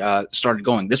already started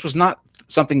going. This was not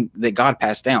something that God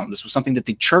passed down. This was something that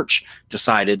the church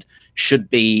decided should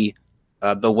be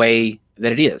the way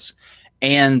that it is.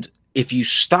 And if you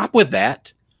stop with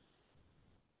that,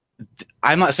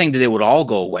 I'm not saying that it would all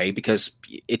go away, because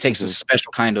it takes a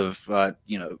special kind of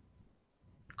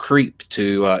creep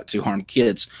to harm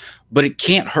kids, but it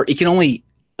can't hurt. It can only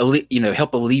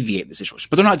help alleviate the situation.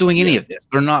 But they're not doing any of this.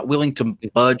 They're not willing to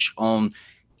budge on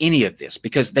any of this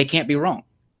because they can't be wrong.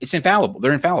 It's infallible.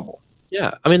 They're infallible.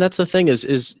 Yeah, I mean, that's the thing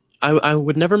is I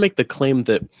would never make the claim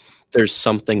that there's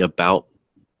something about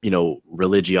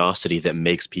religiosity that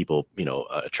makes people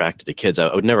attracted to kids.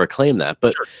 I would never claim that.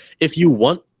 But if you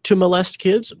want to molest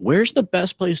kids, where's the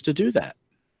best place to do that?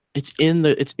 It's in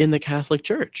the Catholic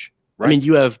Church. Right. I mean,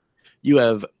 you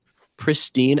have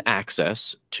pristine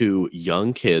access to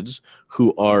young kids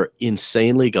who are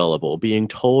insanely gullible, being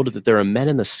told that there are men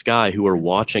in the sky who are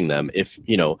watching them. If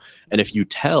you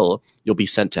tell, you'll be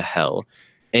sent to hell.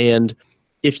 And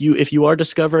if you are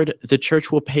discovered, the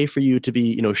church will pay for you to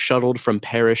be shuttled from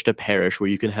parish to parish where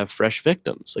you can have fresh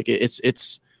victims. Like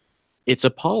it's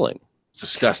appalling. It's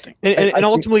disgusting. And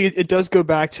ultimately, it does go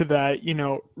back to that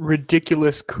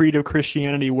ridiculous creed of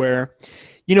Christianity where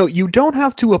you don't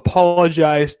have to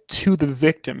apologize to the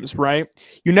victims, right?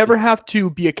 You never have to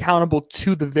be accountable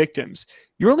to the victims.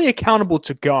 You're only accountable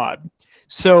to God.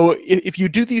 So if you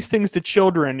do these things to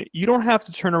children, you don't have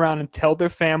to turn around and tell their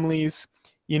families,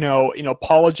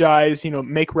 apologize,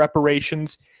 make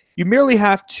reparations. You merely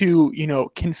have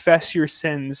to, confess your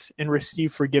sins and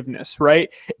receive forgiveness, right?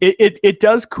 It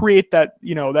does create that,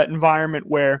 that environment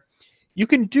where you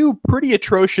can do pretty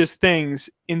atrocious things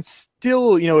and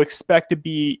still, expect to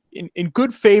be in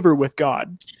good favor with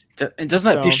God. And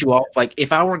doesn't that piss you off? Like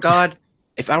if I were God,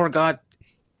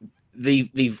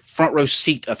 the front row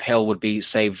seat of hell would be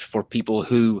saved for people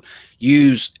who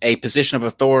use a position of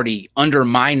authority under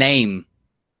my name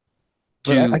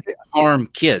to harm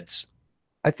kids.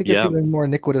 I think it's even more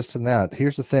iniquitous than that.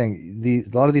 Here's the thing: a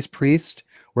lot of these priests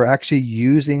were actually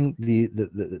using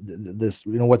this,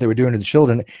 what they were doing to the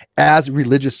children as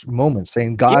religious moments,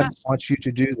 saying, "God wants you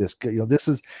to do this.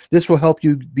 This will help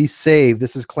you be saved.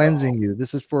 This is cleansing you.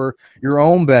 This is for your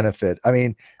own benefit." I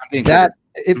mean, that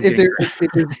if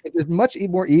there's much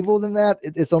more evil than that,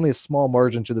 it's only a small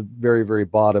margin to the very, very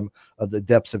bottom of the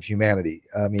depths of humanity.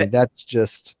 I mean, that's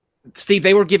just. Steve,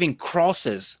 they were giving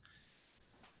crosses.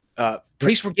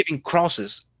 Priests were giving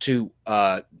crosses to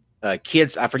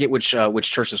kids. I forget which church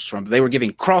this was from, but they were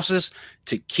giving crosses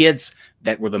to kids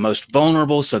that were the most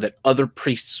vulnerable, so that other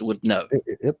priests would know.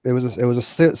 It was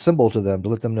a symbol to them to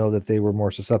let them know that they were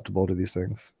more susceptible to these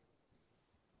things.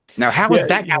 Now, how is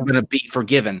that guy going to be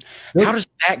forgiven? How does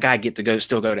that guy get to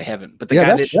still go to heaven? But the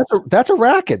guy that's a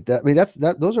racket.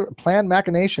 Those are planned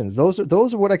machinations.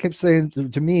 Those are what I kept saying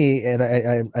to me, and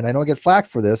I know I get flack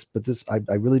for this, but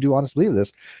I really do honestly believe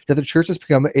this, that the church has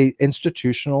become a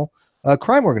institutional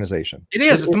crime organization. It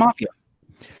is. It's the mafia.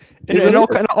 It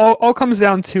all comes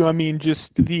down to,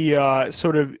 just the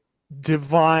sort of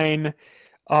divine,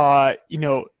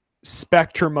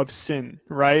 spectrum of sin,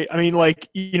 right?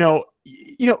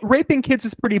 Raping kids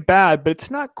is pretty bad, but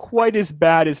it's not quite as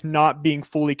bad as not being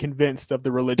fully convinced of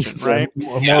the religion, right? You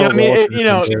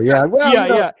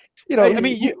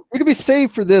can be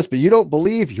saved for this, but you don't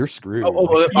believe, you're screwed.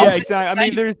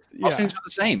 Exactly. All things are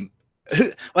the same.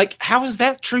 Like, how is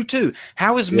that true too?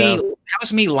 How is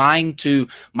me lying to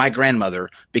my grandmother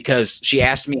because she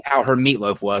asked me how her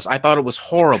meatloaf was? I thought it was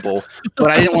horrible, but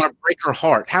I didn't want to break her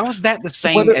heart. How is that the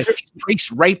same as these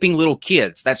priests raping little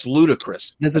kids? That's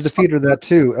ludicrous. There's a defeater of that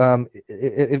too.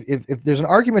 If there's an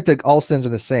argument that all sins are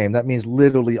the same, that means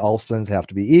literally all sins have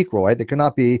to be equal, right? There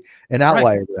cannot be an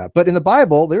outlier to that. But in the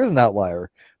Bible, there is an outlier.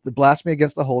 The blasphemy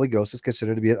against the Holy Ghost is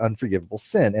considered to be an unforgivable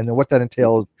sin, and then what that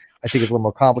entails, I think, is a little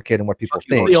more complicated than what people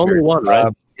think. The only one,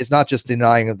 right? It's not just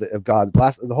denying of God.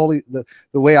 The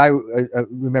way I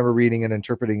remember reading and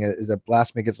interpreting it is that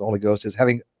blasphemy against the Holy Ghost is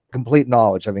having complete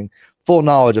knowledge, having full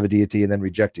knowledge of a deity, and then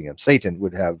rejecting him. Satan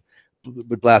would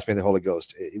blaspheme the Holy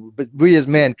Ghost, but we as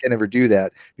men can never do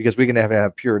that because we're going to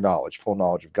have pure knowledge, full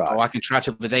knowledge of God. Oh, I can try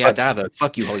till the day I die, though.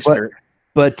 Fuck you, Holy Spirit.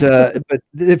 But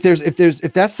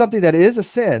if that's something that is a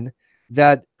sin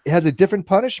that has a different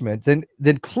punishment, then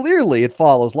clearly it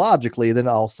follows logically that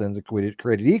all sins are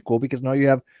created equal, because now you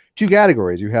have two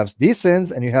categories. You have these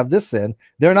sins and you have this sin.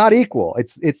 They're not equal.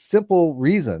 It's simple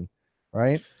reason,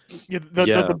 right? Yeah,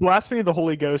 the blasphemy of the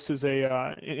Holy Ghost is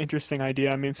an interesting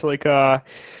idea. I mean, so like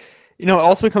it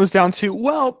ultimately comes down to,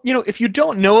 well, if you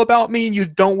don't know about me and you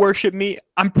don't worship me,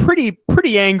 I'm pretty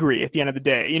angry at the end of the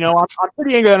day. I'm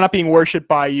pretty angry that I'm not being worshipped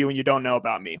by you and you don't know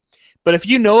about me. But if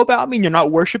you know about me and you're not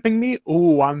worshiping me,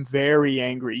 ooh, I'm very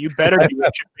angry. You better be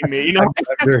worshiping me. I'm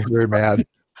very, very mad.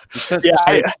 It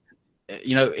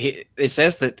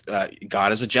says that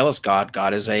God is a jealous God.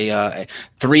 God is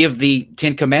 3 of the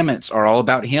 10 commandments are all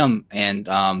about him and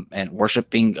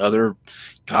worshiping other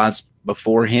gods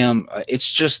before him.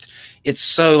 It's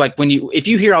so like if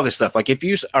you hear all this stuff, like if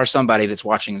you are somebody that's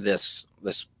watching this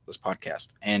podcast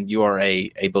and you are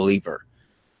a believer,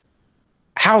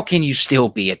 how can you still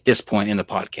be at this point in the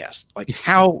podcast? Like,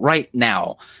 how right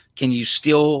now can you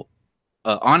still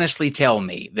honestly tell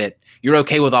me that you're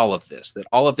okay with all of this, that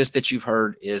all of this that you've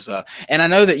heard is and I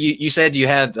know that you said you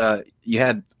had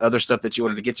other stuff that you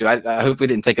wanted to get to. I hope we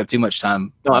didn't take up too much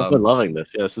time. No, I've been loving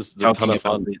this. Yes, this is a ton of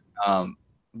fun.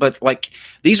 But like,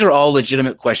 these are all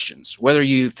legitimate questions. Whether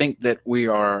you think that we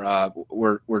are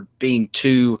we're being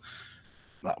too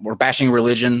we're bashing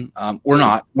religion, we're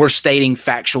not. We're stating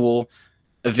factual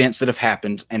events that have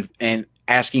happened and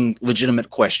asking legitimate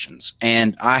questions.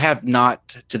 And I have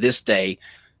not to this day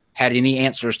had any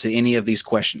answers to any of these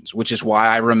questions, which is why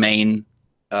I remain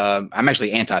I'm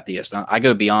actually anti-theist. I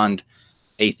go beyond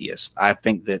atheist. I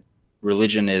think that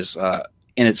religion is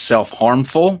in itself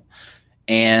harmful,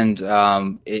 and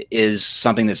it is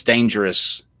something that's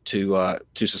dangerous to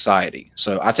society.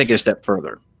 So I take it a step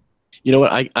further. You know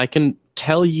what? I can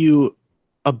tell you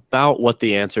about what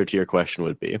the answer to your question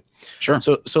would be. Sure.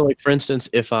 So like, for instance,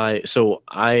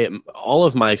 all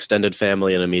of my extended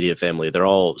family and immediate family, they're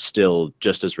all still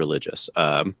just as religious.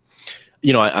 I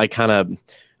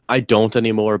don't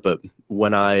anymore, but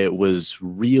when I was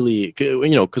really,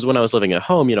 because when I was living at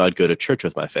home, I'd go to church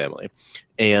with my family.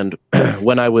 And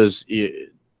when I was not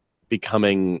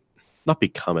becoming,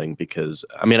 because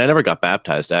I never got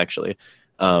baptized actually.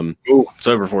 It's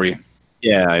over for you.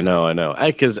 Yeah, I know.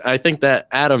 Because I think that,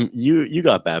 Adam, you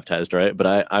got baptized, right?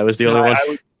 But I was the only one.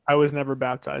 I was never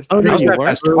baptized. Oh, no, you were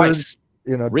baptized twice.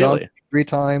 Really? 3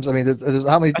 times. I mean, there's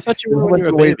how many? I thought you were when you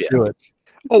were a baby.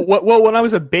 Oh, well, when I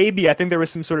was a baby, I think there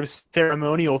was some sort of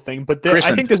ceremonial thing, but I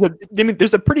think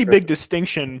there's a pretty big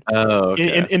distinction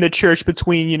in the church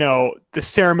between, the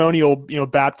ceremonial,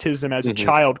 baptism as a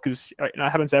child, because it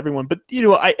happens to everyone. But,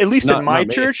 at least in my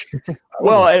church,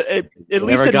 well, at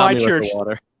least in my church,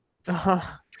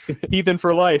 heathen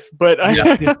for life. But I was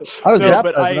baptized when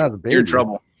I was a baby. You're in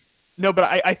trouble. No,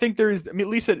 but I think there is, at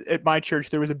least at my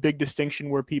church, there was a big distinction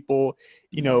where people,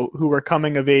 who were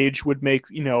coming of age would make,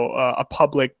 a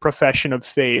public profession of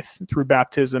faith through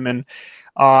baptism. And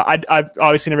I've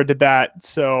obviously never did that.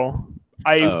 So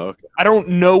I don't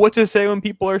know what to say when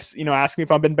people are, asking me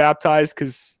if I've been baptized,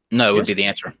 because no would be the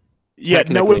answer. Yeah,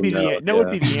 no would be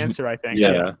the anscer, I think.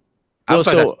 Yeah. I was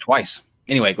baptized twice.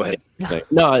 Anyway, go ahead.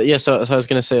 No, yeah. So I was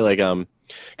gonna say, like,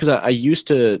 because I used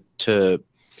to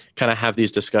kind of have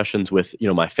these discussions with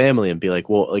my family and be like,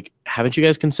 well, like, haven't you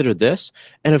guys considered this?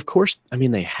 And of course,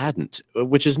 they hadn't,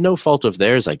 which is no fault of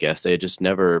theirs, I guess. They had just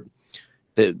never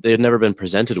they had never been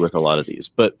presented with a lot of these.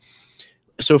 But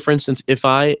so, for instance, if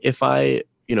I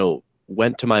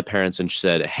went to my parents and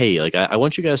said, hey, like, I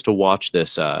want you guys to watch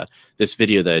this this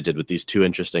video that I did with these 2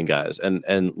 interesting guys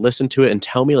and listen to it and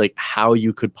tell me, like, how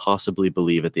you could possibly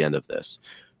believe at the end of this.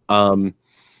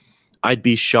 I'd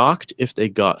be shocked if they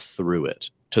got through it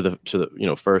to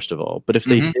the first of all. But if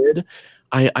they did,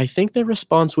 I think their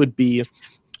response would be,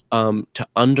 to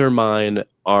undermine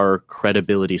our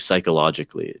credibility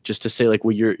psychologically, just to say like,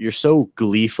 well, you're so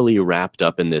gleefully wrapped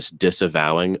up in this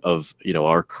disavowing of, you know,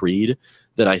 our creed,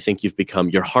 that I think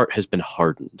your heart has been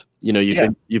hardened. You know, you've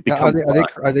Now, become.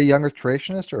 are they young earth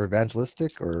creationists or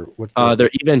evangelistic or what's They're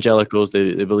evangelicals.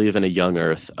 They believe in a young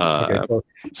earth. okay,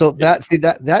 so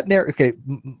that narrative. Okay,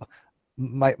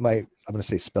 my I'm going to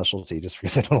say specialty just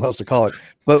because I don't know what else to call it.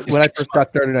 But when I first got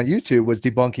started on YouTube, was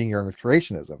debunking young earth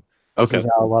creationism. This is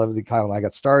how a lot of the Kyle and I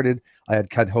got started. I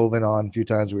had Ken Hovind on a few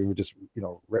times. We were just, you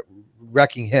know,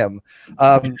 wrecking him.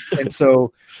 And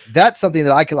so that's something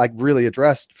that I could like really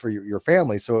address for your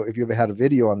family. So if you ever had a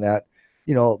video on that,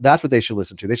 you know, that's what they should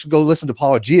listen to. They should go listen to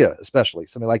Apologia, especially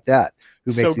something like that,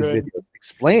 who makes these videos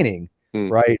explaining,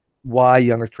 right, why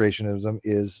young earth creationism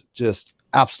is just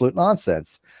absolute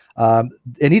nonsense. And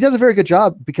he does a very good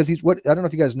job because I don't know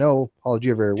if you guys know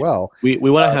Apologia very well. We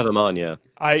want to have him on, yeah.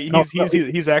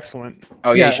 He's excellent.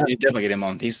 Oh yeah, you should definitely get him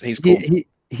on. He's cool.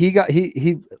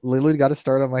 He literally got to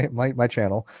start on my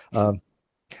channel.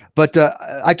 But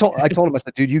I told him, I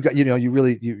said, dude, you're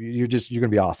gonna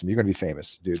be awesome. You're gonna be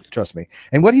famous, dude. Trust me.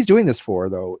 And what he's doing this for,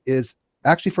 though, is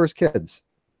actually for his kids.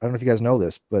 I don't know if you guys know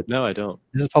this, but no, I don't.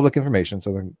 This is public information,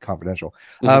 so they're confidential.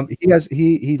 Mm-hmm.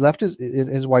 He left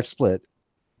his wife split,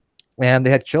 and they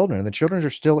had children, and the children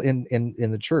are still in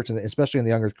the church, and especially in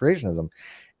the young earth creationism.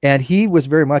 And he was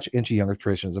very much into young earth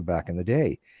creationism back in the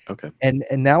day. Okay. And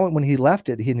now when he left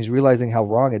it, he's realizing how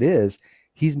wrong it is.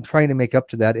 He's trying to make up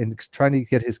to that and trying to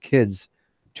get his kids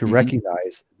to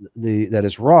recognize that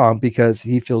it's wrong, because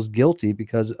he feels guilty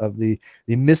because of the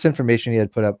misinformation he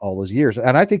had put up all those years.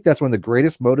 And I think that's one of the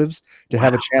greatest motives to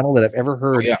have a channel that I've ever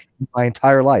heard in my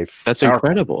entire life. That's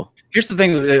incredible. Here's the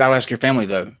thing that I'll ask your family,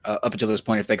 though, up until this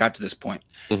point, if they got to this point,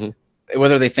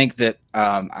 whether they think that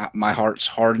my heart's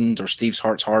hardened or Steve's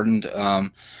heart's hardened,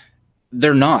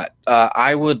 they're not.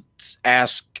 I would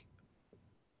ask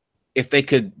if they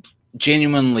could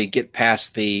genuinely get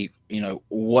past the, you know,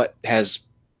 what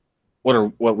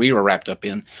we were wrapped up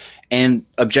in, and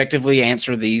objectively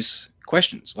answer these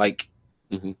questions. Like,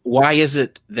 why is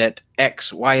it that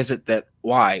X? Why is it that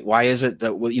Y? Why is it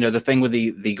that, you know, the thing with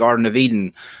the Garden of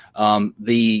Eden,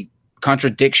 the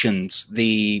contradictions,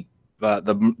 the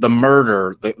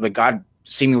murder, the God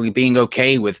seemingly being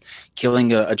okay with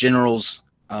killing a general's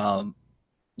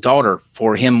daughter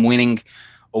for him winning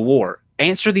a war?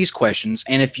 Answer these questions,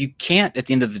 and if you can't, at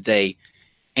the end of the day,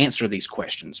 answer these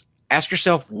questions, ask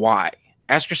yourself why.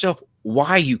 Ask yourself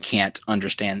why you can't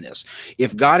understand this.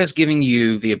 If God is giving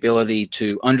you the ability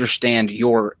to understand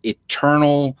your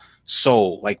eternal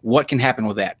soul, like what can happen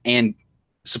with that, and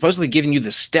supposedly giving you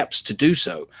the steps to do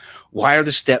so, why are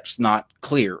the steps not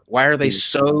clear? Why are they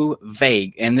so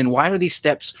vague? And then why are these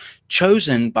steps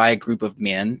chosen by a group of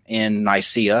men in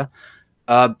Nicaea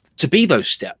to be those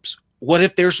steps? What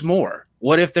if there's more?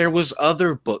 What if there was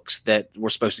other books that were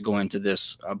supposed to go into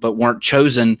this but weren't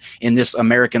chosen in this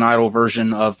American Idol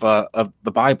version of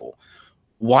the Bible?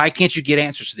 Why can't you get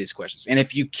answers to these questions? And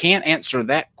if you can't answer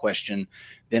that question,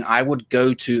 then I would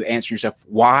go to answer yourself,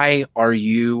 why are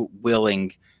you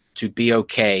willing to be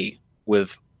okay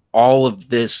with all of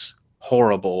this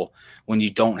horrible when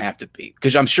you don't have to be?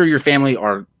 Because I'm sure your family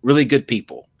are really good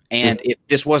people. And if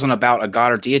this wasn't about a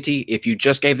God or deity, if you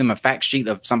just gave them a fact sheet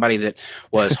of somebody that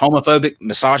was homophobic,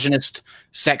 misogynist,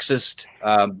 sexist,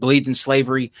 believed in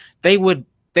slavery, they would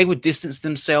distance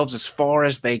themselves as far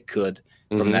as they could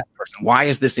from that person. Why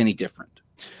is this any different?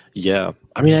 Yeah,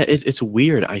 I mean, it's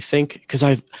weird. I think because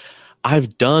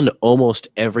I've done almost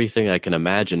everything I can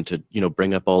imagine to, you know,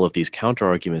 bring up all of these counter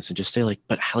arguments and just say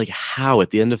but how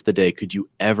at the end of the day could you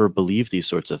ever believe these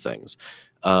sorts of things?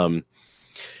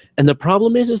 And the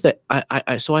problem is that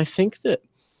I think that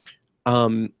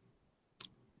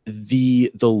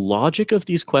the logic of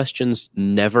these questions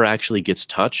never actually gets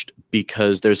touched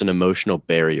because there's an emotional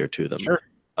barrier to them. Sure.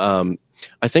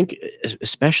 I think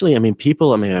especially, I mean,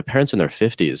 my parents in their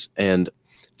 50s and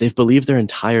they've believed their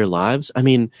entire lives. I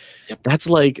mean, that's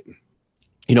like,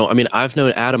 you know, I mean, I've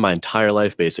known Adam my entire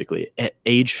life, basically. At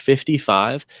age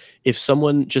 55, if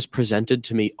someone just presented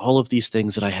to me all of these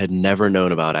things that I had never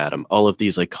known about Adam, all of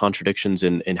these like contradictions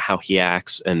in how he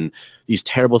acts and these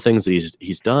terrible things that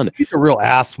he's done. He's a real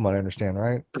ass from what I understand,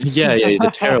 right? Yeah, he's a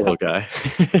terrible guy.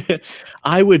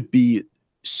 I would be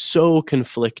so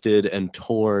conflicted and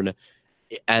torn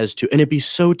as to, and it'd be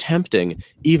so tempting,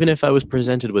 even if I was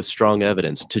presented with strong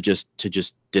evidence, to just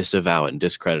disavow it and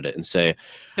discredit it and say,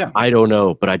 I don't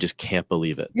know, but I just can't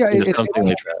believe it. Yeah, it's a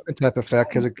different type of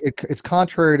fact because it's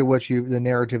contrary to the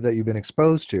narrative that you've been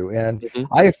exposed to. And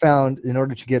I have found, in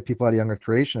order to get people out of young earth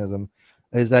creationism,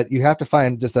 is that you have to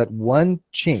find just that one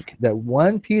chink, that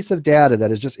one piece of data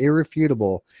that is just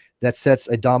irrefutable, that sets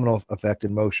a domino effect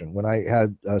in motion. When I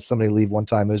had somebody leave one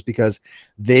time, it was because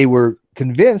they were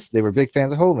convinced, they were big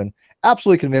fans of Hovind,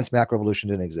 absolutely convinced macroevolution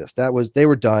didn't exist. They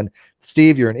were done.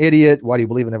 Steve, you're an idiot. Why do you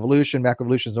believe in evolution?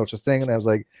 Macroevolution is no such thing. And I was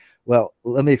like, well,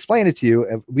 let me explain it to you.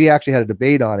 And we actually had a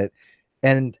debate on it.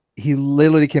 And he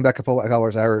literally came back a couple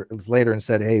hours later and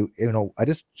said, hey, I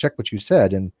just checked what you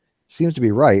said and seems to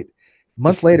be right. A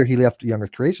month later, he left Young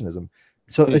Earth creationism.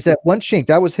 So it's that one chink.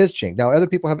 That was his chink. Now, other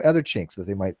people have other chinks that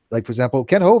they might, like, for example,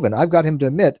 Ken Hovind. I've got him to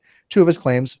admit 2 of his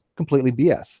claims completely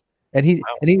BS. And he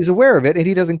was aware of it, and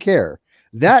he doesn't care.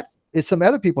 That is, some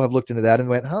other people have looked into that and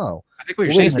went, oh. I think what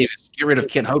you're saying, Steve, is get rid of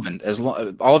Ken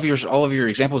Hovind. All of your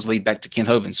examples lead back to Ken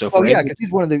Hovind. So because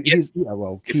he's one of the.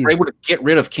 if we're able to get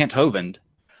rid of Kent Hovind,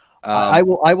 I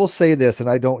will say this, and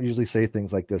I don't usually say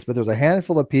things like this, but there's a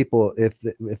handful of people. If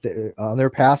they, on their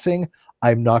passing,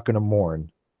 I'm not going to mourn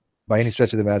by any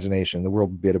stretch of the imagination. The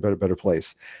world would be a better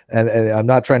place. And I'm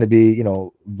not trying to be,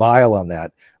 vile on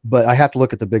that, but I have to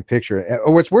look at the big picture.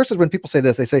 Or what's worse is when people say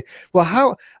this, they say,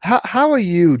 well, how are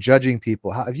you judging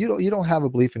people? If you don't have a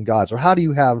belief in gods, or how do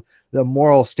you have the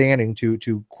moral standing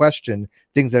to question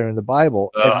things that are in the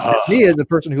Bible? And me, as a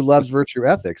person who loves virtue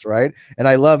ethics, right? And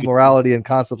I love morality and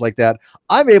concepts like that,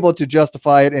 I'm able to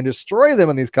justify it and destroy them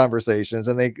in these conversations.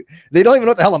 And they don't even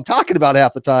know what the hell I'm talking about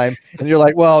half the time. And you're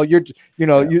like, well, you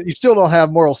still don't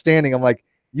have moral standing. I'm like,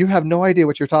 you have no idea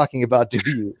what you're talking about, do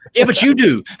you? Yeah, but you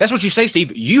do. That's what you say,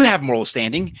 Steve. You have moral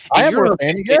standing. I have moral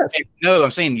standing, yes. No,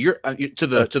 I'm saying you're to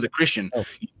the Christian. Oh.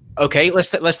 Okay,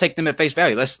 let's take them at face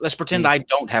value. Let's pretend I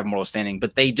don't have moral standing,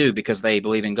 but they do because they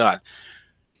believe in God.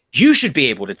 You should be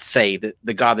able to say that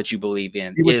the God that you believe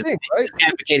in is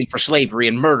advocating for slavery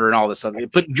and murder and all this other.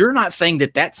 But you're not saying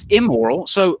that that's immoral.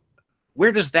 So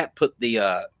where does that put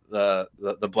the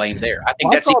blame there? I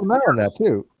think that's all on that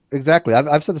too. Exactly.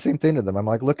 I've said the same thing to them. I'm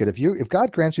like, look, if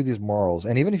God grants you these morals,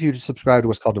 and even if you subscribe to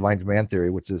what's called divine demand theory,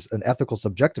 which is an ethical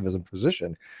subjectivism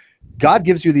position, God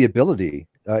gives you the ability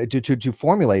to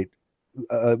formulate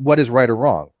what is right or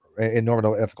wrong in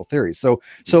normative ethical theories. So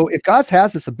if God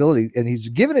has this ability and he's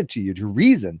given it to you to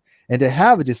reason and to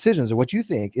have decisions of what you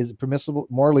think is permissible,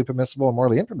 morally permissible and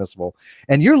morally impermissible,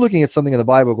 and you're looking at something in the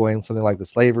Bible going something like the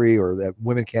slavery or that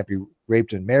women can't be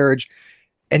raped in marriage,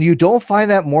 and you don't find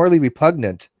that morally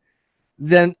repugnant,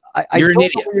 then I don't know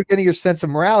where you're getting your sense of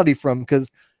morality from.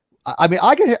 Because I mean,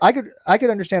 I could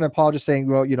understand an apologist saying,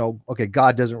 well, okay,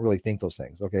 God doesn't really think those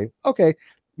things. Okay. At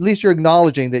least you're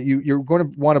acknowledging that you're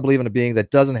going to want to believe in a being that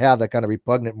doesn't have that kind of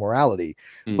repugnant morality.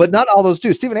 But not all those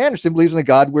do. Stephen Anderson believes in a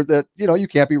God where you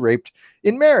can't be raped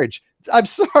in marriage. I'm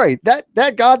sorry,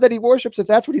 that God that he worships, if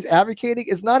that's what he's advocating,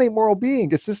 is not a moral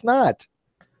being. It's just not.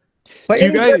 But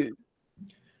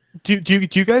do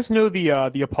you guys know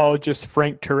the apologist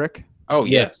Frank Turek? Oh,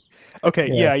 yes. Okay,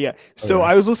 yeah. So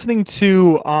I was listening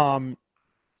to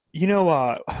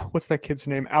what's that kid's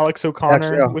name? Alex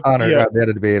O'Connor. They had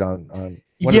a debate on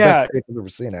one of the best debates I've ever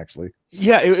seen, actually.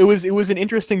 Yeah, it was an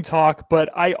interesting talk, but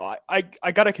I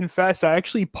gotta confess, I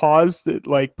actually paused it,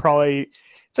 like, probably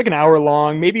it's like an hour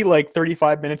long, maybe like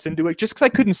 35 minutes into it, just because I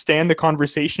couldn't stand the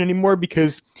conversation anymore.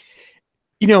 Because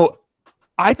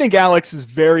I think Alex is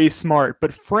very smart,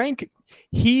 but Frank,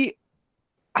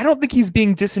 I don't think he's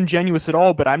being disingenuous at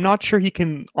all, but I'm not sure he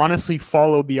can honestly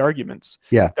follow the arguments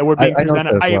that were being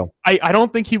presented. I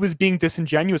don't think he was being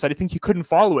disingenuous. I think he couldn't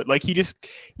follow it. Like,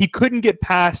 he couldn't get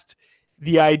past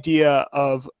the idea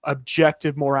of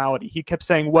objective morality. He kept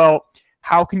saying, well,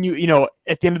 how can you,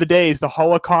 at the end of the day, is the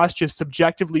Holocaust just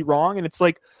subjectively wrong? And it's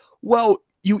like, well,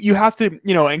 you have to,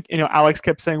 Alex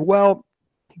kept saying, well,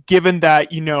 given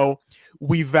that,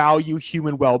 we value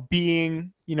human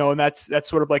well-being, and that's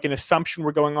sort of like an assumption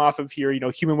we're going off of here,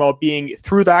 human well-being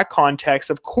through that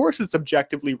context. Of course, it's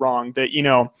objectively wrong that,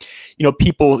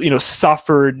 people,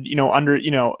 suffered,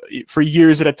 under, for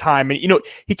years at a time. And,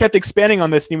 he kept expanding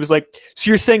on this, and he was like, so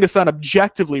you're saying it's not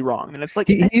objectively wrong? And it's like,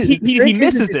 he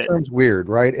misses it. Sounds weird,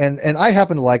 right? And I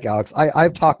happen to like Alex.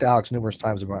 I've talked to Alex numerous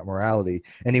times about morality,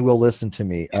 and he will listen to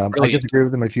me. I disagree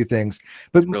with him on a few things,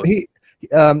 but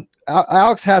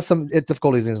Alex has some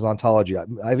difficulties in his ontology. I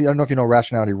don't know if you know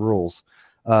Rationality Rules.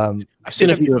 I've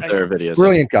seen a few of their videos.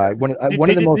 Brilliant guy. One of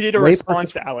the most. They did a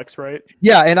response to Alex, right?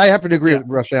 Yeah, and I happen to agree with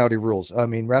Rationality Rules. I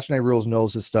mean, Rationality Rules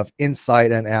knows this stuff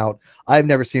inside and out. I've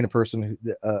never seen a person,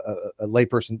 a lay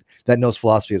person, that knows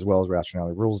philosophy as well as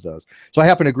Rationality Rules does. So I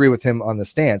happen to agree with him on the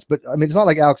stance. But I mean, it's not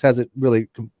like Alex has it really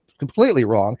completely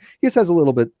wrong. He just has a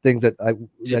little bit things that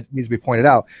needs to be pointed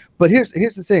out. But here's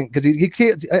the thing, because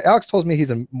Alex tells me he's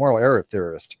a moral error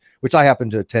theorist, which I happen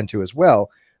to tend to as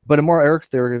well. But a moral error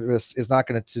theorist is not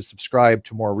going to subscribe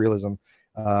to moral realism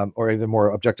or even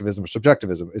more objectivism or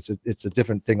subjectivism. It's a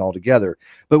different thing altogether.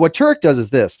 But what Turek does is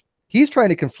this: he's trying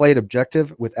to conflate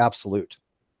objective with absolute.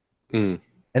 And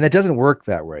that doesn't work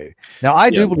that way. Now, I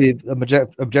do believe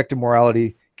objective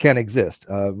morality can exist.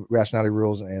 Rationality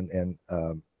rules and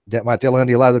Matt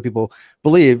Dillahunty, a lot of the people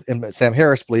believe, and Sam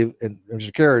Harris believe, and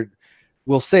Shakir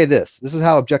will say this. This is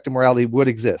how objective morality would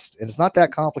exist. And it's not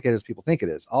that complicated as people think it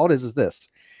is. All it is this.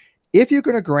 If you're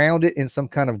going to ground it in some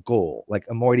kind of goal, like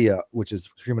amoidia, which is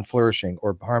human flourishing,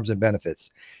 or harms and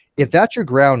benefits, if that's your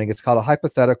grounding, it's called a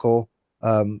hypothetical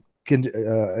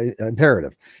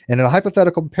imperative. And a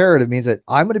hypothetical imperative means that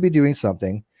I'm going to be doing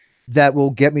something that will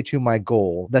get me to my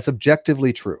goal that's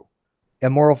objectively true.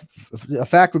 A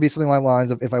fact would be something along the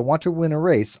lines of, if I want to win a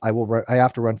race, I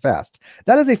have to run fast.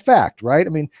 That is a fact, right? I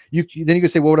mean, then you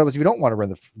could say, well, what happens if you don't want to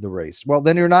run the race? Well,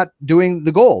 then you're not doing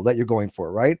the goal that you're going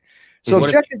for, right? So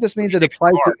objective just means it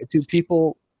applies to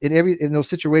people in those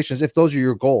situations. If those are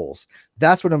your goals,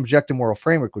 that's what an objective moral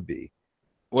framework would be.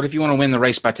 What if you want to win the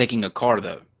race by taking a car,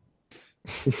 though?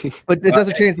 But it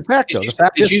doesn't change the fact, though.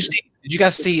 Did you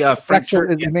guys see Frank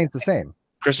Turek? It remains the same.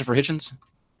 Christopher Hitchens?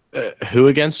 Who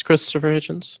against Christopher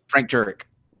Hitchens? Frank Turek.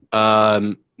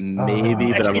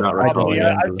 Maybe, but I'm not recalling.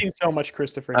 I've seen so much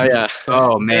Christopher. Oh yeah.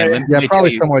 Oh man. Yeah,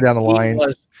 probably somewhere down the line.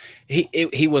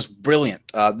 He was brilliant.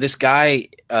 This guy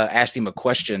asked him a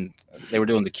question. They were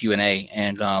doing the Q&A,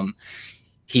 and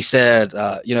he said,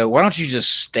 why don't you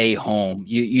just stay home?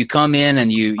 You come in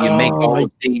and you make all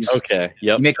of these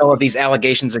you make all of these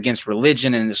allegations against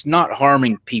religion, and it's not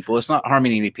harming people. It's not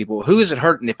harming any people. Who is it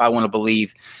hurting if I want to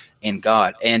believe in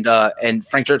God? And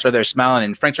Frank Turek's are there smiling,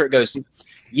 and Frank Turek goes,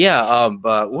 yeah,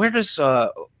 but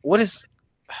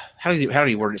how do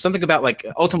you word it? Something about like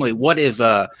ultimately what does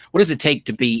it take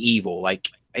to be evil? Like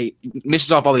he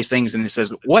misses off all these things and it says,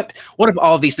 what if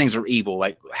all of these things are evil?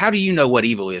 Like, how do you know what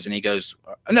evil is? And he goes,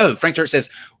 no, Frank Turek says,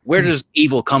 where does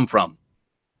evil come from?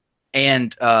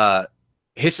 And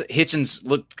Hitchens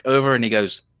looked over and he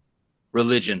goes,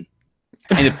 religion.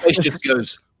 And the place just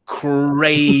goes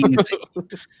crazy.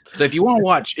 So if you want to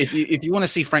watch, if you want to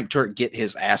see Frank Turek get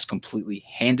his ass completely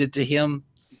handed to him,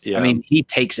 I mean, he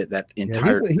takes it that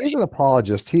entire. He's an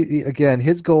apologist. He again,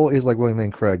 his goal is like William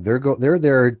Lane Craig. They're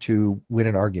there to win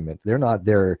an argument. They're not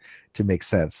there to make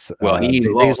sense. Well, he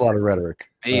use a lot of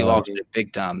rhetoric. He lost it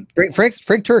big time. Frank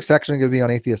Turek's actually going to be on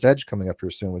Atheist Edge coming up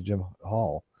here soon with Jim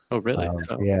Hall. Oh, really?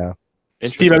 Yeah.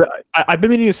 Steve, I've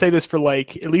been meaning to say this for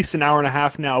like at least an hour and a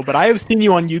half now, but I have seen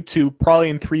you on YouTube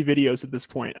probably in 3 videos at this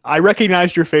point. I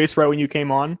recognized your face right when you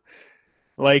came on.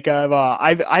 Like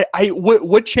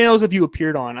what channels have you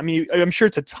appeared on? I mean, I'm sure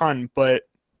it's a ton, but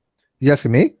you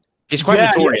asking me? He's quite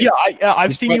notorious. Yeah,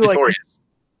 I've seen you notorious.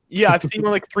 I've seen you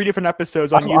on like 3 different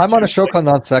episodes on YouTube. I'm on a show called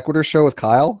Non Sequitur Show with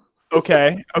Kyle.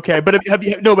 Okay, but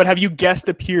have you guest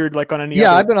appeared like on any?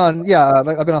 Yeah, I've been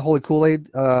on Holy Kool-Aid.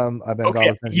 I've been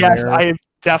okay. Yes, I have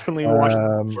definitely watched.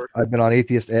 I've been on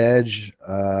Atheist Edge.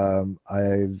 I've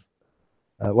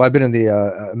been in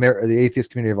the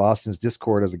Atheist Community of Austin's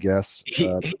Discord as a guest.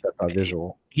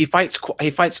 Visual. He fights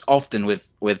often with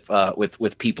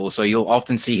people, so you'll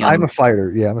often see him. I'm a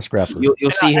fighter. Yeah, I'm a scrapper. You'll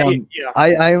see him.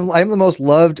 I'm the most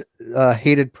loved,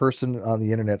 hated person on the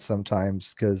internet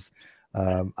sometimes because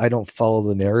I don't follow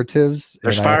the narratives.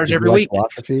 There's fires every week.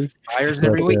 Fires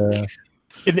every week.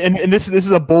 And this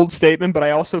is a bold statement, but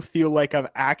I also feel like I've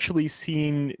actually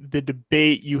seen the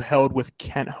debate you held with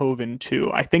Kent Hovind too.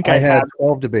 I think I had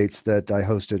 12 debates that I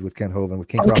hosted with Kent Hovind with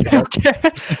King Crocker.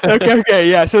 Okay,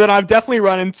 yeah. So then I've definitely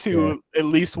run into at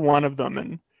least one of them,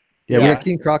 and we had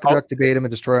King Crocker debate him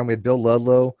and destroy him. We had Bill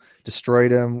Ludlow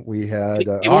destroyed him. We had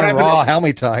on Raw how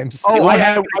many times? Oh,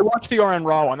 I watched the RN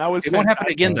Raw one. That was it. Won't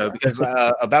happen again though, because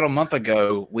about a month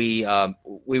ago we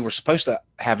were supposed to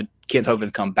have Kent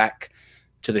Hovind come back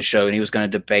to the show, and he was going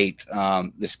to debate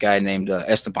this guy named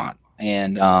Esteban.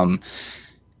 And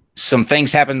some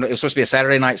things happened. It was supposed to be a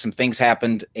Saturday night. Some things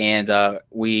happened, and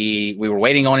we were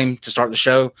waiting on him to start the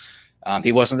show.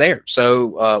 He wasn't there,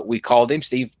 so we called him.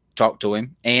 Steve talked to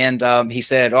him, and he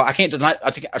said, "Oh, I can't do it tonight.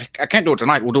 I can't do it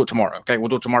tonight. We'll do it tomorrow. Okay, we'll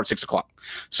do it tomorrow at 6 o'clock."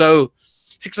 So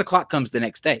 6 o'clock comes the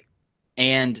next day,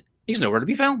 and he's nowhere to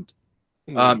be found.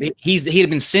 He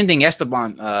had been sending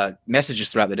Esteban messages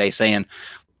throughout the day saying,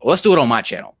 let's do it on my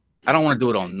channel. I don't want to do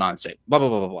it on non-state. Blah, blah,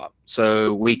 blah, blah, blah.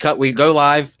 So we go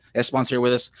live. Esteban's here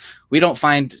with us. We don't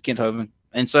find Kent Hovind.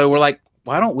 And so we're like,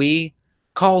 why don't we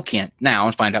call Kent now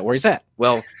and find out where he's at?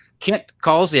 Well, Kent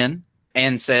calls in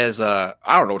and says, I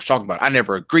don't know what you're talking about. I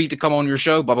never agreed to come on your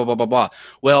show, blah, blah, blah, blah, blah.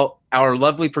 Well, our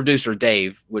lovely producer,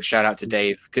 Dave, which shout out to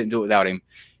Dave, couldn't do it without him.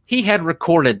 he had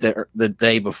recorded the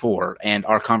day before and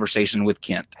our conversation with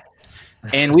Kent.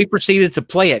 And we proceeded to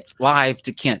play it live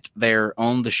to Kent there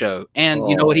on the show. And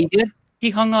you know what he did? He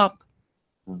hung up.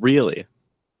 Really?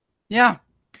 Yeah.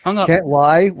 Hung up. Can't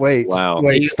lie. Wait. Wow.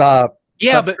 Wait. Stop.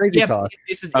 Yeah, That's but crazy talk.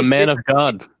 it's A man of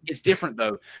God. It's different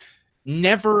though.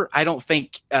 Never, I don't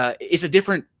think it's a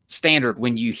different standard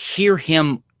when you hear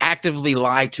him actively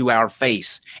lie to our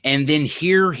face and then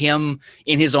hear him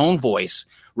in his own voice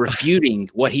refuting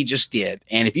what he just did.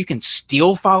 And if you can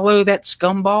still follow that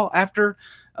scumball after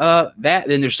that,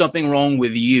 then there's something wrong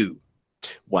with you.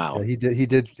 Wow. Yeah, he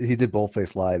did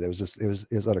boldface lie. That was just it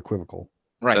was unequivocal.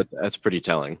 Right. That's pretty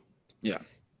telling. Yeah.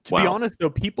 To be honest, though,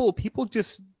 people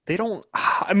just they don't.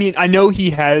 I mean, I know he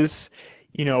has,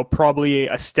 you know, probably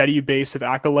a steady base of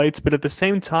acolytes, but at the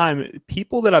same time,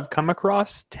 people that I've come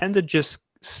across tend to just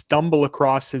stumble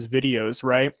across his videos,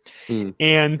 right?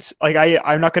 And like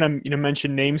I'm not going to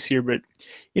mention names here, but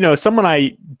someone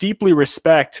I deeply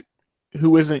respect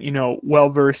who isn't well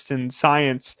versed in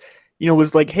science,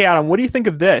 was like, "Hey Adam, what do you think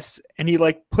of this?" And he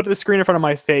like put the screen in front of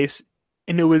my face.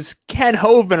 And it was Ken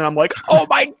Hovind, and I'm like, oh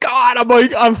my god! I'm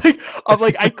like,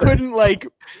 I couldn't like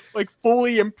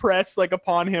fully impress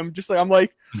upon him. Just like I'm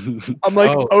like,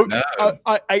 oh no.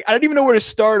 I didn't even know where to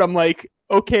start. I'm like,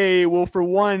 okay, well, for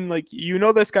one,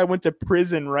 this guy went to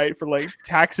prison, right, for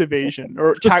tax evasion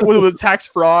or tax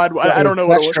fraud. I don't know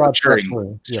what it was.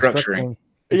 Structuring.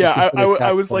 Yeah,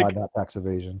 I was like, not tax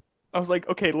evasion. I was like,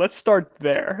 okay, let's start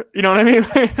there. You know what I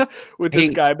mean? With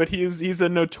this guy, but he's a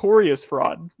notorious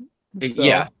fraud. So.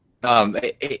 Yeah.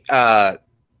 I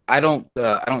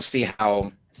don't see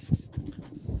how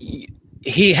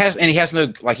he has no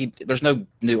there's no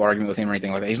new argument with him or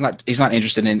anything like that. He's not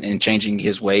interested in changing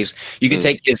his ways. You could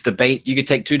take his debate. You could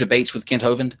take 2 debates with Kent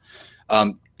Hovind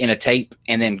in a tape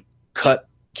and then cut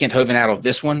Kent Hovind out of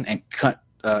this one and cut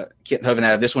Kent Hovind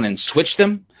out of this one and switch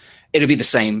them. It'll be the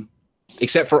same,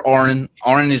 except for Aaron.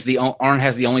 Aaron has the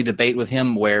only debate with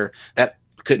him where that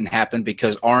couldn't happen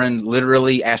because Aaron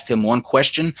literally asked him one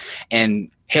question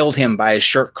and held him by his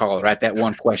shirt collar at that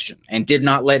one question and did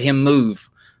not let him move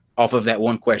off of that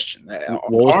one question.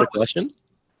 What was the question?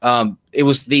 It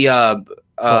was the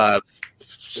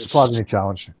phylogeny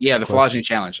challenge. Yeah, the phylogeny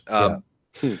challenge.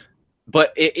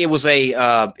 But it was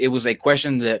a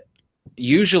question that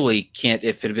usually Kent,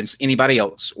 if it had been anybody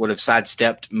else, would have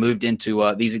sidestepped, moved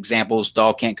into these examples.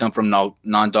 Dog can't come from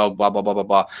non-dog. Blah blah blah blah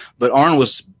blah. But Aaron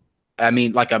was,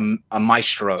 like a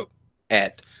maestro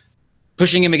at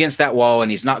pushing him against that wall,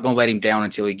 and he's not going to let him down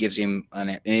until he gives him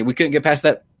an. And we couldn't get past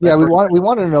that. Yeah, we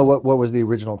wanted to know what was the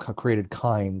original created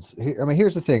kinds.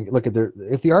 Here's the thing. Look at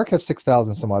if the Ark has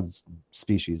 6,000 some odd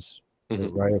species,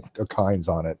 right, or kinds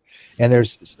on it, and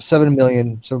there's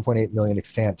 7.8 million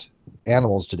extant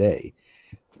animals today.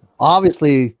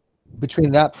 Obviously,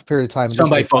 between that period of time,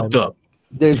 somebody fucked up.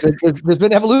 There's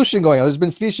been evolution going on. There's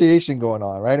been speciation going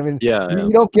on, right? I mean,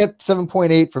 you don't get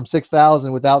 7.8 from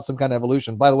 6,000 without some kind of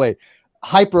evolution. By the way,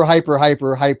 hyper.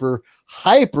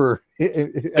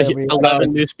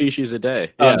 11 new species a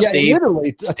day. Steve,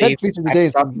 literally 10 species a day.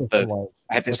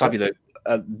 I have to stop you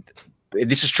though.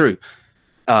 This is true.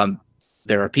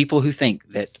 There are people who think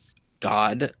that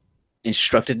God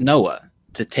instructed Noah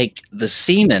to take the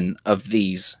semen of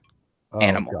these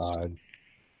animals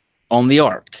on the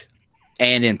ark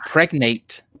and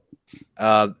impregnate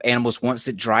animals once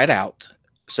it dried out.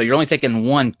 So you're only taking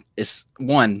the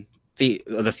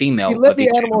female. You let the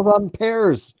animals on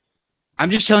pairs. I'm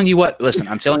just telling you what. Listen,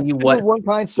 I'm telling you what.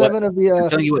 1.7 of the. I'm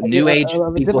telling you what New Age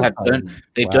people have done.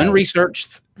 They've done research.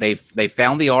 They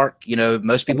found the ark.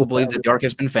 Most people believe that the ark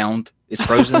has been found. It's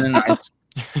frozen in ice.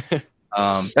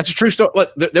 That's a true story.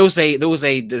 Look, there was a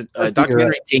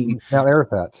documentary team. Mount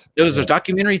Arafat. There was a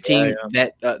documentary team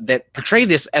that portrayed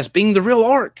this as being the real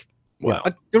ark. Wow,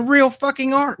 the real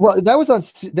fucking ark. Well, that was on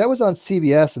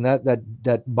CBS, and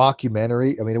that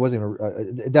mockumentary. I mean, it wasn't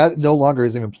even that no longer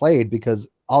is even played because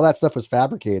all that stuff was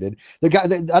fabricated. The guy, I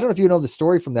don't know if you know the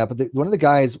story from that, but one of the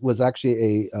guys was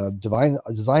actually a design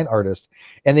artist,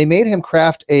 and they made him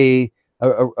craft a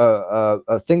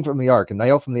thing from the ark, a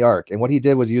nail from the ark, and what he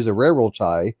did was use a railroad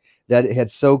tie that it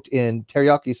had soaked in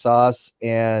teriyaki sauce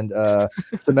and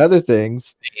some other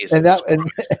things, and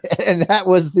that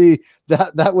was the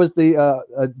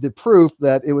proof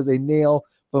that it was a nail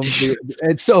from the.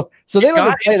 And so they don't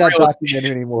even play that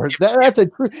documentary anymore. That's a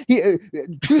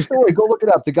true story. Go look it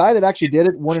up. The guy that actually did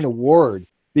it won an award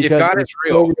because it's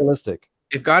so realistic.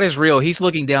 If God is real, he's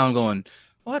looking down, going,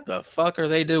 "What the fuck are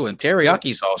they doing?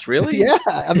 Teriyaki sauce, really?" Yeah,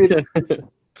 I mean.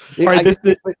 It- All right,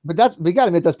 but that's, we got to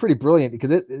admit, that's pretty brilliant,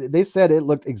 because they said it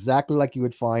looked exactly like you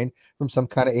would find from some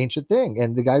kind of ancient thing,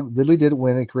 and the guy literally did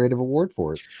win a creative award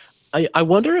for it. I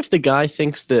wonder if the guy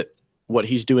thinks that what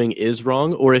he's doing is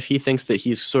wrong, or if he thinks that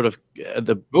he's sort of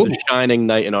the shining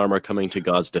knight in armor coming to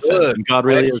God's defense. Good And God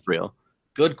really question. is real.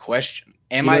 Good question.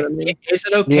 You know what I mean? Is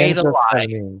it okay to lie?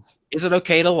 Is it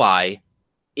okay to lie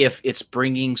if it's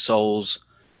bringing souls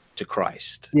to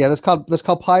Christ? Yeah, that's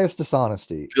called pious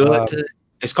dishonesty. Good.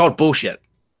 It's called bullshit.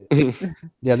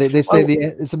 Yeah, they say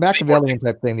it's a Machiavellian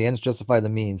type thing. The ends justify the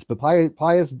means, but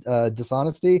pious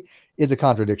dishonesty is a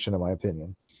contradiction, in my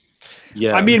opinion.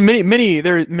 Yeah, I mean,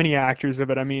 there are many actors of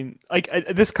it. I mean, like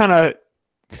this kind of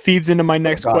feeds into my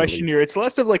next question here. It's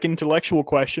less of like an intellectual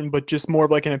question, but just more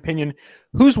of like an opinion.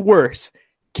 Who's worse,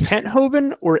 Kent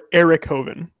Hovind or Eric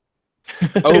Hovind?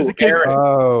 Eric.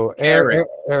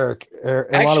 In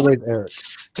a lot of ways, Eric.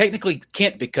 Technically,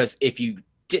 Kent, because if you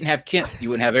didn't have Kent, you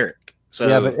wouldn't have Eric. So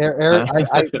yeah, but Eric,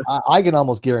 I can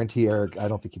almost guarantee Eric. I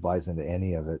don't think he buys into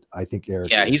any of it. I think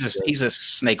Eric. Yeah, he's a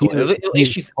snake oil. At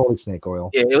least totally snake oil.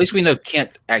 Yeah, at least we know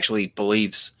Kent actually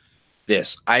believes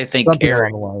this. I think Something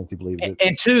Eric. along the lines he believes it.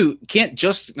 And two, Kent,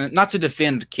 just not to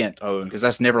defend Kent Owen, because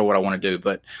that's never what I want to do.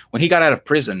 But when he got out of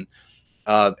prison,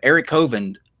 Eric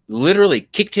Hovind literally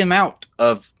kicked him out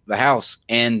of the house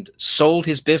and sold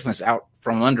his business out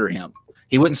from under him.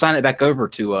 He wouldn't sign it back over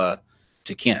to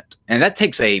Kent, and that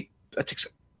takes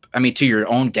I mean, to your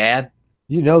own dad.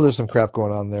 You know, there's some crap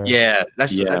going on there. Yeah,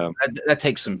 that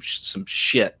takes some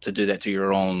shit to do that to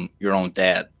your own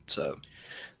dad. So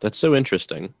that's so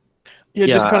interesting. Yeah,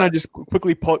 just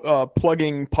quickly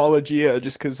plugging Paulogia,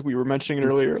 just because we were mentioning it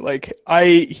earlier. Like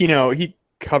he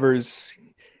covers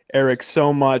Eric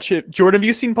so much. Jordan, have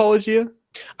you seen Paulogia?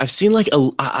 I've seen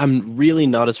I'm really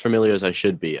not as familiar as I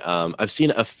should be. I've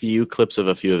seen a few clips of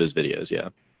a few of his videos. Yeah.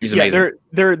 He's amazing.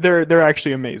 Yeah, they're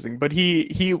actually amazing. But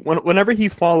whenever he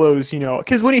follows,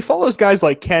 because when he follows guys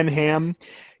like Ken Ham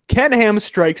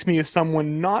strikes me as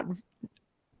someone not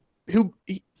who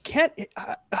he can't.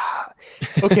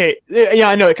 Okay, yeah,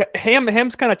 I know.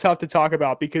 Ham's kind of tough to talk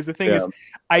about, because the thing is,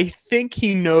 I think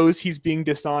he knows he's being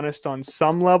dishonest on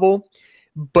some level,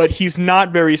 but he's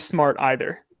not very smart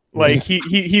either. Like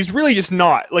he's really just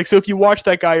not. Like, so if you watch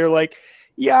that guy, you're like,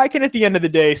 yeah, I can at the end of the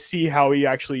day see how he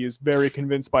actually is very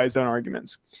convinced by his own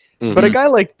arguments. Mm-hmm. But a guy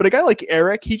like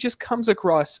Eric, he just comes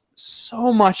across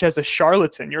so much as a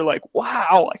charlatan. You're like,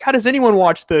 wow, like how does anyone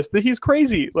watch this? He's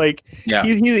crazy. Like,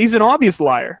 he's an obvious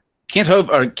liar. Ken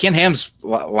Ham's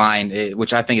line,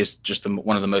 which I think is just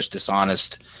one of the most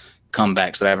dishonest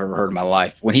comebacks that I've ever heard in my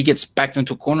life. When he gets backed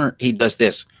into a corner, he does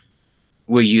this.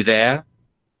 Were you there?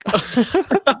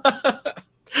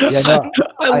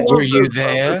 Were you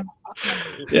there?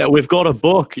 Yeah, we've got a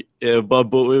book,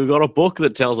 but we've got a book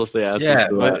that tells us the answers. Yeah,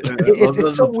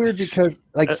 it's so weird, because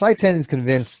like Saitan is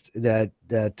convinced that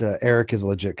Eric is a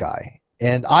legit guy,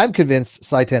 and I'm convinced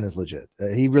Saitan is legit.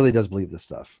 He really does believe this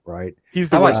stuff, right? He's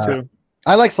the worst too.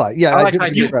 I like Sai. Yeah, I like Sai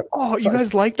too. Oh, you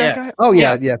guys like that guy? Oh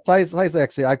yeah. Sai's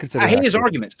actually, I consider. I hate his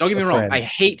arguments. Don't get me wrong. I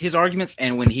hate his arguments,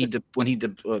 and when he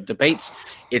debates,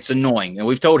 it's annoying, and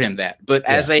we've told him that. But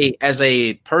as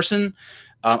a person,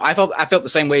 I felt the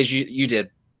same way as you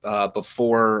did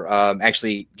before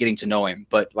actually getting to know him.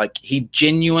 But like, he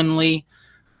genuinely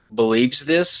believes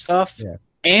this stuff. Yeah.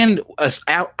 And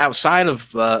outside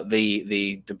of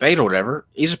the debate or whatever,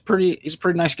 he's a pretty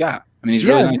nice guy. I mean, he's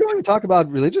really nice. You don't even talk about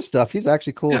religious stuff. He's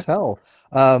actually cool as hell.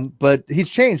 But he's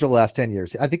changed over the last 10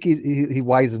 years. I think he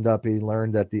wisened up. He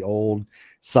learned that the old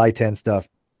Saitan stuff.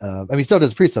 I mean, he still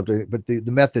does precept, but the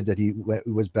method that he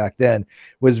was back then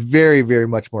was very, very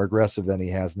much more aggressive than he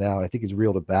has now. And I think he's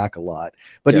reeled it back a lot.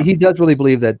 But he does really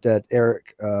believe that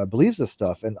Eric believes this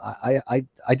stuff, and I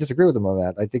disagree with him on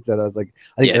that. I think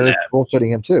Eric's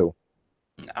bullshitting him too.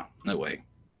 No way.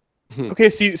 Okay,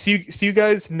 so you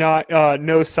guys not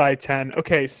know Saitan.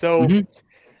 Okay, so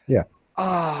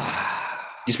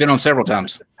he's been on several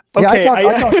times. Okay,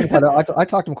 I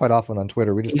talked to him quite often on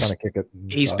Twitter. We just kind of kick it.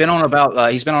 He's been on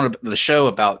the show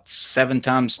about 7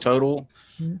 times total,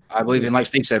 I believe. And like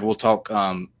Steve said, we'll talk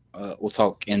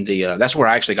in the. That's where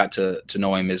I actually got to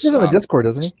know him. He's on the Discord,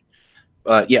 isn't he?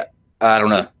 Yeah, I don't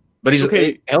know, but he's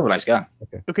a hell of a nice guy.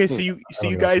 Okay, so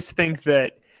you guys think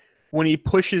that when he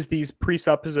pushes these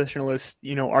presuppositionalist,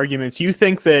 arguments, you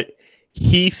think that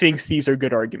he thinks these are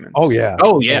good arguments? Oh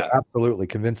yeah, absolutely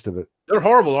convinced of it. They're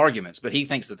horrible arguments, but he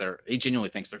genuinely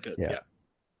thinks they're good. Yeah.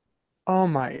 Oh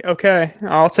my. Okay,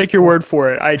 I'll take your word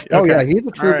for it. He's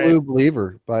a true blue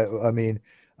believer. But I mean,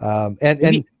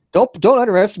 and don't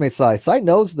underestimate Sai. Sai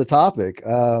knows the topic.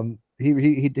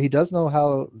 He does know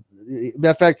how.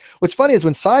 In fact, what's funny is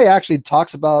when Sai actually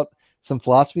talks about some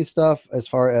philosophy stuff as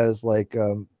far as like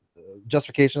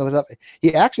justification of stuff,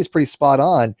 he actually is pretty spot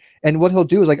on. And what he'll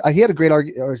do is like he had a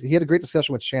great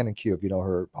discussion with Shannon Q, if you know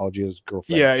her, Apologia's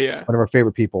girlfriend, Yeah. one of our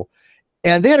favorite people.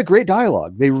 And they had a great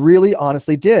dialogue. They really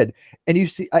honestly did. And you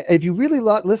see, if you really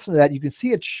listen to that, you can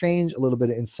see a change a little bit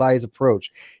in Sai's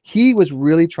approach. He was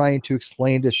really trying to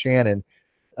explain to Shannon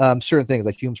certain things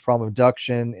like Hume's problem of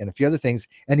induction and a few other things.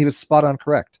 And he was spot on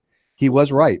correct. He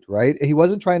was right? He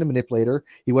wasn't trying to manipulate her.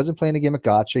 He wasn't playing a game of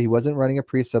gotcha. He wasn't running a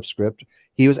precept script.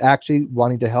 He was actually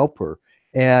wanting to help her.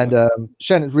 And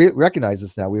Shannon recognizes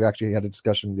this now. We've actually had a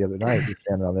discussion the other night with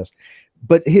Shannon on this.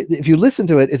 But if you listen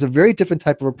to it, it's a very different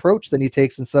type of approach than he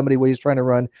takes in somebody where he's trying to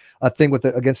run a thing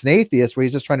against an atheist where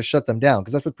he's just trying to shut them down,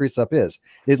 because that's what precept is.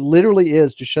 It literally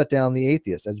is to shut down the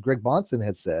atheist. As Greg Bahnsen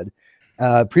has said,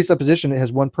 presupposition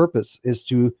has one purpose, is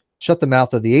to shut the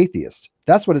mouth of the atheist.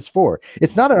 That's what it's for.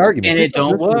 It's not an argument. And it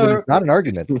don't work. It's not an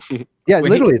argument. Yeah,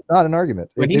 literally, it's not an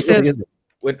argument. When he says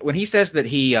that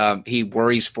he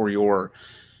worries for your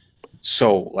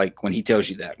soul, like when he tells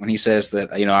you that, when he says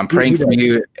that, I'm praying for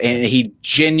you, and he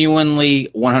genuinely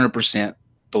 100%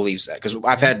 believes that, because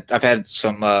I've had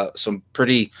some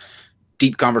pretty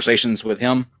deep conversations with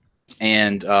him,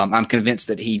 and I'm convinced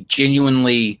that he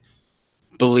genuinely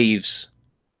believes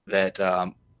that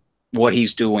what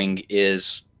he's doing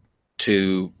is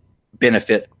to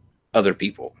benefit other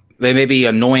people. They may be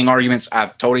annoying arguments.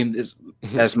 I've told him this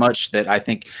as much that I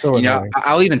think,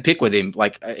 I'll even pick with him.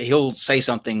 Like he'll say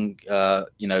something,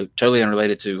 totally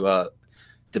unrelated to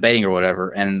debating or whatever.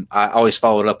 And I always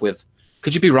follow it up with,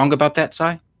 could you be wrong about that,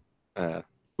 Sai?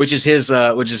 Which is his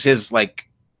like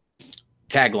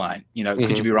tagline,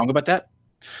 could you be wrong about that?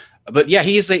 But yeah,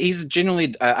 he's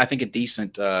genuinely, I think, a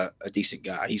decent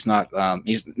guy. He's not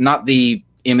the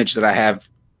image that I have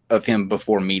of him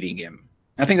before meeting him.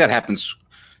 I think that happens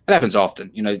often.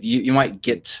 You might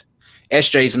get,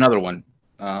 SJ's another one.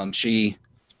 She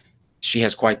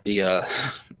has quite the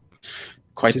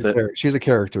she's a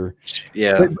character.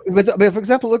 Yeah. But for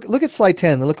example, look at slide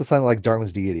 10. Look at something like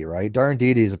Darwin's deity, right? Darwin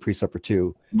deity is a preceptor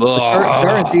too.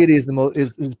 Darwin deity is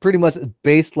is pretty much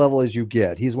base level as you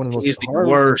get. He's one of the most. He's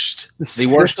the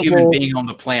worst human being on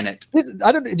the planet. Do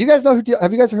you guys know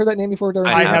have you guys heard that name before,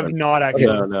 Darwin? I have not actually.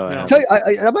 Okay. No. I'm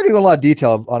not going to go a lot of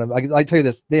detail on him. I tell you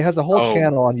this: he has a whole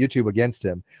channel on YouTube against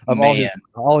him of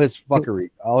all his fuckery,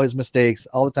 all his mistakes,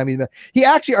 all the time he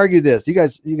actually argued this. You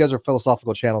guys are a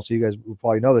philosophical channel, so you guys will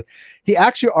probably know that he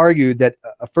actually argued that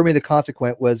affirming the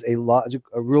consequent was a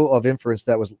rule of inference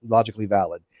that was logically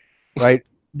valid, right?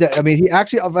 He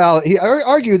actually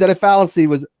argued that a fallacy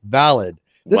was valid.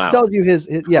 This tells you his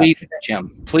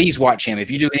Please watch him.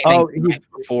 If you do anything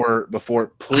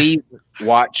before, please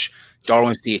watch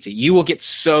Darwin's deity. You will get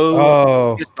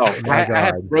so pissed off. I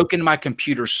have broken my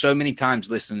computer so many times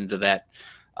listening to that.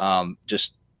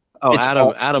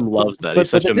 Adam loves that.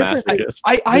 He's such a masochist.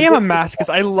 I am a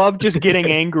masochist. I love just getting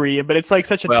angry, but it's like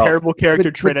such a terrible character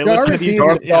trait. I listen to these.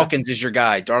 Darth Dawkins is your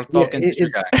guy. Darth Dawkins is your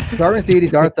guy. Darwin's deity,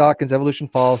 Darth Dawkins, Evolution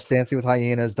False, Dancing with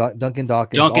Hyenas, Duncan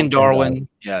Dawkins, Duncan Darwin.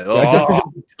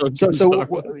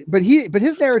 But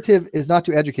his narrative is not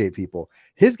to educate people.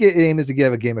 His aim is to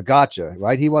give a game of gotcha,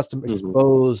 right? He wants to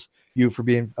expose you for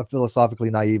being a philosophically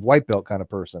naive white belt kind of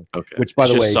person. Okay. Which, by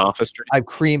the way, sophistry. I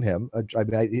cream him.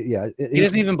 He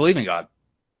doesn't even believe in God.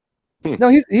 No,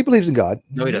 he believes in God.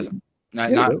 No, he doesn't.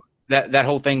 Not that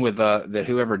whole thing with that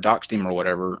whoever doxed him or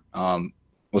whatever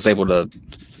was able to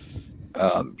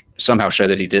somehow show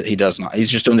that he does not. He's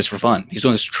just doing this for fun. He's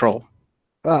doing this to troll.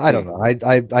 I don't know.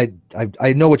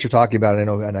 I know what you're talking about. I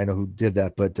know who did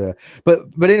that. But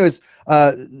anyways,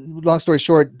 long story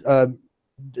short,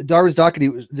 Darwin's deity,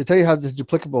 to tell you how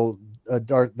duplicable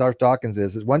Darth Dawkins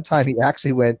is one time he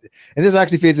actually went, and this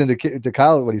actually feeds into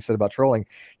Kyle what he said about trolling.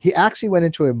 He actually went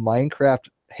into a Minecraft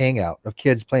hangout of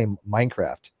kids playing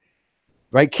Minecraft,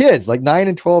 right? Kids like 9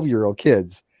 and 12-year-old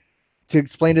kids, to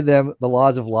explain to them the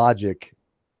laws of logic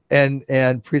and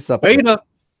presupposition.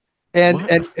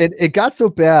 And it got so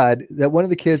bad that one of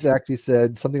the kids actually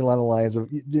said something along the lines of,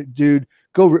 "Dude,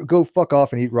 go fuck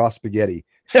off and eat raw spaghetti."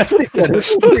 That's what he said.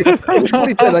 That's what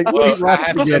he said. Like, I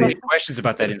have so many questions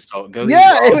about that insult.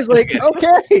 It was like,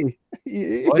 okay.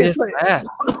 What is that?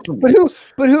 But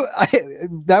who?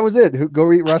 That was it.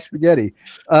 Go eat raw spaghetti.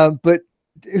 But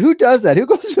who does that? Who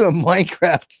goes to a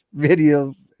Minecraft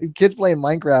video? Kids playing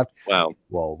Minecraft. Wow.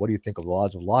 Well, what do you think of the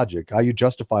laws of logic? How you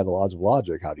justify the laws of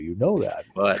logic? How do you know that?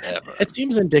 Whatever. It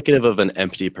seems indicative of an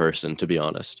empty person, to be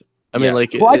honest. I mean,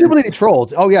 like, well, I do believe he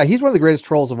trolls. Oh yeah, he's one of the greatest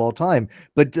trolls of all time.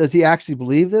 But does he actually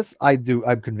believe this? I do.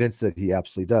 I'm convinced that he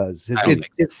absolutely does.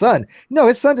 His son, no,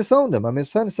 his son disowned him. I mean,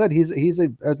 his son said he's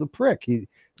a prick. He's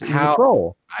a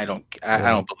troll. I don't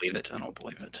believe it. I don't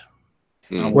believe it.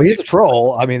 Well, he's a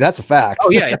troll. I mean, that's a fact.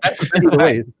 Oh yeah, that's a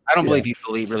fact. I don't believe he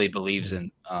really believes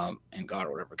in God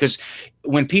or whatever. Because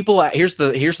when people here's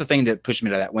the thing that pushed me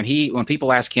to that. When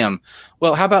people ask him,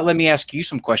 well, how about let me ask you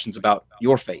some questions about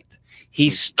your faith? He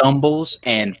stumbles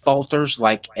and falters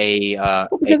like a. Because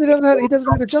he doesn't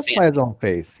have to justify his own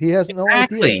faith. He has no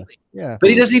idea. Yeah, but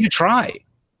he doesn't even try.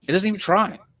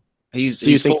 So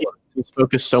you think he's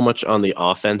focused so much on the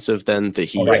offensive then that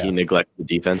he neglects the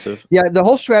defensive? Yeah, the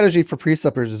whole strategy for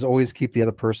presuppers is always keep the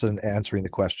other person answering the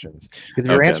questions. Because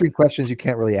if you're answering questions, you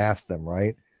can't really ask them,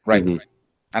 right? Right.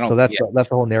 Mm-hmm. So that's the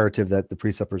whole narrative that the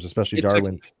presuppers, especially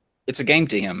Darwin's. It's a game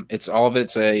to him. It's all of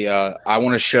it's I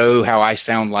want to show how I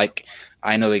sound like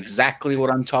I know exactly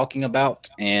what I'm talking about,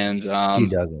 and he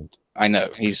doesn't. I know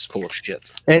he's full of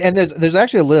shit. And there's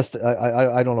actually a list.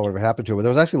 I don't know whatever happened to it, but there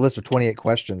was actually a list of 28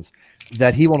 questions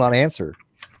that he will not answer,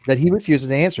 that he refuses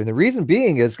to answer. And the reason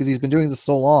being is because he's been doing this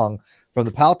so long, from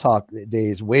the Pal Talk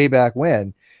days way back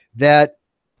when, that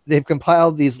they've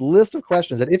compiled these list of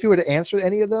questions that if he were to answer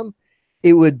any of them,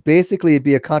 it would basically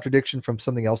be a contradiction from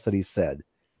something else that he said.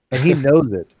 And he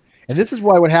knows it. And this is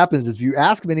why what happens is if you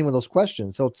ask him any of those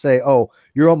questions, he'll say, oh,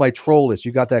 you're on my troll list.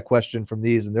 You got that question from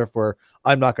these, and therefore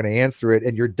I'm not going to answer it,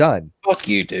 and you're done. Fuck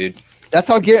you, dude. That's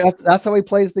how he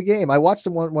plays the game. I watched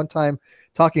him one time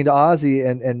talking to Ozzy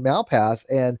and Malpass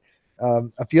and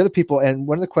a few other people, and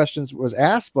one of the questions was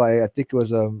asked by, I think it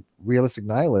was a Realistic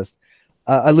Nihilist,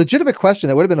 a legitimate question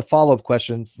that would have been a follow-up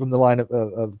question from the line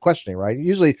of questioning, right?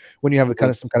 Usually when you have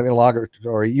some kind of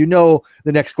interrogatory, the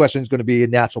next question is going to be a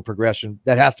natural progression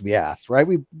that has to be asked, right?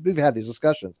 We've had these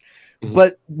discussions. Mm-hmm.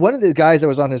 But one of the guys that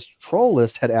was on his troll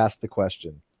list had asked the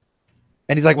question.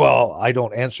 And he's like, well, I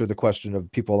don't answer the question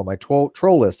of people on my troll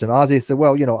list. And Ozzy said,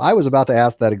 well, I was about to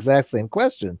ask that exact same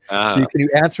question. So can you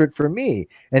answer it for me?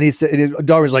 And he said, and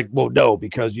Darwin's like, well, no,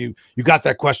 because you got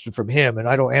that question from him, and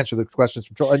I don't answer the questions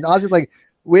from troll. And Ozzy's like,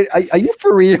 wait, are you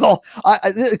for real?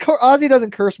 Ozzy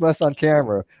doesn't curse much on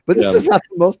camera, but this is not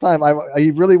the most time I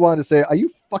really wanted to say, are you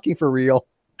fucking for real?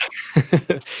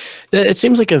 It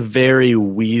seems like a very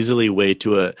weaselly way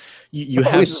to you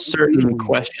have certain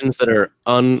questions that are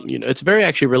it's very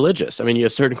actually religious. I mean, you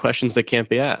have certain questions that can't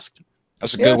be asked.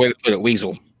 That's a good way to put it,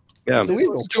 weasel. Yeah.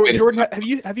 Weasel. Jordan,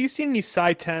 have you seen any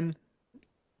Psi 10?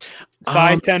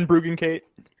 Psi 10 Bruggencate?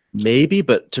 Maybe,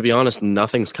 but to be honest,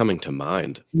 nothing's coming to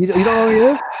mind. You don't know who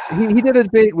he is? He did a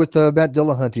debate with Matt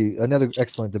Dillahunty, another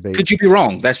excellent debate. Could you be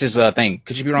wrong? That's his thing.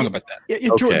 Could you be wrong about that?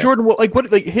 Yeah, okay. Jordan,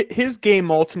 his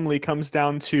game ultimately comes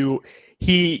down to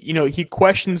he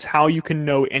questions how you can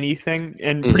know anything,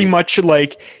 and pretty much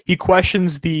he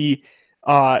questions the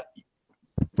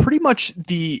pretty much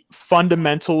the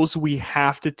fundamentals we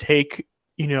have to take.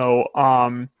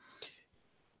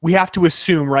 We have to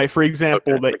assume, right? For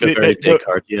example, that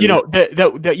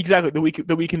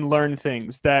we can learn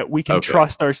things, that we can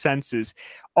trust our senses.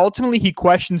 Ultimately, he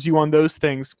questions you on those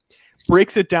things,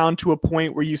 breaks it down to a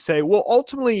point where you say, well,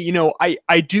 ultimately,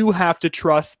 I do have to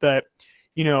trust that,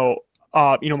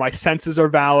 my senses are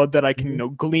valid, that I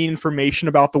can, glean information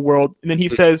about the world. And then he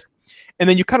says, and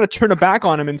then you kind of turn it back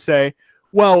on him and say,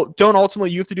 well, don't ultimately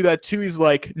you have to do that too? He's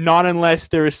like, not unless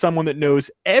there is someone that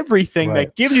knows everything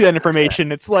that gives you that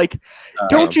information. It's like,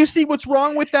 don't you see what's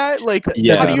wrong with that? Like, that's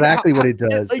exactly what he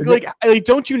does.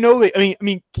 Don't you know that? I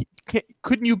mean,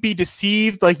 couldn't you be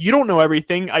deceived? Like, you don't know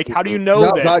everything. Like, how do you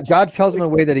know that? God tells him in a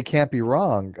way that he can't be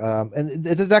wrong. And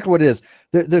it's exactly what it is.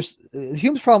 There's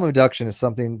Hume's problem of induction is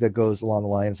something that goes along the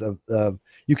lines of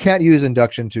you can't use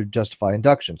induction to justify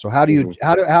induction. So how do you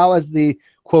how as the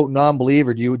quote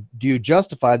non-believer do you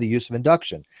justify the use of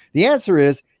induction? The answer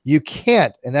is you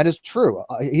can't, and that is true.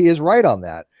 He is right on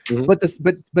that. Mm-hmm.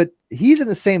 But he's in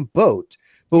the same boat.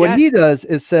 But what he does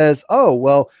is says, oh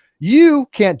well, you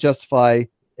can't justify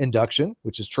induction,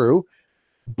 which is true.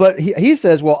 But he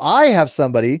says, well, I have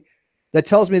somebody that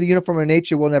tells me the uniform of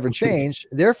nature will never change.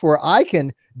 Therefore, I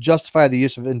can justify the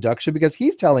use of induction because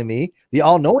he's telling me, the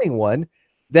all-knowing one,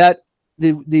 that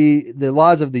the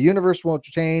laws of the universe won't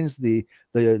change, the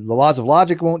laws of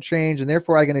logic won't change, and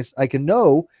therefore I can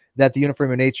know that the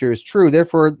uniform of nature is true.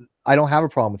 Therefore, I don't have a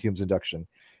problem with Hume's induction,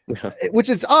 which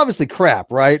is obviously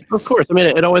crap, right? Of course. I mean,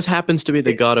 it always happens to be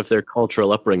the god of their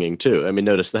cultural upbringing too. I mean,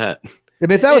 notice that. I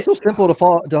mean, if that was so simple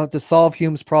to solve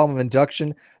Hume's problem of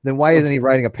induction, then why isn't he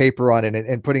writing a paper on it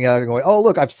and putting it out and going, oh,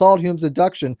 look, I've solved Hume's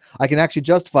induction. I can actually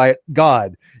justify it.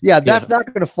 God. Yeah, that's not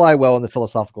going to fly well in the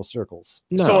philosophical circles.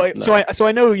 No, so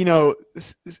I know, you know,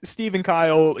 Steve and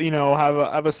Kyle, you know,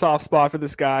 have a soft spot for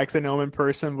this guy because I know him in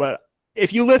person, but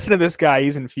if you listen to this guy,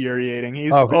 he's infuriating.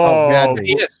 He's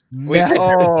he is. We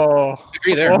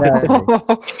agree there. If you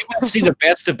want to see the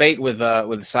best debate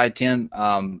with Side 10,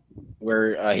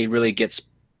 where he really gets.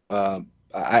 I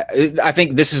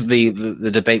think this is the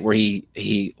debate where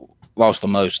he lost the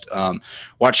most.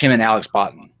 Watch him and Alex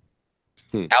Botten.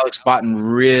 Alex Botten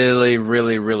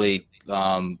really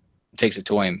takes it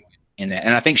to him in that,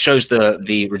 and I think shows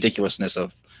the ridiculousness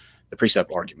of the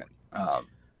precept argument.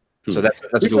 So that's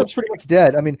Precept's pretty much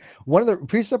dead. I mean, one of the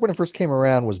Precept when it first came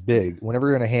around was big. Whenever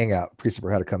we were in a hangout, Precept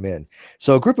had to come in.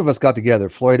 So a group of us got together: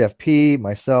 Floyd FP,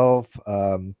 myself,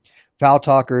 Foul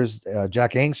Talkers,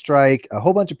 Jack Angstrike, a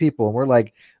whole bunch of people, and we're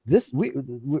like, this. We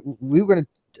were going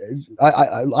to.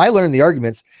 I learned the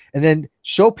arguments and then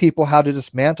show people how to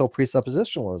dismantle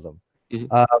presuppositionalism.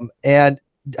 And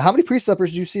how many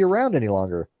preceptors do you see around any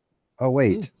longer? Oh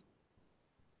wait.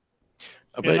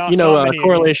 But you know,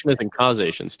 correlation isn't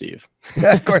causation, Steve.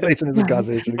 Yeah, correlation isn't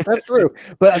causation. That's true.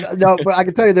 But no, but I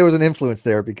can tell you there was an influence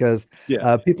there because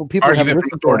people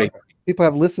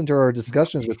have listened to our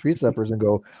discussions with preceptors and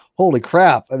go, "Holy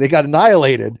crap, they got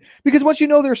annihilated!" Because once you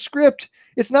know their script,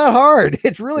 it's not hard.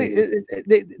 It's really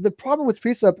the problem with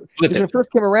precept is when it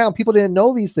first came around, people didn't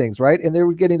know these things, right? And they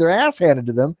were getting their ass handed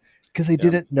to them because they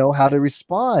didn't know how to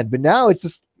respond. But now it's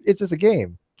just a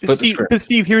game.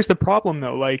 Steve, here's the problem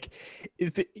though. Like,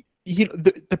 if the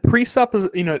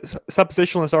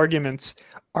suppositionalist arguments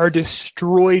are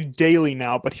destroyed daily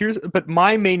now. But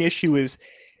my main issue is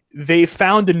they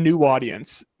found a new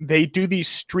audience. They do these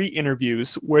street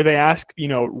interviews where they ask, you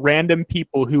know, random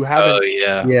people who haven't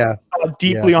thought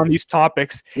deeply on these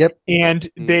topics. Yep. And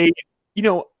they, you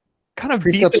know, kind of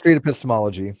precept street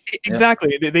epistemology.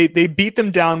 Exactly. They beat them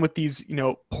down with these, you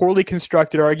know, poorly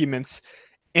constructed arguments.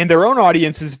 And their own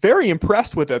audience is very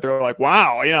impressed with it. They're like,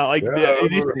 "Wow, you know, like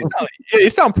they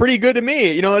sound pretty good to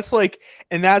me." You know, it's like,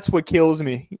 and that's what kills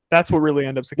me. That's what really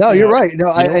ends up. No, you're right. No,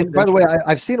 and by the way,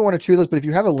 I've seen one or two of those. But if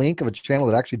you have a link of a channel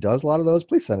that actually does a lot of those,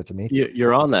 please send it to me.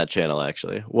 You're on that channel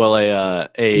actually. Well,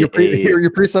 your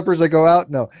preceptors that go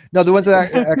out. No, the ones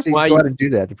that actually go out and do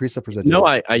that. The preceptors that do. No,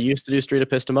 I used to do street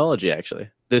epistemology actually.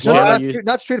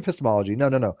 Not street epistemology.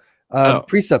 No.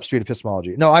 Precept street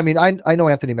epistemology. No, I mean I know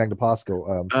Anthony Magnabosco.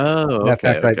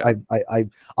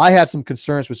 I had some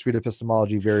concerns with street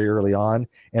epistemology very early on,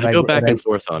 and I go back and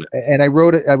forth on it. And I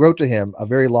wrote to him a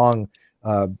very long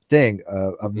thing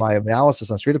of my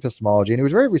analysis on street epistemology, and he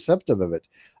was very receptive of it.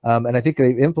 And I think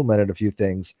they implemented a few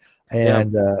things.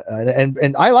 And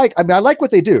I like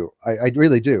what they do. I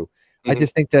really do. I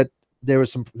just think that there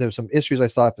was some issues I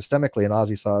saw epistemically, and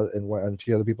Ozzy saw, and a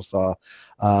few other people saw.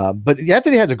 But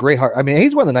Anthony has a great heart. I mean,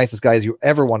 he's one of the nicest guys you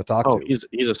ever want to talk to.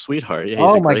 He's a sweetheart. Yeah,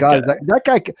 oh my God, that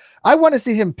guy! I want to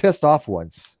see him pissed off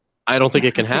once. I don't think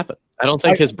it can happen. I don't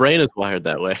think his brain is wired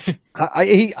that way. I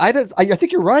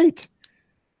think you're right.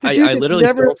 I literally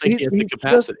don't think he has the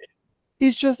capacity.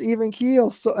 He's just even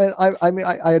keel. So, and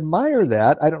I admire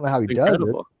that. I don't know how he does it.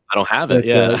 I don't have it.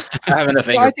 Yeah, I have enough.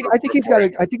 I think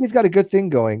he's got a good thing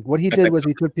going. What he did was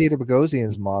he took Peter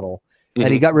Boghossian's model and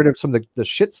he got rid of some of the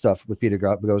shit stuff with Peter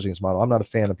Boghossian's model. I'm not a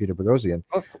fan of Peter Boghossian.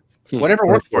 Whatever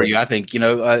worked for you, I think. You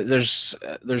know, there's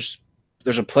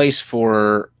a place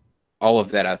for all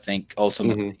of that. I think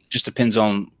ultimately, just depends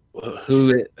on who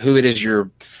it is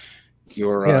you're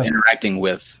interacting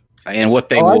with and what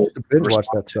they will. I binge watch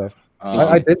that stuff.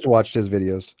 I binge watched his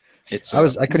videos. I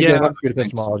couldn't get enough of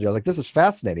epistemology. I was like, this is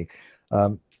fascinating. I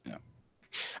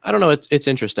don't know. It's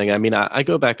interesting. I mean, I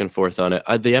go back and forth on it.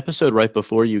 The episode right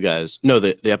before you guys,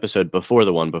 the episode before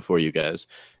the one before you guys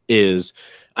is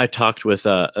I talked with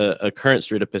a current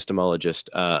street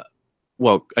epistemologist.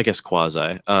 Well, I guess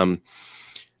quasi.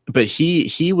 But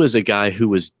he was a guy who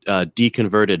was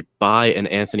deconverted by an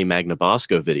Anthony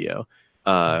Magnabosco video.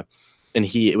 And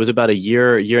it was about a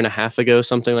year and a half ago,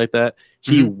 something like that.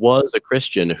 He was a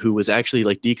Christian who was actually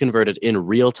like deconverted in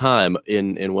real time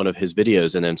in one of his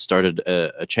videos, and then started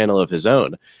a channel of his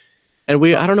own. And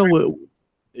I don't know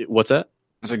what's that?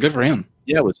 It's good for him.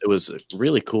 Yeah, it was a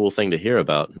really cool thing to hear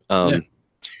about. I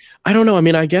don't know. I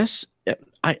mean, I guess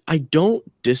I don't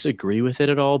disagree with it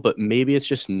at all, but maybe it's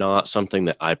just not something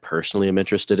that I personally am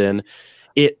interested in.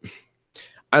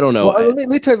 I don't know. Well, let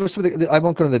me tell you something. I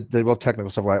won't go into the real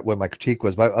technical stuff what my critique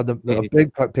was, but the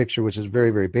big picture, which is very,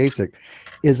 very basic,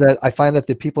 is that I find that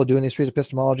the people doing these street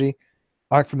epistemology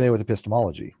aren't familiar with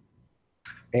epistemology.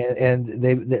 and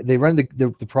they run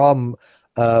the problem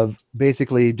of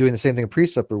basically doing the same thing a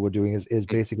preceptor would doing is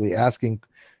basically asking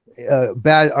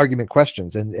bad argument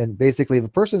questions, and basically if a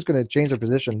person is going to change their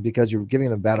position because you're giving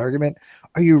them a bad argument,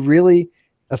 are you really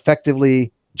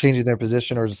effectively changing their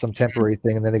position, or is it some temporary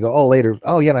thing? And then they go, oh, later,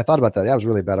 oh yeah, and I thought about that. That was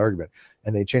really a bad argument,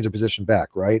 and they change their position back,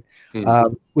 right?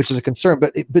 Which is a concern.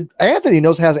 But Anthony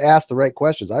knows how to ask the right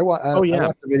questions. I watched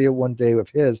a video one day of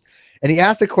his, and he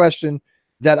asked a question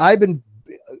that I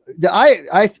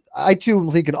too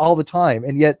am thinking all the time,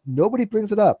 and yet nobody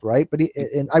brings it up, right? But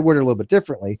and I worded it a little bit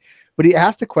differently. But he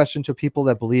asked a question to people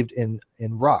that believed in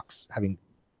rocks having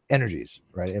energies,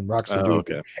 right? And rocks are doing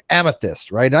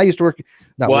amethyst, right? And I used to work.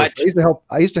 I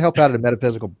used to help out at a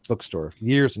metaphysical bookstore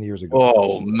years and years ago.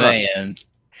 Oh man!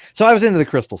 So I was into the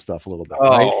crystal stuff a little bit,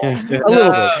 right?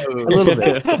 A little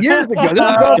bit. Years ago. This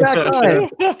is going back time.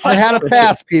 I had a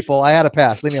pass, people. I had a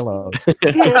pass. Leave me alone.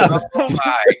 Oh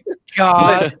my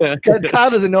God!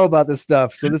 Kyle doesn't know about this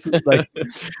stuff, so this is like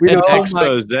we An don't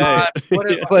expose.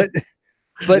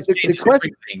 But the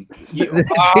question,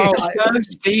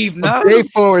 Steve, no. Day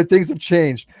forward, things have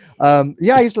changed.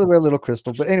 Yeah, I used to wear a little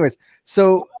crystal, but anyways,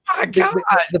 so my God,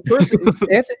 the person,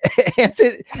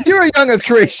 Anthony, you're a young Earth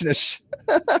creationist.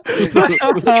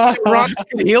 Rocks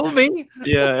can heal me.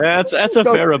 Yeah, that's a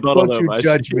fair rebuttal. Don't you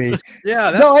judge me? Yeah,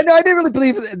 no, I know. I didn't really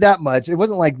believe it that much. It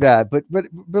wasn't like that. But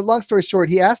long story short,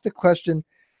 he asked a question.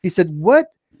 He said, "What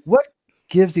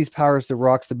gives these powers to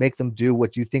rocks to make them do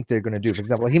what you think they're going to do? For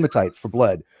example, hematite for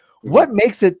blood. What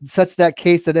makes it such that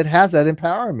case that it has that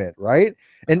empowerment, right?"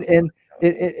 And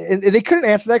they couldn't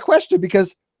answer that question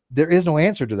because there is no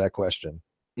answer to that question.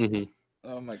 Mm-hmm.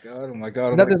 Oh my God! Oh my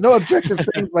God! There's no objective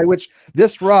thing by which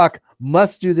this rock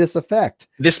must do this effect.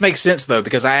 This makes sense though,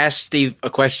 because I asked Steve a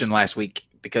question last week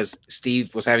because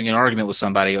Steve was having an argument with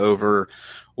somebody over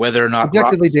whether or not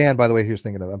objectively Dan, by the way, he was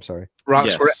thinking of. I'm sorry.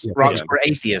 Rocks were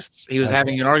atheists. He was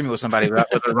having an argument with somebody about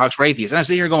whether rocks were atheists, and I'm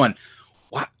sitting here going,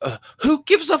 "What? Who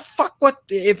gives a fuck? What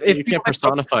if you can't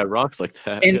personify rocks like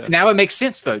that?" And now it makes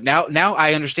sense though. Now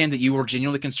I understand that you were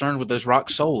genuinely concerned with those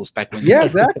rock souls back when. Yeah,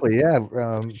 exactly. Yeah.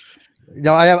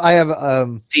 No, I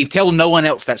have. Steve, tell no one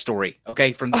else that story,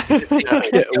 okay? From I have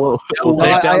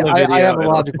a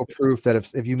logical proof that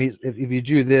if you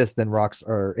do this, then rocks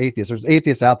are atheists. There's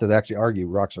atheists out there that actually argue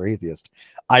rocks are atheist.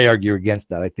 I argue against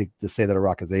that. I think to say that a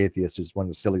rock is atheist is one of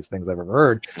the silliest things I've ever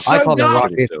heard. So I call them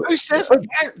rock atheists. Who says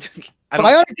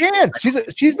I understand.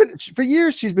 She's been for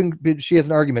years. She has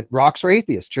an argument. Rocks are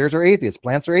atheists. Chairs are atheists.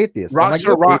 Plants are atheists. Rocks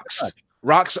are rocks.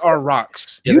 Rocks are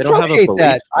rocks. Yeah, you truncate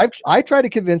that. I tried to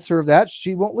convince her of that.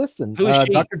 She won't listen. Who is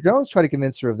she? Dr. Jones tried to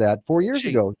convince her of that 4 years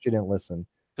ago. She didn't listen.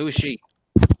 Who is she?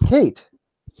 Kate.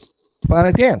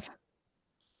 Planet Dance.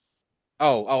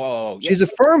 Oh. Yeah. She's a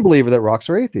firm believer that rocks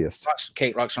are atheists.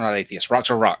 Kate, rocks are not atheists.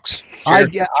 Rocks are rocks. I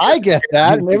get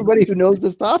that, and everybody who knows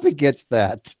this topic gets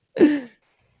that.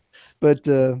 But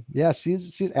yeah,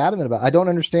 she's adamant about it. I don't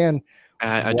understand.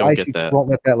 I don't get that. Won't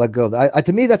let go.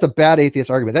 To me, that's a bad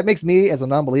atheist argument. That makes me, as a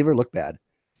non-believer, look bad.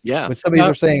 Yeah. When somebody's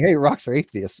are saying, "Hey, rocks are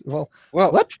atheists," well,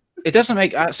 what? It doesn't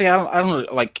make. I don't know.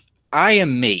 Like, I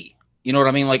am me. You know what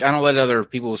I mean? Like, I don't let other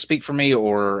people speak for me,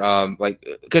 or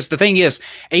because the thing is,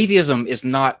 atheism is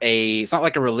not it's not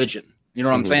like a religion. You know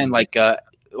what I'm saying? Like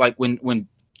when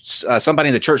somebody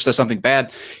in the church does something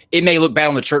bad, it may look bad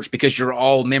on the church because you're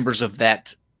all members of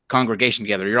that congregation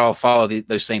together. You're all follow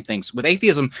those same things. With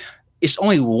atheism, it's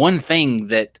only one thing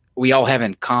that we all have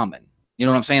in common. You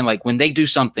know what I'm saying? Like when they do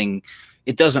something,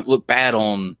 it doesn't look bad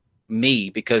on me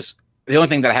because the only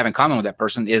thing that I have in common with that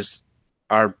person is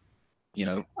our,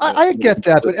 I get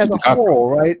that, but as a whole,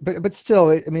 right? But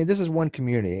still, I mean, this is one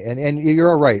community, and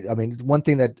you're all right. I mean, one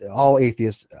thing that all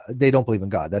atheists, they don't believe in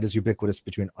God. That is ubiquitous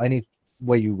between any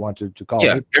way you want to call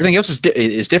it. Everything else is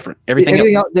different.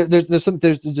 Everything else.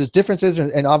 There's differences,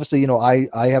 and obviously,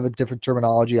 I have a different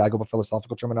terminology. I go by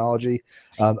philosophical terminology.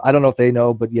 I don't know if they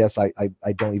know, but yes, I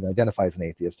don't even identify as an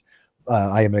atheist.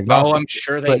 I am an agnostic. Oh, I'm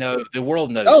sure they know. The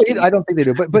world knows. Oh, I don't think they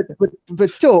do.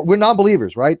 But still, we're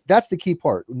non-believers, right? That's the key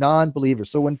part. Non-believers.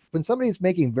 So when somebody's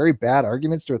making very bad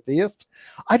arguments to a theist,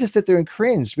 I just sit there and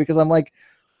cringe because I'm like,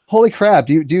 holy crap!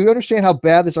 Do you understand how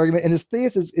bad this argument? And this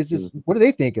theist is just what are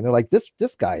they thinking? They're like,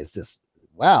 this guy is just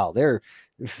wow. They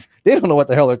don't know what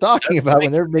the hell they're talking about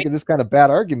when they're making this kind of bad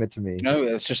argument to me. No,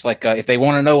 it's just like if they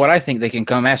want to know what I think, they can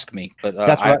come ask me. But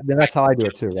that's right. Then that's how I do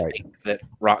it too, right? That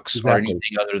rocks are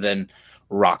anything other than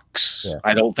rocks. Yeah.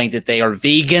 I don't think that they are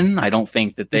vegan. I don't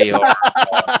think that they are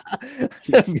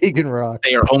vegan rock.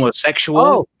 They are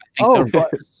homosexual.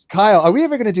 Kyle, are we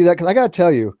ever going to do that? Because I got to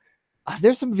tell you,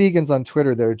 there's some vegans on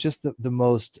Twitter that are just the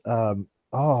most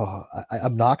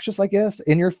obnoxious, I guess,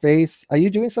 in your face. Are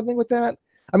you doing something with that?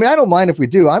 I mean, I don't mind if we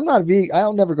do. I'm not vegan.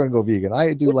 I'm never going to go vegan.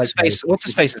 I do What's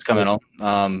his face is coming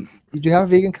on? Did you have a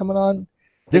vegan coming on?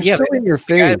 They're yeah, so in your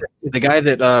face. The guy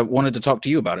that wanted to talk to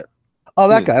you about it. Oh,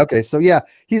 that guy. Okay, so yeah,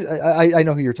 I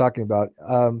know who you're talking about.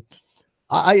 I'm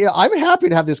happy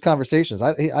to have these conversations.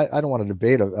 I don't want to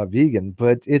debate a vegan,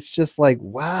 but it's just like,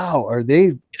 wow, are they?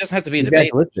 It doesn't have to be a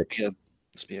debate.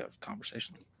 Let's be a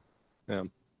conversation. Yeah.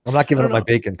 I'm not giving up my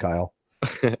bacon, Kyle.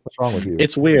 What's wrong with you?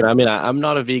 It's weird. I mean, I'm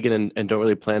not a vegan and don't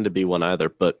really plan to be one either,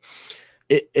 but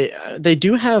they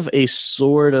do have a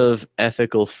sort of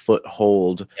ethical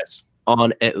foothold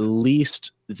on at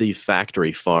least the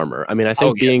factory farmer. I mean, I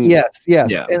think yes.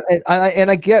 Yeah.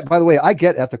 And I get, by the way, I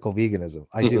get ethical veganism.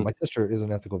 I do. My sister is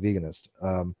an ethical veganist.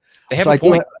 They have a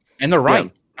point, and they're right.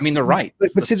 Yeah. I mean, they're right.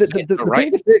 But see,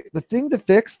 the thing to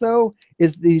fix though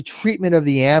is the treatment of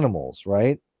the animals,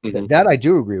 right? That I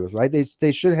do agree with, right?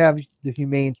 They should have the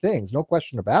humane things, no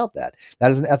question about that.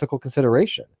 That is an ethical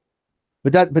consideration.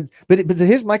 But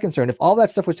here's my concern: if all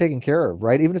that stuff was taken care of,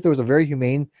 right? Even if there was a very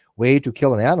humane way to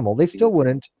kill an animal, they still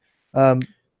wouldn't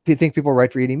think people are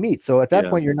right for eating meat. So at that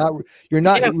point, you're not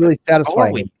really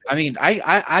satisfying. I mean,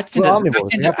 I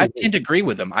tend to agree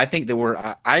with them. I think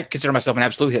that I consider myself an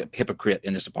absolute hypocrite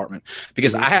in this department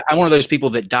because I'm one of those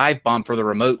people that dive bomb for the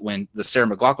remote when the Sarah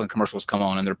McLachlan commercials come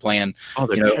on and they're playing,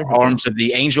 Arms of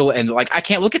the Angel, and like I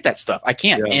can't look at that stuff. I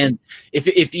can't. Yeah. And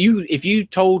if you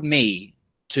told me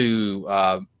to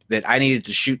that I needed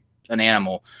to shoot an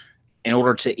animal in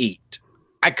order to eat,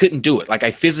 I couldn't do it. Like I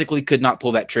physically could not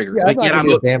pull that trigger. Yeah, but yet I'm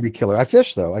a Bambi killer. I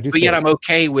fish though. I do. But yet I'm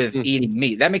okay with eating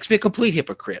meat. That makes me a complete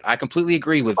hypocrite. I completely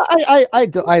agree with.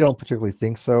 I don't particularly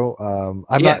think so.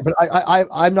 I'm not. But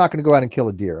I'm not going to go out and kill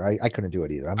a deer. I couldn't do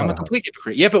it either. I'm a complete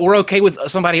hypocrite. Yeah, but we're okay with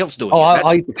somebody else doing it.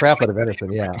 I'll eat the crap out of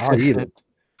venison. Yeah, I'll eat it.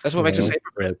 That's what makes us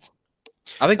hypocrites.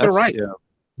 I think they're right. Yeah.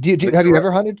 Have you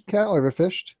ever hunted, Cal? Ever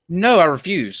fished? No, I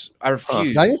refuse.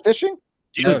 Not even fishing?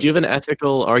 Do you have an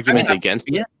ethical argument against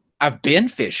it? I've been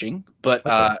fishing, but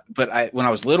when I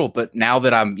was little, but now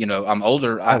that I'm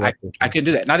older, I can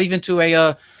do that. Not even to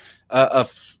a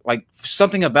like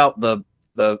something about the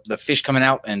fish coming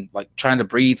out and like trying to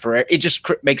breathe for air. It just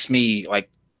makes me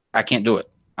like I can't do it.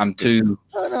 I'm too.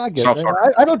 I get it.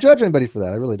 I don't judge anybody for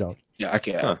that. I really don't. Yeah, I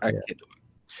can't. I can't do it.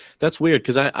 That's weird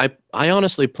because I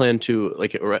honestly plan to,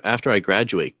 like, after I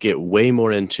graduate, get way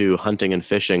more into hunting and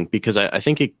fishing because I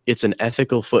think it's an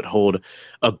ethical foothold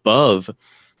above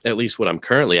at least what I'm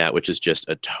currently at, which is just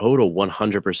a total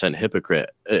 100% hypocrite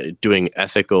doing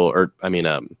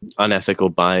unethical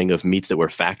buying of meats that were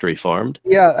factory farmed.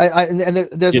 Yeah,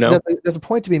 there's a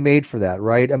point to be made for that,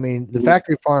 right? I mean, the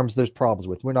factory farms, there's problems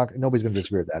with. Nobody's going to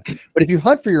disagree with that. But if you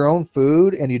hunt for your own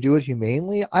food and you do it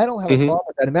humanely, I don't have a problem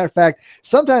with that. As a matter of fact,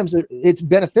 sometimes it's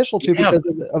beneficial to because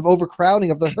of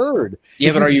overcrowding of the herd.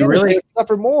 Yeah, but are you really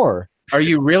suffer more? Are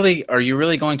you really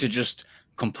going to just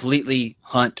completely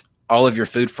hunt all of your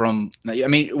food from? I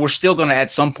mean, we're still going to at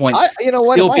some point.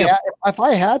 If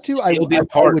I had to, I would be a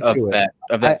part of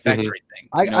that factory thing.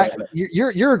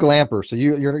 You're a glamper, so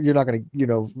you're not going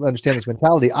to understand this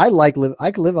mentality. I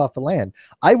can live off the land.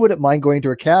 I wouldn't mind going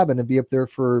to a cabin and be up there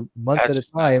for months at a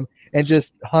time and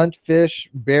just hunt, fish,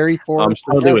 berry forest.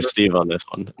 I'm totally with Steve on this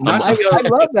one. I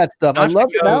love that stuff. I love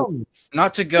the mountains.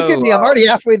 Not to go. I'm already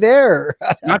halfway there.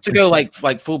 Not to go like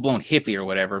full blown hippie or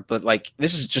whatever, but like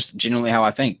this is just genuinely how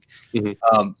I think.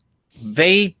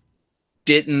 They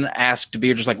didn't ask to be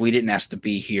here, just like we didn't ask to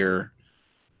be here.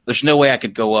 There's no way I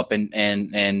could go up and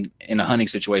in a hunting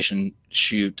situation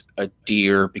shoot a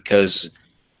deer because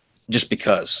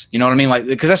you know what I mean, like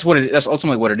because that's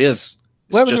ultimately what it is.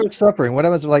 What was it suffering? What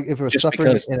was it like if it was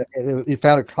suffering and you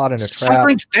found it caught in a trap?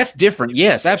 Suffering, that's different.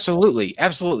 Yes, absolutely.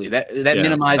 That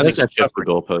minimizes. I think that's just the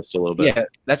goalpost a little bit. Yeah,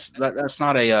 that's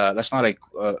not a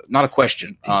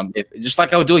question. Just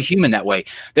like I would do a human that way.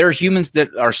 There are humans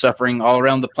that are suffering all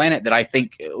around the planet that I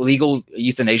think legal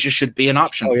euthanasia should be an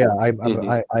option. Oh yeah, I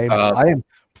am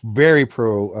very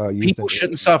pro. People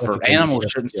shouldn't suffer. Animals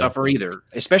shouldn't suffer either,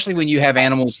 especially when you have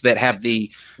animals that have the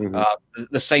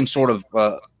same sort of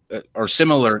or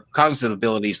similar cognitive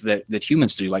abilities that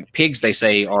humans do. Like pigs, they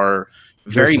say, are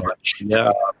very much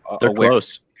they're aware.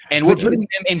 close. And we're putting them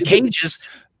in cages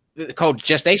called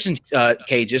gestation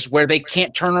cages where they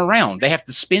can't turn around. They have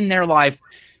to spend their life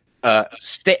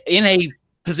in a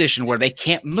position where they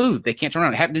can't move. They can't turn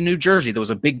around. It happened in New Jersey. There was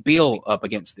a big bill up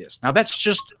against this. Now that's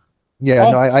just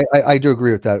I do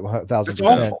agree with that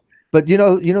 1,000%. But you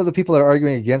know the people that are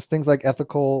arguing against things like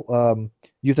ethical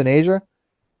euthanasia.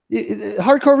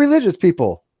 Hardcore religious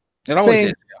people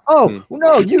saying, "Oh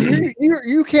no,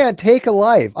 you can't take a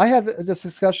life." I had this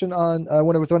discussion on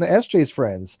with one of SJ's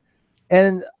friends,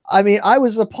 and I mean, I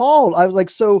was appalled. I was like,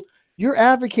 "So you're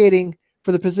advocating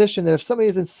for the position that if somebody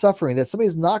is in suffering, that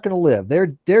somebody's not going to live,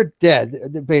 they're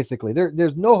dead. Basically,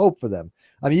 there's no hope for them.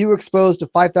 I mean, you were exposed to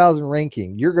 5,000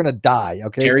 ranking, you're going to die.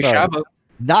 Okay, Terry Schiavo.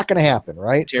 Not going to happen,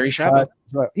 right? Terry Schiavo.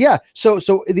 Yeah. So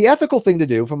the ethical thing to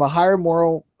do from a higher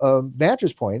moral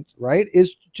vantage point, right,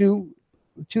 is to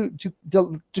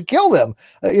kill them,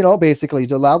 basically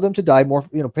to allow them to die more,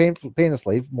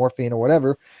 painlessly, morphine or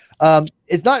whatever.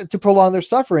 It's not to prolong their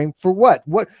suffering. For what?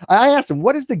 What I asked them,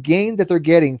 what is the gain that they're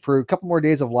getting for a couple more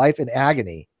days of life in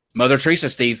agony? Mother Teresa,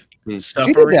 Steve.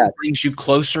 Suffering brings you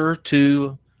closer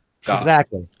to God.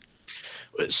 Exactly.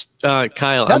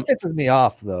 Kyle, that pisses me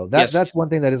off, though. That's one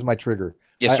thing that is my trigger.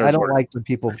 Yes, sir, I don't like when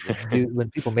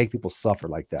people make people suffer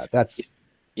like that. That's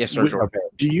yes, sir. Okay.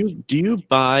 Do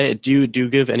you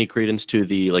give any credence to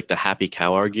the happy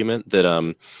cow argument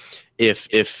that if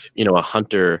a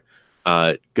hunter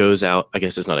goes out, I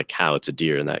guess it's not a cow, it's a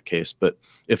deer in that case, but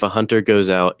if a hunter goes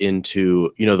out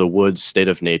into the woods, state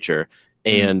of nature,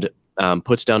 and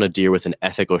puts down a deer with an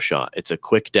ethical shot, it's a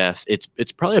quick death.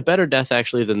 It's probably a better death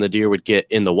actually than the deer would get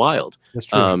in the wild. That's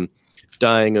true.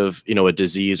 Dying of a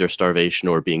disease or starvation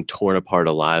or being torn apart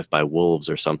alive by wolves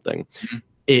or something.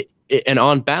 And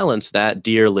on balance, that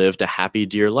deer lived a happy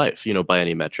deer life, by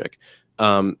any metric.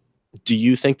 Do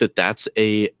you think that that's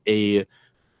a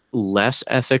less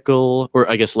ethical,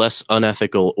 or I guess less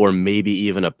unethical, or maybe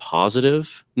even a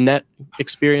positive net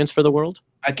experience for the world?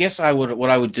 I guess what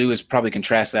I would do is probably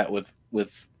contrast that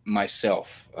with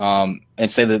myself,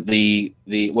 and say that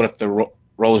what if the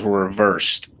roles were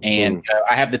reversed, and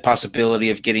I have the possibility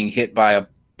of getting hit by a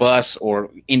bus or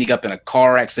ending up in a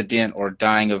car accident or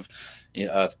dying of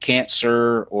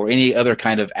cancer or any other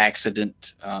kind of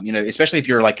accident, especially if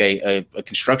you're like a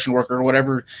construction worker or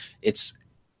whatever, it's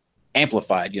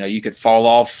amplified. You could fall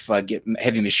off, get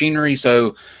heavy machinery.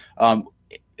 So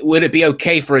would it be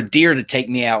okay for a deer to take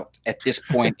me out at this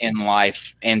point in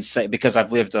life and say, because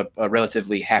I've lived a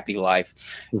relatively happy life?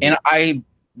 And I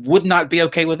would not be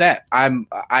okay with that.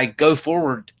 I go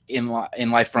forward in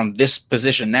life from this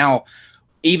position now,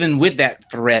 even with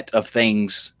that threat of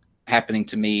things happening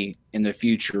to me in the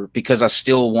future, because I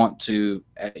still want to,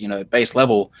 at base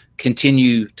level,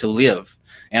 continue to live.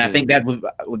 And I think that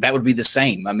would be the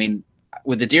same. I mean,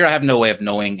 with the deer, I have no way of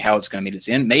knowing how it's going to meet its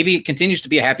end. Maybe it continues to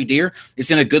be a happy deer. It's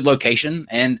in a good location,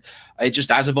 and it just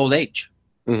dies of old age.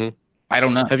 I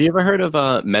don't know. Have you ever heard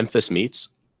of Memphis Meats?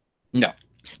 No.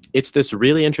 It's this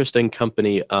really interesting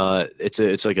company.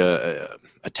 It's like a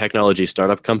technology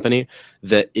startup company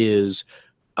that is.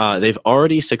 They've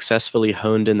already successfully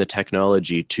honed in the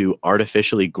technology to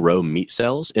artificially grow meat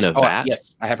cells in a vat.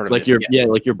 Yes, I have heard of like this.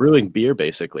 Like you're brewing beer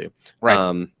basically. Right.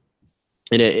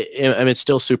 And it's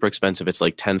still super expensive. It's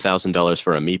like $10,000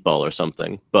 for a meatball or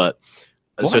something. But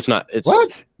so it's not. It's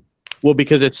what? Well,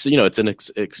 because it's it's in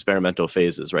experimental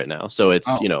phases right now. So it's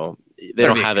they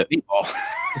don't have it. Meatball.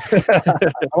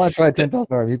 I want to try a $10,000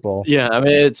 meatball. Yeah, I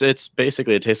mean it's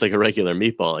basically, it tastes like a regular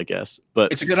meatball, I guess.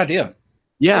 But it's a good idea.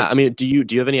 Yeah, I mean, do you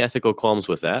have any ethical qualms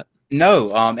with that? No,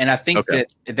 and I think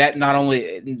that not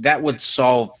only that would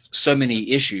solve so many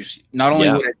issues. Not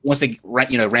only would it, once they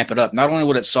ramp it up, not only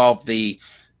would it solve the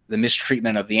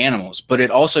mistreatment of the animals, but it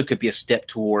also could be a step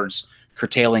towards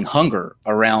curtailing hunger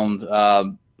around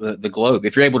the globe.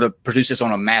 If you're able to produce this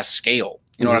on a mass scale,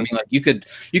 you know what I mean? Like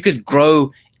you could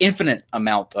grow infinite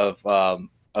amount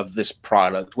of this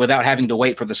product without having to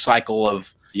wait for the cycle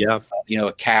of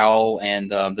a cow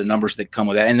and the numbers that come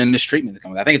with that, and the mistreatment that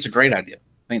come with that. I think it's a great idea. I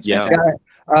think it's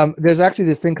fantastic. There's actually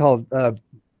this thing called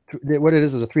what it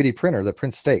is a 3D printer that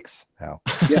prints steaks now.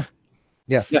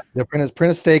 Yeah. They'll print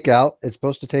a steak out. It's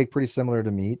supposed to take pretty similar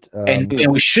to meat. And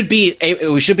we should be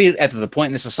at the point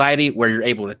in the society where you're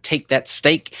able to take that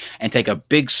steak and take a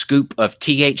big scoop of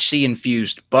THC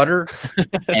infused butter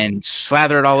and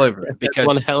slather it all over it. Because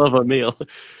one hell of a meal.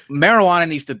 Marijuana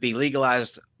needs to be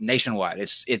legalized nationwide.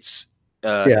 That's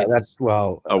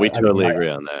well. Oh, we totally agree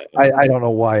on that. I don't know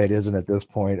why it isn't at this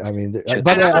point. I mean,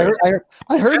 but I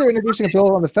heard they're introducing a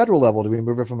bill on the federal level to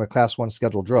remove it from a Class 1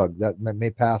 scheduled drug that may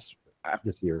pass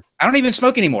this year. I don't even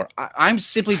smoke anymore. I'm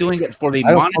simply doing it for the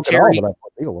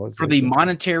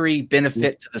monetary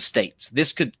benefit to the states.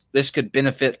 This could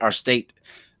benefit our state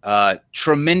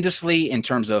tremendously in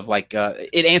terms of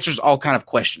it answers all kind of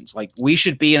questions. Like, we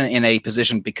should be in a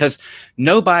position, because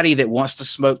nobody that wants to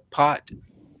smoke pot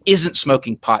isn't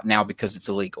smoking pot now because it's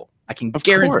illegal. I can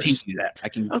guarantee you that. I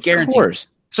can guarantee.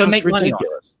 So make money on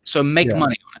it. So make money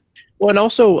on it. Well, and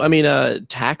also, I mean,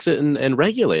 tax it and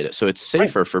regulate it so it's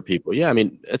safer for people. Yeah, I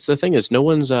mean, it's the thing is, no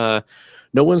one's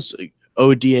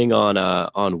ODing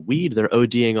on weed, they're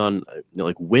ODing on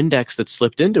like Windex that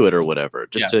slipped into it or whatever,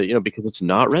 just to because it's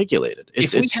not regulated.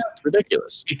 It's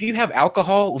ridiculous. If you have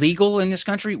alcohol legal in this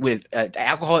country, with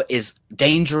alcohol is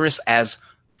dangerous as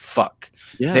fuck.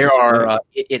 Yes. There are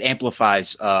it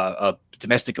amplifies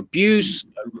domestic abuse,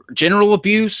 general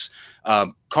abuse,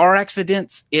 car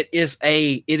accidents. It is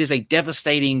a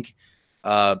devastating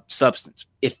substance.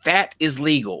 If that is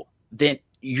legal, then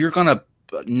you're gonna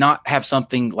not have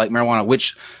something like marijuana,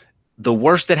 which the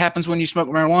worst that happens when you smoke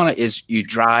marijuana is you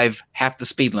drive half the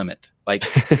speed limit. Like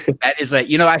that is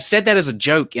I said that as a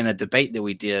joke in a debate that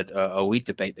we did, a weed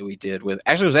debate that we did with,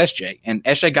 actually it was SJ, and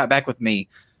SJ got back with me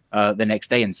the next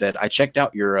day and said, I checked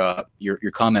out your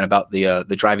comment about the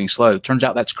driving slow. Turns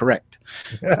out that's correct.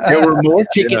 There were more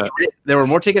tickets. There were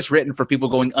more tickets written for people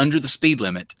going under the speed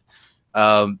limit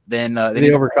than they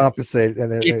overcompensate.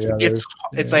 And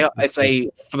it's a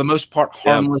for the most part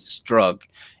harmless drug,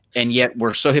 and yet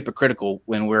we're so hypocritical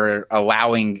when we're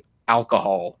allowing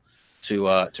alcohol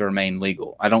to remain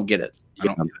legal. I don't get it.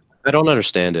 I don't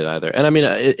understand it either. And I mean,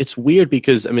 it's weird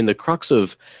because I mean the crux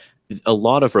of a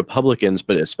lot of Republicans,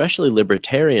 but especially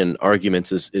libertarian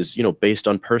arguments is based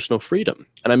on personal freedom.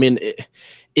 And I mean,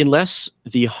 unless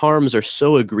the harms are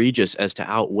so egregious as to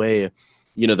outweigh,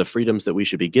 the freedoms that we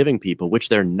should be giving people, which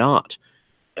they're not,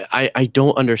 I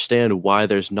don't understand why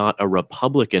there's not a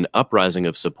Republican uprising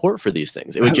of support for these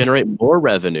things. It would generate more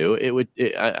revenue.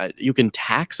 You can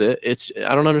tax it.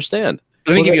 I don't understand.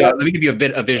 Let me give you a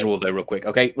bit of visual though, real quick.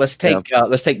 Okay, let's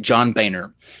take John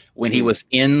Boehner when he was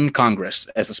in Congress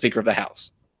as the Speaker of the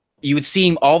House. You would see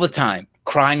him all the time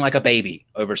crying like a baby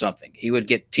over something. He would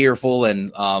get tearful,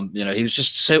 and he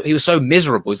was so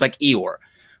miserable. He's like Eeyore.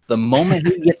 The moment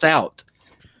he gets out,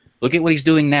 look at what he's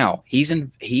doing now. He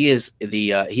is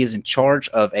in charge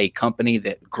of a company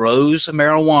that grows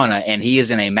marijuana, and he is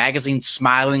in a magazine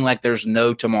smiling like there's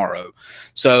no tomorrow.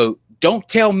 So don't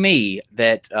tell me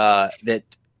that that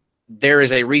there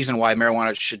is a reason why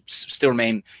marijuana should still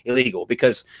remain illegal.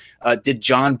 Because did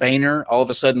John Boehner all of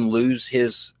a sudden lose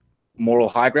his moral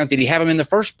high ground? Did he have him in the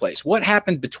first place? What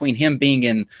happened between him being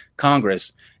in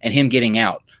Congress and him getting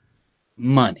out?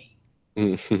 Money.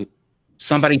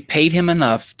 Somebody paid him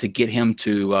enough to get him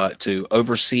to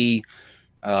oversee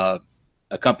a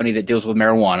company that deals with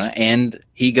marijuana, and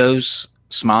he goes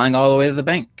smiling all the way to the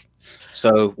bank.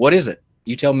 So what is it?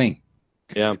 You tell me.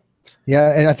 Yeah.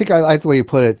 Yeah, and I think I like the way you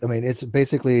put it. I mean, it's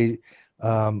basically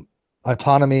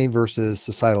autonomy versus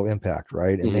societal impact,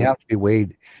 right? And they have to be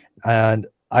weighed. And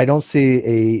I don't see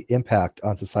a impact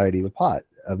on society with pot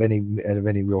of any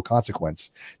real consequence.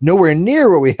 Nowhere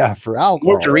near what we have for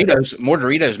alcohol. More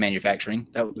Doritos manufacturing.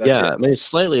 I mean, it's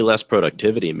slightly less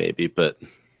productivity, maybe, but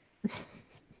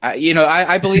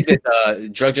I believe that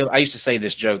drug deal. I used to say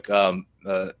this joke.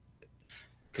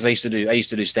 Because I used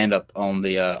to do stand up on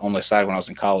the side when I was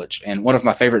in college, and one of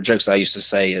my favorite jokes I used to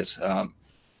say is,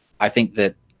 I think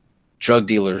that drug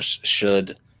dealers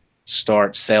should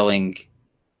start selling,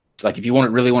 like if you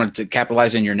really wanted to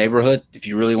capitalize in your neighborhood, if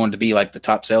you really wanted to be like the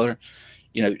top seller,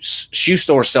 shoe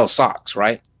stores sell socks,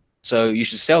 right? So you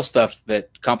should sell stuff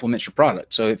that complements your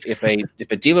product. So if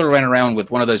a dealer ran around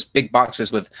with one of those big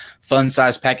boxes with fun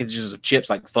size packages of chips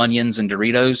like Funyuns and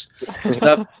Doritos and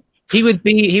stuff. He would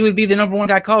be the number one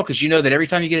guy called, because that every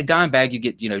time you get a dime bag, you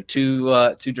get two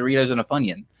Doritos and a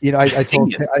Funyun.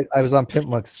 I was on Pimp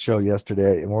Monk's show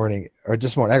yesterday morning, or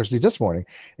this morning,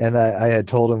 and I had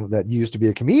told him that you used to be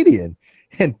a comedian,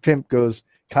 and Pimp goes,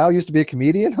 "Kyle used to be a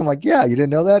comedian?" I'm like, "Yeah, you didn't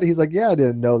know that?" He's like, "Yeah, I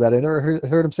didn't know that. I never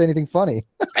heard him say anything funny."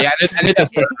 Yeah, I knew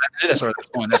that's where that's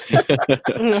going.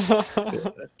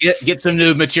 Get some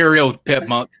new material, Pimp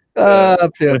Monk.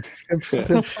 Pimp.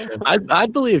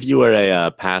 I'd believe you were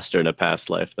a pastor in a past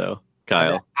life, though,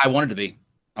 Kyle. I wanted to be.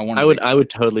 I would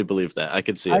totally believe that. I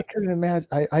could see it. I couldn't imagine.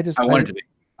 I wanted to be.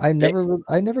 I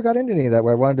never got into any of that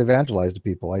where I wanted to evangelize to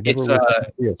people.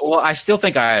 I still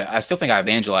think I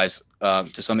evangelize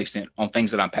to some extent on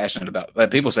things that I'm passionate about.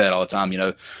 But people say that all the time.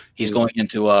 He's going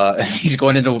into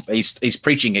he's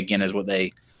preaching again, is what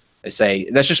they say.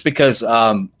 That's just because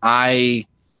I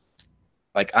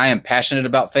am passionate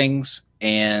about things,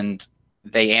 and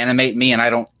they animate me, and I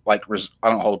don't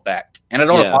hold back, and I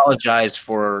don't apologize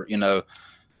for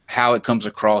how it comes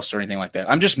across or anything like that.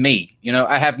 I'm just me.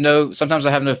 Sometimes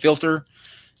I have no filter.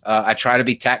 I try to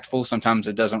be tactful. Sometimes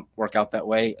it doesn't work out that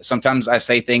way. Sometimes I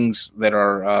say things that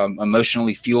are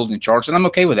emotionally fueled and charged, and I'm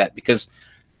okay with that, because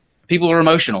people are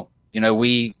emotional.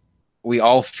 We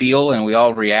all feel and we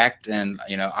all react, and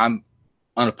I'm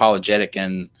unapologetic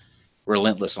and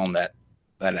relentless on that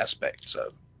aspect. So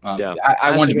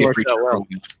I wanted to be a preacher growing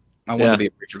up. I wanted to be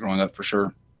a preacher growing up, for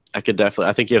sure. I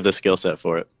think you have the skill set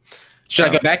for it. Should I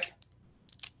go back?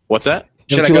 What's that?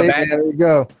 Should I go back? There you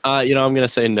go. You know, I'm gonna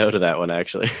say no to that one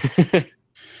actually.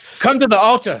 Come to the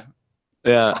altar.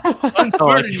 Yeah.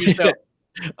 Unburden yourself.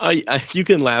 You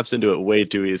can lapse into it way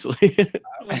too easily.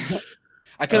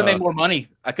 I could have made more money.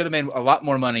 I could have made a lot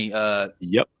more money.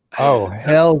 Yep. Oh,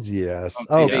 hells yes.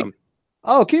 Oh, Yeah.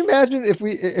 oh, can you imagine if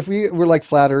we were like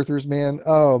flat earthers, man?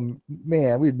 Oh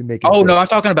man, we'd be making. Oh no, I'm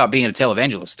talking about being a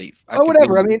televangelist, Steve. Oh,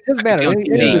 whatever. I mean, it doesn't matter.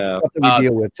 Any of the stuff that we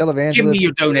deal with, Give me televangelists.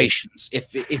 your donations.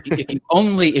 If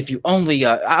you only,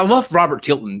 I love Robert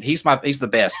Tilton. He's the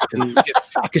best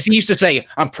because he used to say,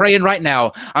 "I'm praying right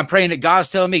now. I'm praying that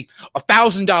God's telling me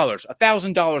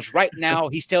 $1,000 right now.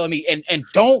 He's telling me, and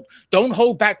don't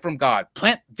hold back from God.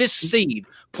 Plant this seed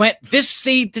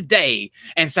today,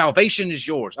 and salvation is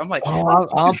yours." I'm like,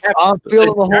 I'm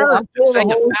feeling the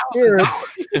whole Spirit.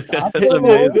 That's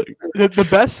amazing. The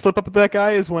best slip up of that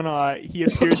guy is when he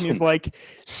appears and he's like,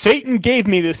 "Satan gave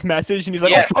me this message," and he's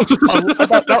like, Yes.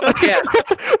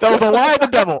 that was a lie of the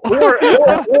devil.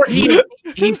 or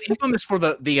he's infamous for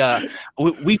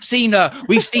we've seen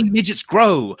midgets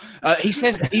grow. He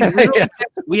says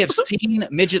we have seen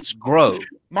midgets grow.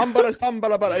 Mambara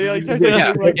sambara bara. Have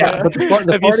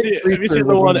you seen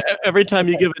the one? Every time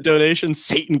you give a donation,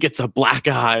 Satan gets a black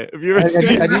eye. Have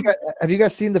you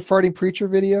guys seen the farting preacher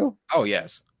video? Oh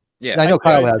yes, yeah. I know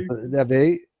Kyle has. Have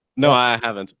they? No, I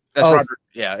haven't. That's Robert.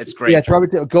 Yeah, it's great. Yeah, it's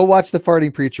Robert. Go watch the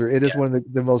farting preacher. It is one of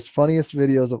the most funniest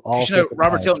videos of all. You know,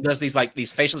 Robert Tilton does these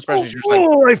facial expressions.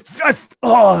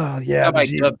 Yeah.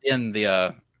 Somebody dubbed in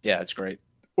the. Yeah, it's great.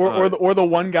 Or the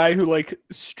one guy who like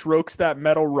strokes that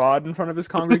metal rod in front of his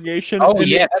congregation. Oh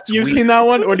yeah, you've seen that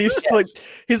one? Or he's just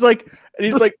he's like,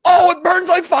 oh, it burns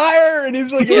like fire, and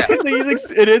he's like,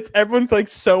 everyone's like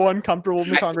so uncomfortable in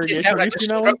the congregation.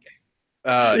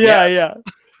 Yeah.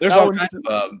 There's all kinds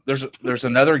of there's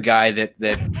another guy that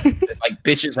like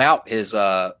bitches out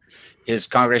his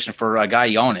congregation for a guy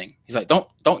yawning. He's like, don't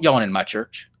yawn in my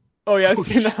church. Oh yeah, I've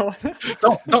seen that one.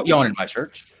 don't yawn in my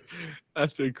church.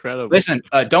 That's incredible. Listen,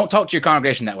 don't talk to your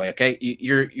congregation that way, okay?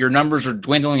 Your numbers are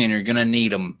dwindling, and you're gonna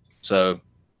need them. So,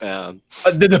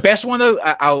 the best one though,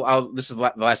 this is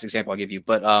the last example I'll give you.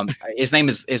 But his name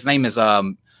is I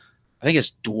think it's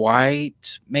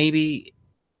Dwight. Maybe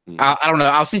I don't know.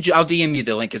 I'll DM you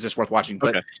the link because it's worth watching.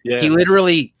 But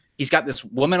he's got this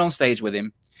woman on stage with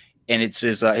him, and it's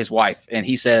his wife, and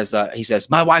he says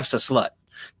my wife's a slut.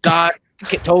 God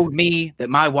told me that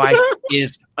my wife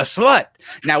is a slut.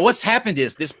 Now, what's happened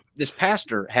is this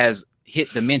pastor has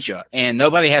hit dementia, and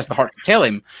nobody has the heart to tell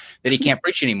him that he can't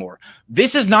preach anymore.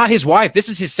 This is not his wife. This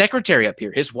is his secretary up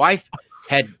here. His wife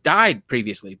had died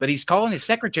previously, but he's calling his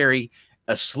secretary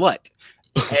a slut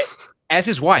as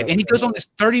his wife. And he goes on this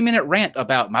 30-minute rant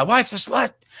about, my wife's a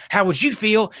slut. How would you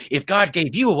feel if God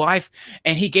gave you a wife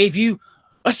and he gave you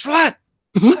a slut?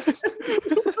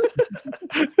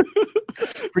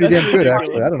 Pretty damn good,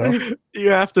 actually. I don't know. You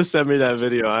have to send me that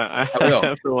video. I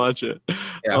have to watch it.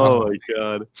 Yeah, oh my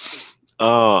god.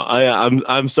 Oh,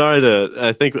 I'm sorry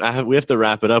I think we have to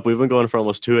wrap it up. We've been going for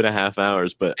almost 2.5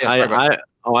 hours, but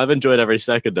I've enjoyed every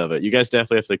second of it. You guys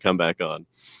definitely have to come back on.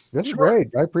 That's great.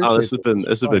 I appreciate it.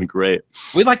 This has been great.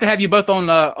 We'd like to have you both on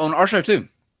our show too.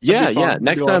 Yeah.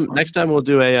 Next time we'll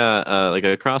do a like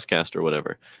a crosscast or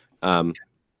whatever.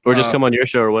 Or just come on your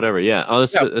show or whatever. Yeah. Oh,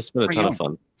 it's been a ton of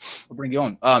fun. We'll bring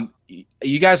you on.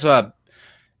 You guys,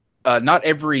 not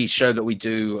every show that we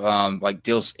do like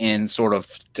deals in sort of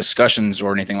discussions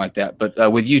or anything like that.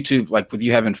 But with you two, like with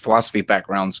you having philosophy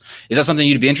backgrounds, is that something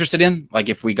you'd be interested in? Like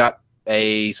if we got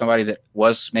somebody that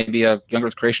was maybe a young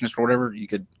earth creationist or whatever, you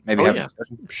could maybe have a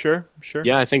discussion. Sure.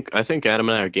 Yeah, I think Adam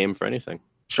and I are game for anything.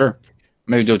 Sure.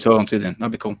 Maybe do a 2 on 2 then.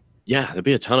 That'd be cool. Yeah, that'd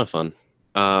be a ton of fun.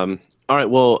 All right.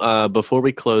 Well, before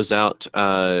we close out,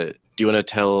 do you want to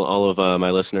tell all of my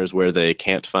listeners where they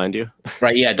can't find you?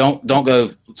 Right. Yeah. Don't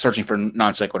go searching for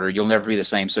non sequitur. You'll never be the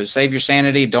same. So save your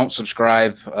sanity. Don't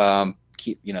subscribe. Go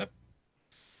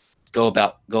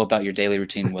about your daily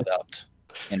routine without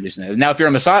inducing that. Now, if you're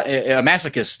a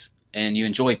masochist and you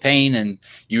enjoy pain and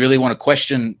you really want to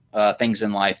question things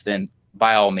in life, then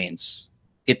by all means,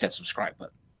 hit that subscribe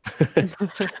button.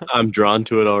 I'm drawn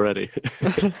to it already.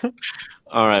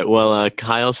 All right. Well,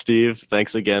 Kyle, Steve,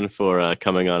 thanks again for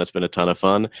coming on. It's been a ton of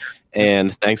fun.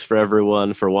 And thanks for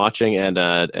everyone for watching and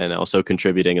also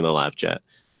contributing in the live chat.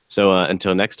 So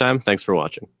until next time, thanks for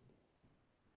watching.